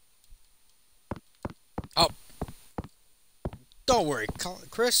 Oh. Don't worry,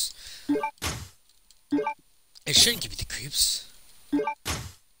 Chris. It shouldn't give you the creeps.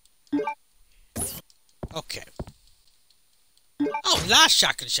 Okay. Oh, lots of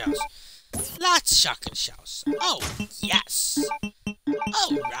shotgun shells. Lots of shotgun shells. Oh, yes.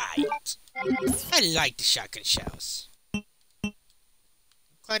 Alright. I like the shotgun shells.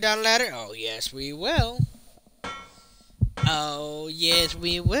 Climb down the ladder? Oh, yes, we will. Oh, yes,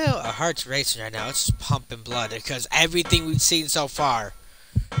 we will. Our heart's racing right now. It's just pumping blood because everything we've seen so far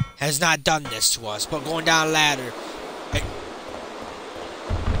has not done this to us. But going down the ladder...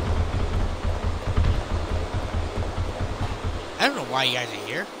 I don't know why you guys are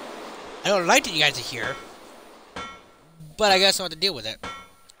here. I don't like that you guys are here. But I guess I'll have to deal with it.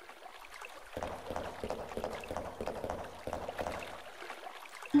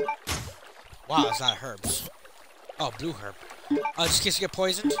 Wow, there's a lot of herbs. Oh, blue herb. Oh, just in case you get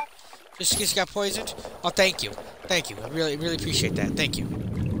poisoned? Just in case you got poisoned? Oh, thank you. Thank you. I really, really appreciate that. Thank you.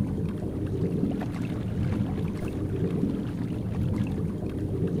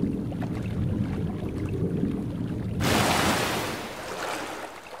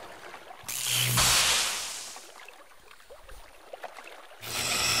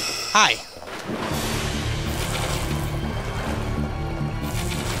 Hi.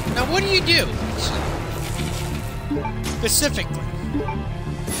 Now, what do you do? Specifically.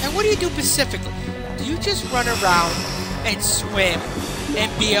 And what do you do specifically? Do you just run around and swim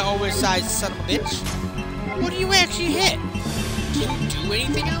and be an oversized son of a bitch? What do you actually hit? Do you do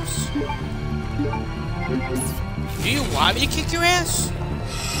anything else? Do you want me to kick your ass?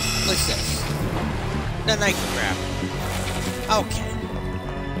 What's this? Then I can grab it. Okay.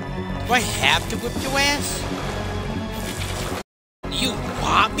 Do I have to whip your ass? Do you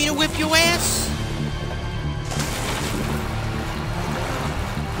want me to whip your ass?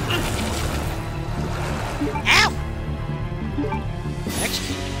 Ow!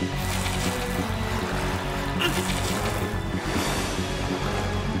 Execute.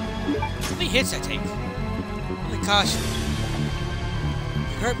 How many hits I take? Only caution.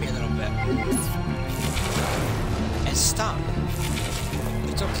 You hurt me a little bit. And stung.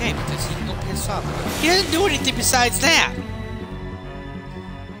 It's okay because he can go piss off. He doesn't do anything besides that.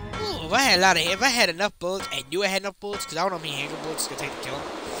 Ooh, if I had enough bullets and knew I had enough bullets, because I don't know how many handgun bullets it's gonna take to kill him,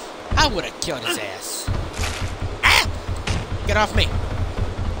 I would have killed his ass. Ah! Get off me.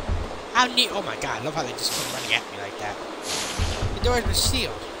 How neat. Oh my god, I love how they just come running at me like that. The door has been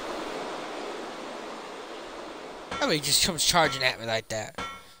sealed. Nobody just comes charging at me like that.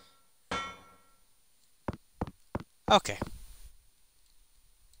 Okay.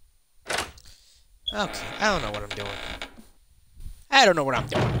 Okay, I don't know what I'm doing. I don't know what I'm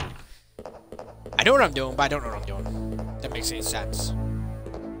doing. I know what I'm doing, but I don't know what I'm doing. If that makes any sense.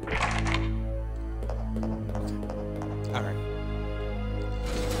 Alright.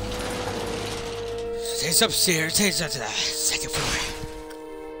 Take us upstairs, take us up to the second floor.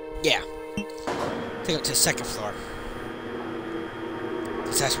 Yeah. Take it to the second floor.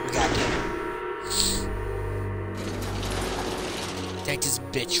 Because that's what we gotta do. Take this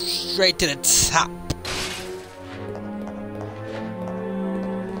bitch straight to the top.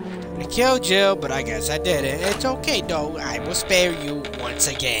 I killed Jill, but I guess I did it. It's okay though. I will spare you once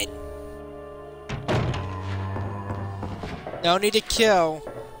again. No need to kill.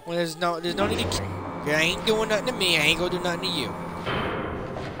 When there's no need to kill. You ain't doing nothing to me. I ain't gonna do nothing to you.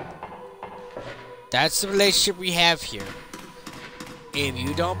 That's the relationship we have here. If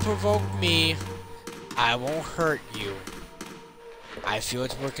you don't provoke me, I won't hurt you. I feel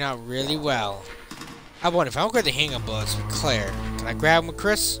it's working out really well. I wonder if I don't get the hang of bullets with Claire. Can I grab him with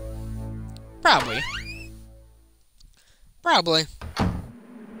Chris? Probably. Probably.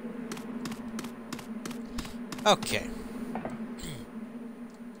 Okay.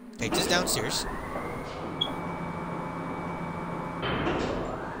 Take this downstairs.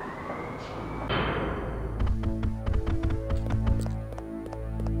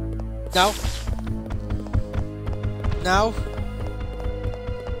 No. No.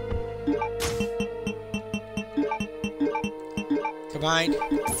 Combine.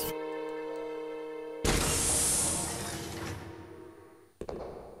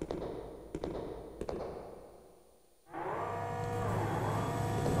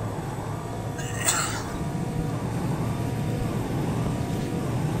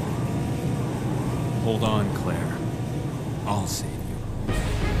 Hold on, Claire. I'll save you.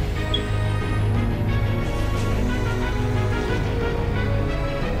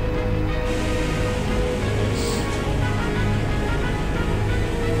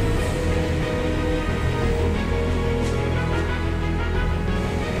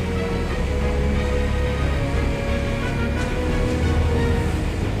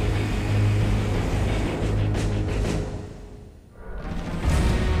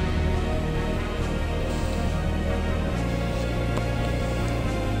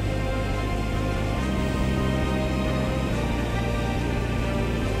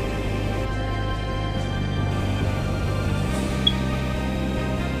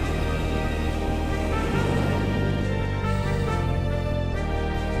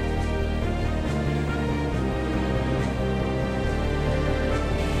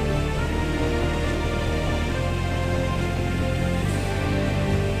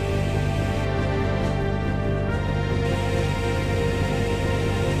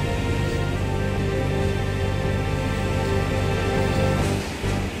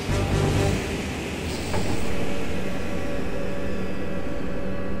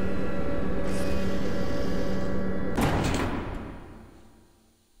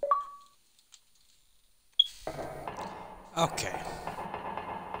 Okay.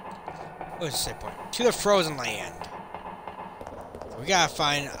 What was the set point? To the frozen land. We gotta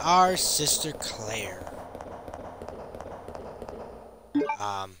find our sister Claire.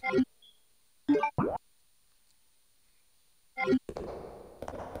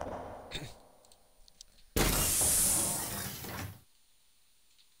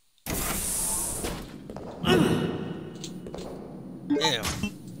 Ew.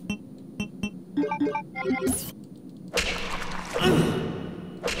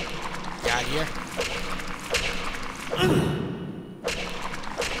 Get out of here.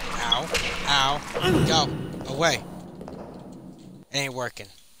 Ow. Ow. Go. Away. It ain't working.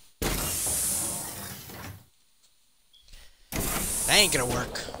 That ain't gonna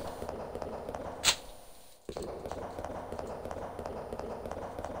work.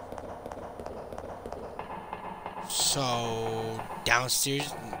 So,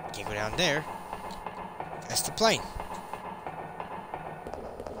 downstairs, can't go down there. That's the plane.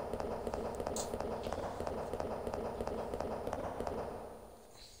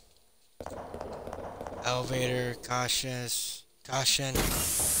 Elevator, caution.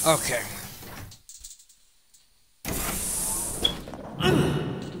 Okay.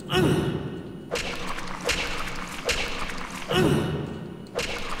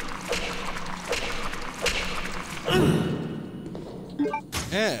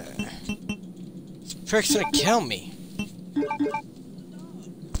 Yeah. This prick's gonna kill me.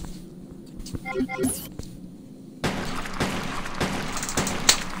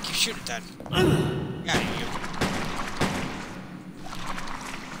 Keep shooting at that. Got it, you.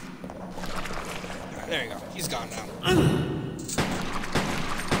 Alright, there you go. He's gone now.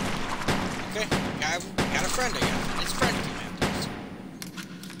 Okay, got a friend again. His friend came after us.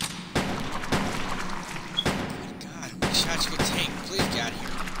 Oh my god, how many shots you could take? Please get out of here.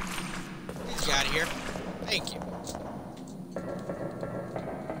 Please get out of here. Thank you.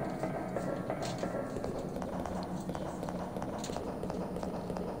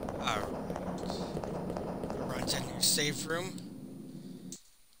 Alright. Run to your safe room.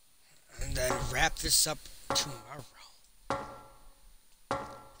 And then wrap this up tomorrow.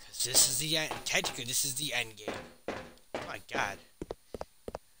 Because this is the end. Technically, this is the end game. Oh my god.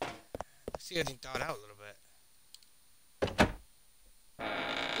 Let's see if I can thaw it out a little bit.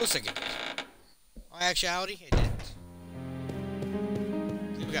 Looks like it did. Oh, actuality, it didn't.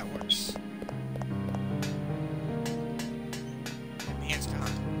 we got worse. My man's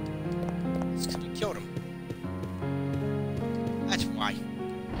gone. It's because we killed him. That's why.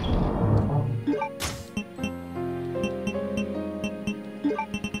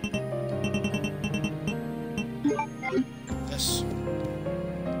 This.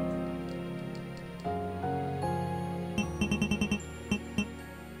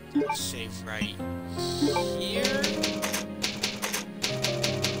 Save right here.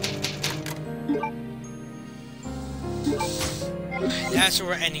 That's where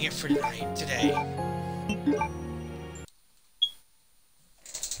we're ending it for tonight, today.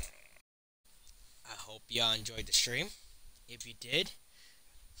 I hope y'all enjoyed the stream. If you did,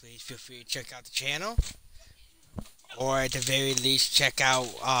 please feel free to check out the channel. Or at the very least, check out,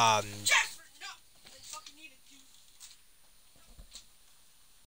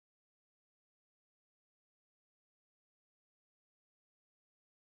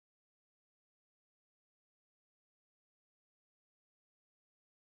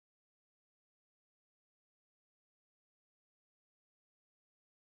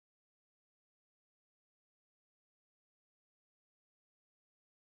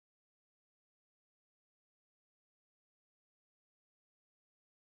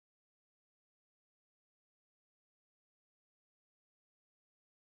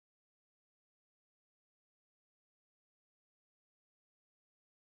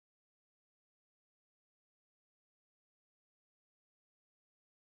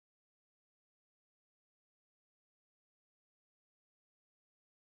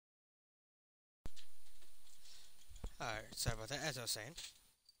 alright, sorry about that, as I was saying.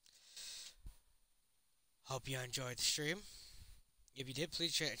 Hope you enjoyed the stream. If you did,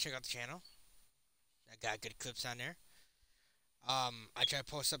 please check out the channel. I got good clips on there. I try to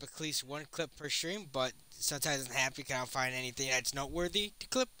post up at least one clip per stream, but sometimes it doesn't happen because I don't find anything that's noteworthy to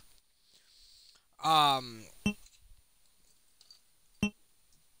clip.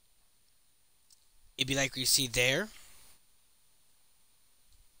 It'd be like what you see there.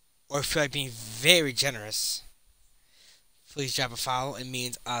 Or if you feel like being very generous, please drop a follow. It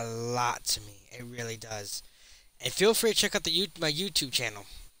means a lot to me. It really does. And feel free to check out my YouTube channel.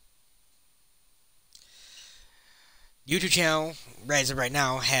 YouTube channel, as of right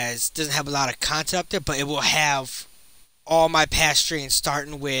now, doesn't have a lot of content up there, but it will have all my past streams,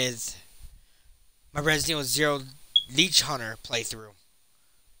 starting with my Resident Evil 0 Leech Hunter playthrough,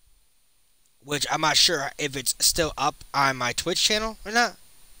 which I'm not sure if it's still up on my Twitch channel or not,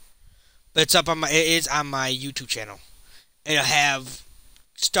 but it is on my YouTube channel. It'll have,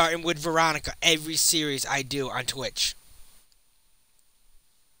 starting with Veronica, every series I do on Twitch.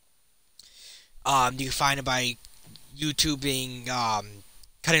 You can find it by YouTubing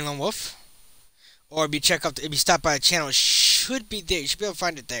Cutting Lone Wolf, or if you stop by the channel, it should be there. You should be able to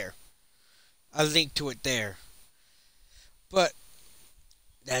find it there. A link to it there. But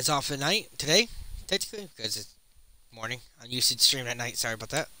that's all for the night today, technically, because it's morning. I'm used to streaming at night. Sorry about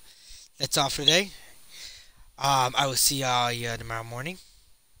that. That's all for today. I will see y'all tomorrow morning.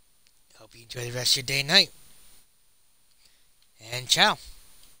 Hope you enjoy the rest of your day and night. And ciao.